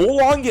it's a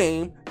full-on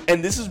game,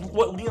 and this is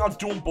what Leon's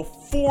doing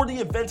before the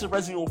events of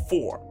Resident Evil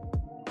 4.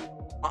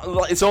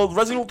 So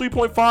Resident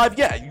Evil 3.5,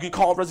 yeah, you can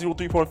call it Resident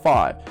Evil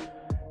 3.5.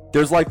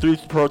 There's like 3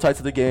 prototypes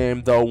of the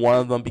game, though one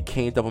of them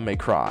became Devil May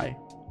Cry.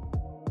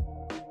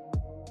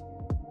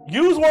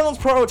 Use one of those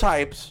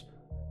prototypes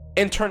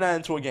and turn that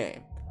into a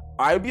game.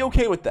 I'd be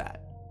okay with that.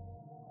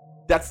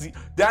 That is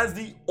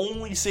the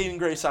only saving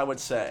grace I would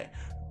say.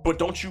 But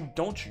don't you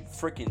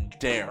freaking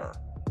dare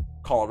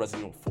call it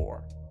Resident Evil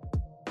 4.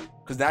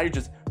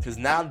 Because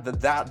now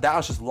that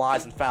was just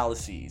lies and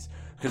fallacies.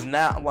 Because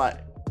now, like,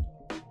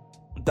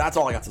 that's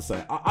all I got to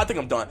say. I think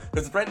I'm done.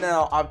 Because right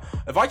now,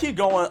 if I keep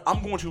going,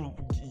 I'm going to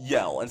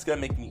yell, and it's gonna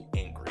make me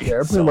angry.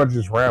 Yeah, pretty much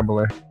just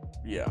rambling.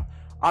 Yeah,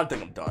 I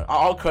think I'm done.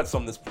 I'll cut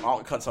some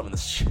of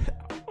this shit out.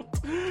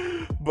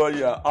 But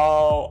yeah,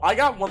 I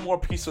have one more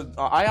piece of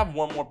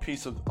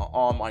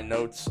on my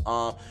notes.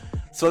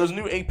 So there's a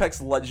new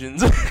Apex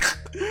Legends.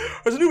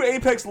 There's a new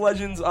Apex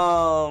Legends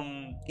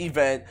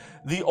event,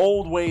 the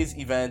Old Ways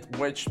event,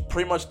 which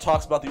pretty much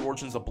talks about the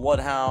origins of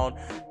Bloodhound,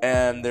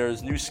 and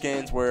there's new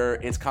skins where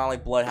it's kind of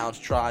like Bloodhound's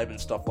tribe and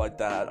stuff like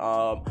that.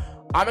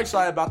 I'm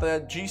excited about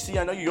that. GC,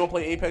 I know you don't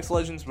play Apex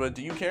Legends, but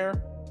do you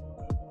care?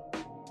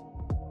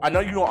 I know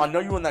you don't. I know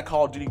you're in that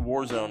Call of Duty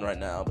Warzone right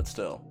now, but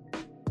still.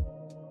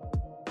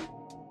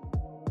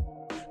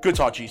 Good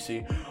talk,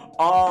 GC.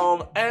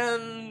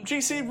 And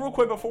GC, real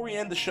quick before we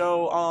end the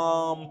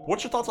show,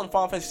 what's your thoughts on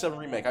Final Fantasy VII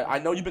Remake? I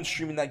know you've been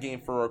streaming that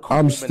game for a couple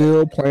minutes. I'm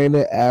still playing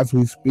it as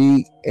we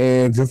speak,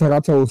 and just like I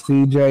told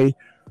CJ,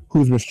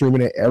 who's been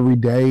streaming it every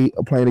day,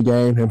 playing the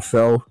game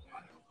himself,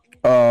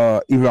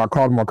 even though I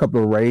called him a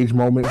couple of rage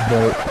moments,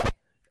 but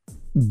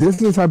this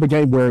is the type of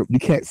game where you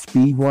can't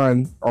speed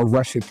run or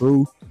rush it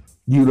through.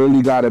 You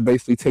literally got to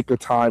basically take your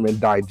time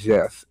and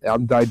digest.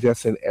 I'm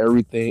digesting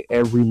everything,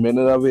 every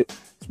minute of it,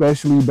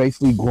 especially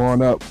basically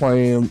growing up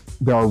playing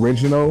the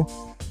original.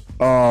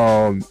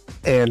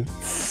 And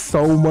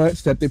so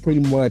much that they pretty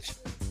much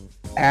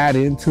add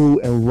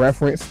into and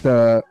reference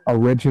the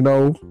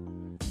original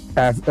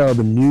as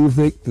the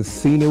music, the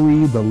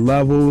scenery, the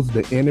levels,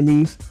 the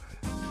enemies.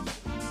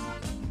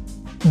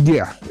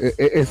 Yeah,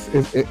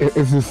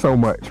 it's just so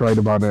much right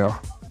about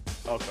now.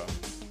 Okay.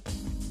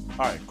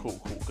 All right, cool,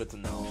 good to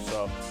know.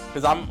 So,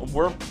 because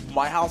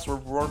my house,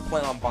 we're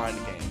planning on buying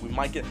the game. We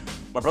might get.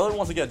 My brother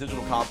wants to get a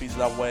digital copy, so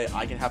that way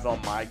I can have it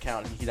on my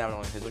account and he can have it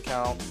on his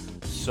account.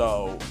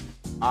 So,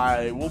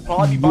 I will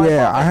probably be buying.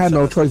 Yeah, I had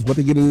no choice but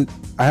to get it.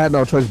 I had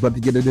no choice but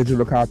to get a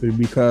digital copy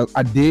because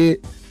I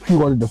did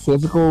pre-order the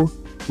physical,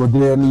 but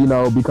then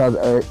because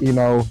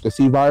the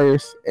C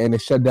virus and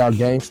it shut down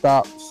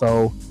GameStop,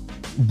 so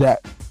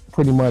that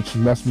pretty much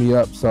messed me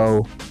up.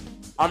 So.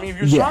 I mean,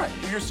 if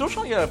you're still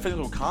trying to get a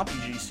physical copy,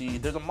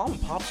 GC, there's a mom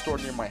and pop store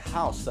near my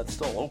house that's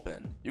still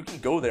open. You can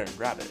go there and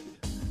grab it.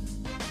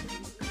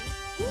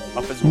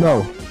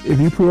 No, if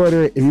you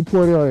pre-order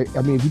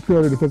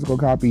the physical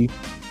copy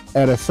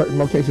at a certain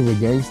location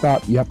with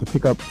GameStop, you have to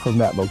pick up from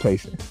that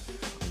location.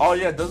 Oh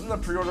yeah, doesn't the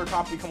pre-order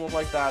copy come with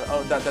like that?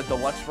 Oh, that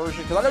deluxe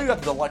version? Because I know you got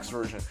the deluxe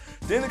version.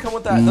 Didn't it come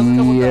with that? Doesn't it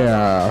come with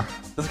that?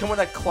 Does it come with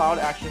that Cloud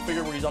action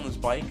figure where he's on this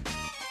bike?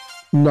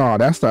 No,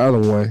 that's the other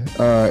one.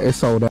 It's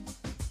sold out.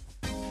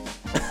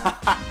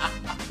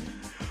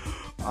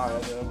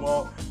 Alright,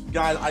 well,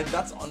 guys,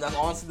 that's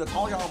honestly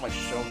all I got on my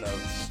show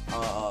notes.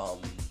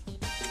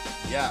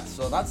 Yeah,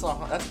 so that's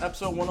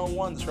episode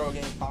 101 of the Struggle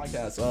Game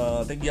Podcast.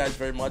 Thank you guys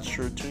very much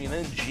for tuning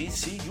in.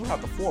 GC, you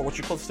have the floor. What's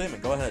your closing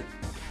statement? Go ahead.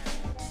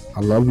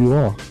 I love you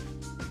all,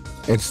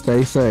 and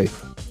stay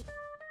safe.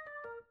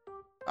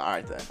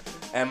 Alright then.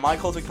 And my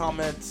closing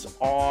comments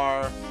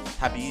are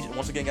happy Easter.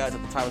 Once again, guys,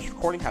 at the time of this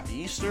recording, happy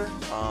Easter.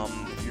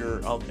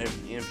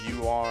 If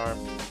you are a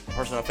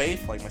person of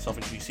faith, like myself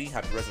and GC,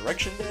 happy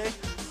Resurrection Day.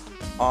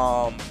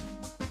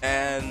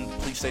 And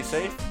please stay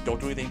safe.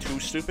 Don't do anything too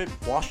stupid.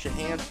 Wash your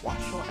hands, wash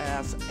your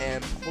ass,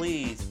 and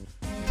please,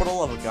 for the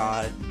love of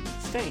God,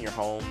 stay in your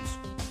homes.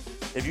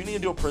 If you need to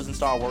do a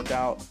prison-style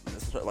workout,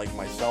 like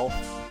myself,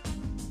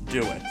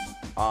 do it.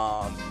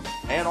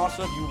 And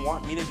also, if you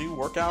want me to do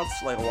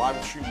workouts, like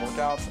live stream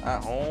workouts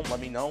at home,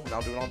 let me know, and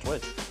I'll do it on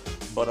Twitch.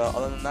 But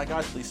other than that,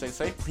 guys, please stay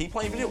safe.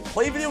 Play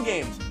video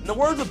games. In the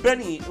words of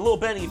Little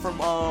Benny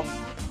from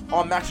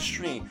on Max's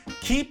stream,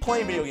 keep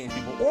playing video games,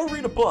 people, or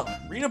read a book.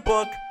 Read a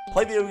book,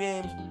 play video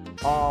games.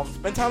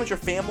 Spend time with your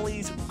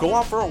families. Go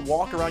out for a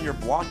walk around your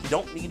block. You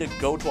don't need to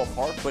go to a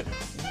park, but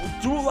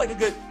do like a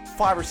good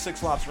 5 or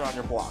 6 laps around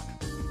your block.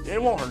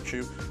 It won't hurt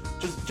you.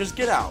 Just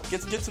get out.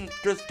 Get some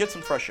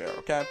fresh air.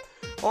 Okay.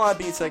 All that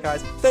being said,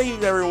 guys, thank you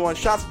to everyone.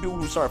 Shouts to people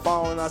who started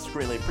following us.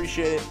 Greatly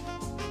appreciate it.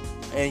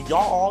 And y'all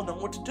all know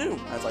what to do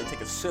as I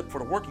take a sip for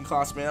the working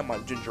class man, my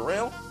ginger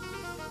ale.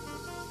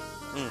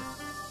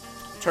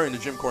 Turning to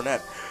Jim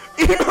Cornette.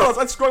 Email us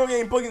at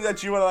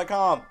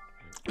ScrubClubGameBookings@gmail.com.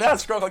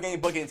 That's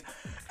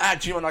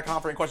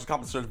ScrubClubGameBookings@gmail.com for any questions,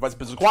 comments, advice,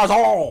 business, inquiries,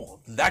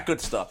 all that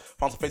good stuff.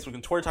 Follow us on Facebook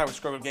and Twitter, type with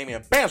ScrubClub Gaming,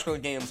 and bam,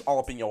 ScrubClub Games all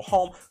up in your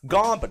home.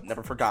 Gone, but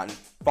never forgotten.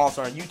 Follow us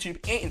on YouTube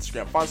and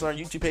Instagram. Follow us on our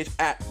YouTube page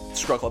at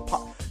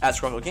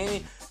ScrubClub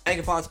Gaming. And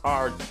you can find us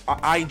on our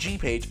IG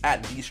page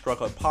at The Scrub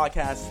Club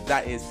Podcast.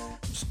 That is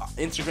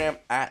Instagram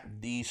at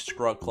The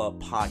Scrub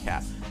Club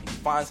Podcast. You can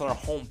find us on our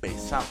home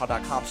base,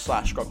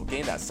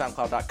 SoundCloud.com/ScrubClubGame. That's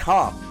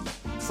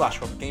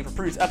SoundCloud.com/ScrubClubGame for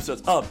previous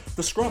episodes of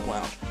The Scrub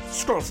Lounge.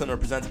 Scrub Center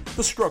presents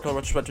The Scrub Club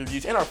Retrospective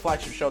Reviews and our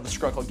flagship show, The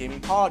Scrub Club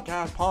Gaming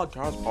Podcast. You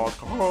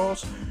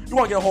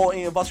want to get a hold of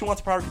any of us? You want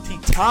to power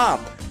critique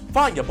time?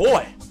 Find your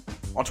boy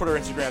on Twitter,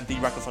 Instagram,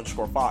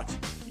 TheReckless_Fox.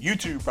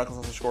 YouTube,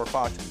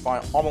 Reckless_Fox.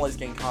 Find all my latest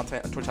game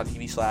content on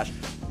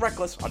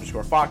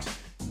Twitch.tv/Reckless_Fox.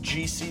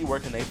 GC, where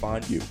can they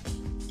find you?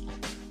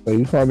 So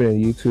you find me on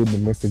YouTube at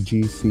Mr.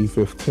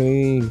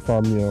 GC15. You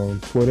find me on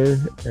Twitter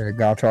at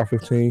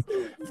Gauchow15.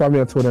 Find me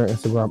on Twitter and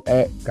Instagram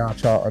at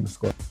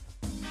Gauchow_15.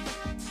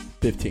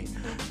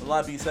 A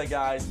lot being said,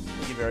 guys,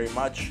 thank you very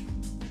much.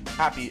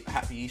 Happy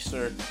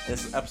Easter.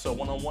 This is episode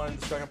 101 of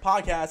the Scrub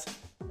Podcast.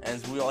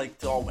 As we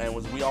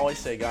always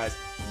say, guys,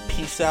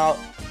 peace out,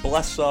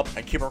 bless up,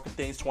 and keep working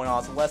things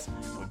 $20 or less.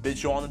 We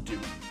bid you on to do.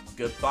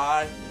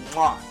 Goodbye,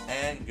 mwah,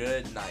 and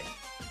good night.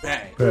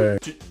 Bang. Hey.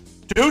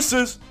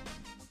 Deuces.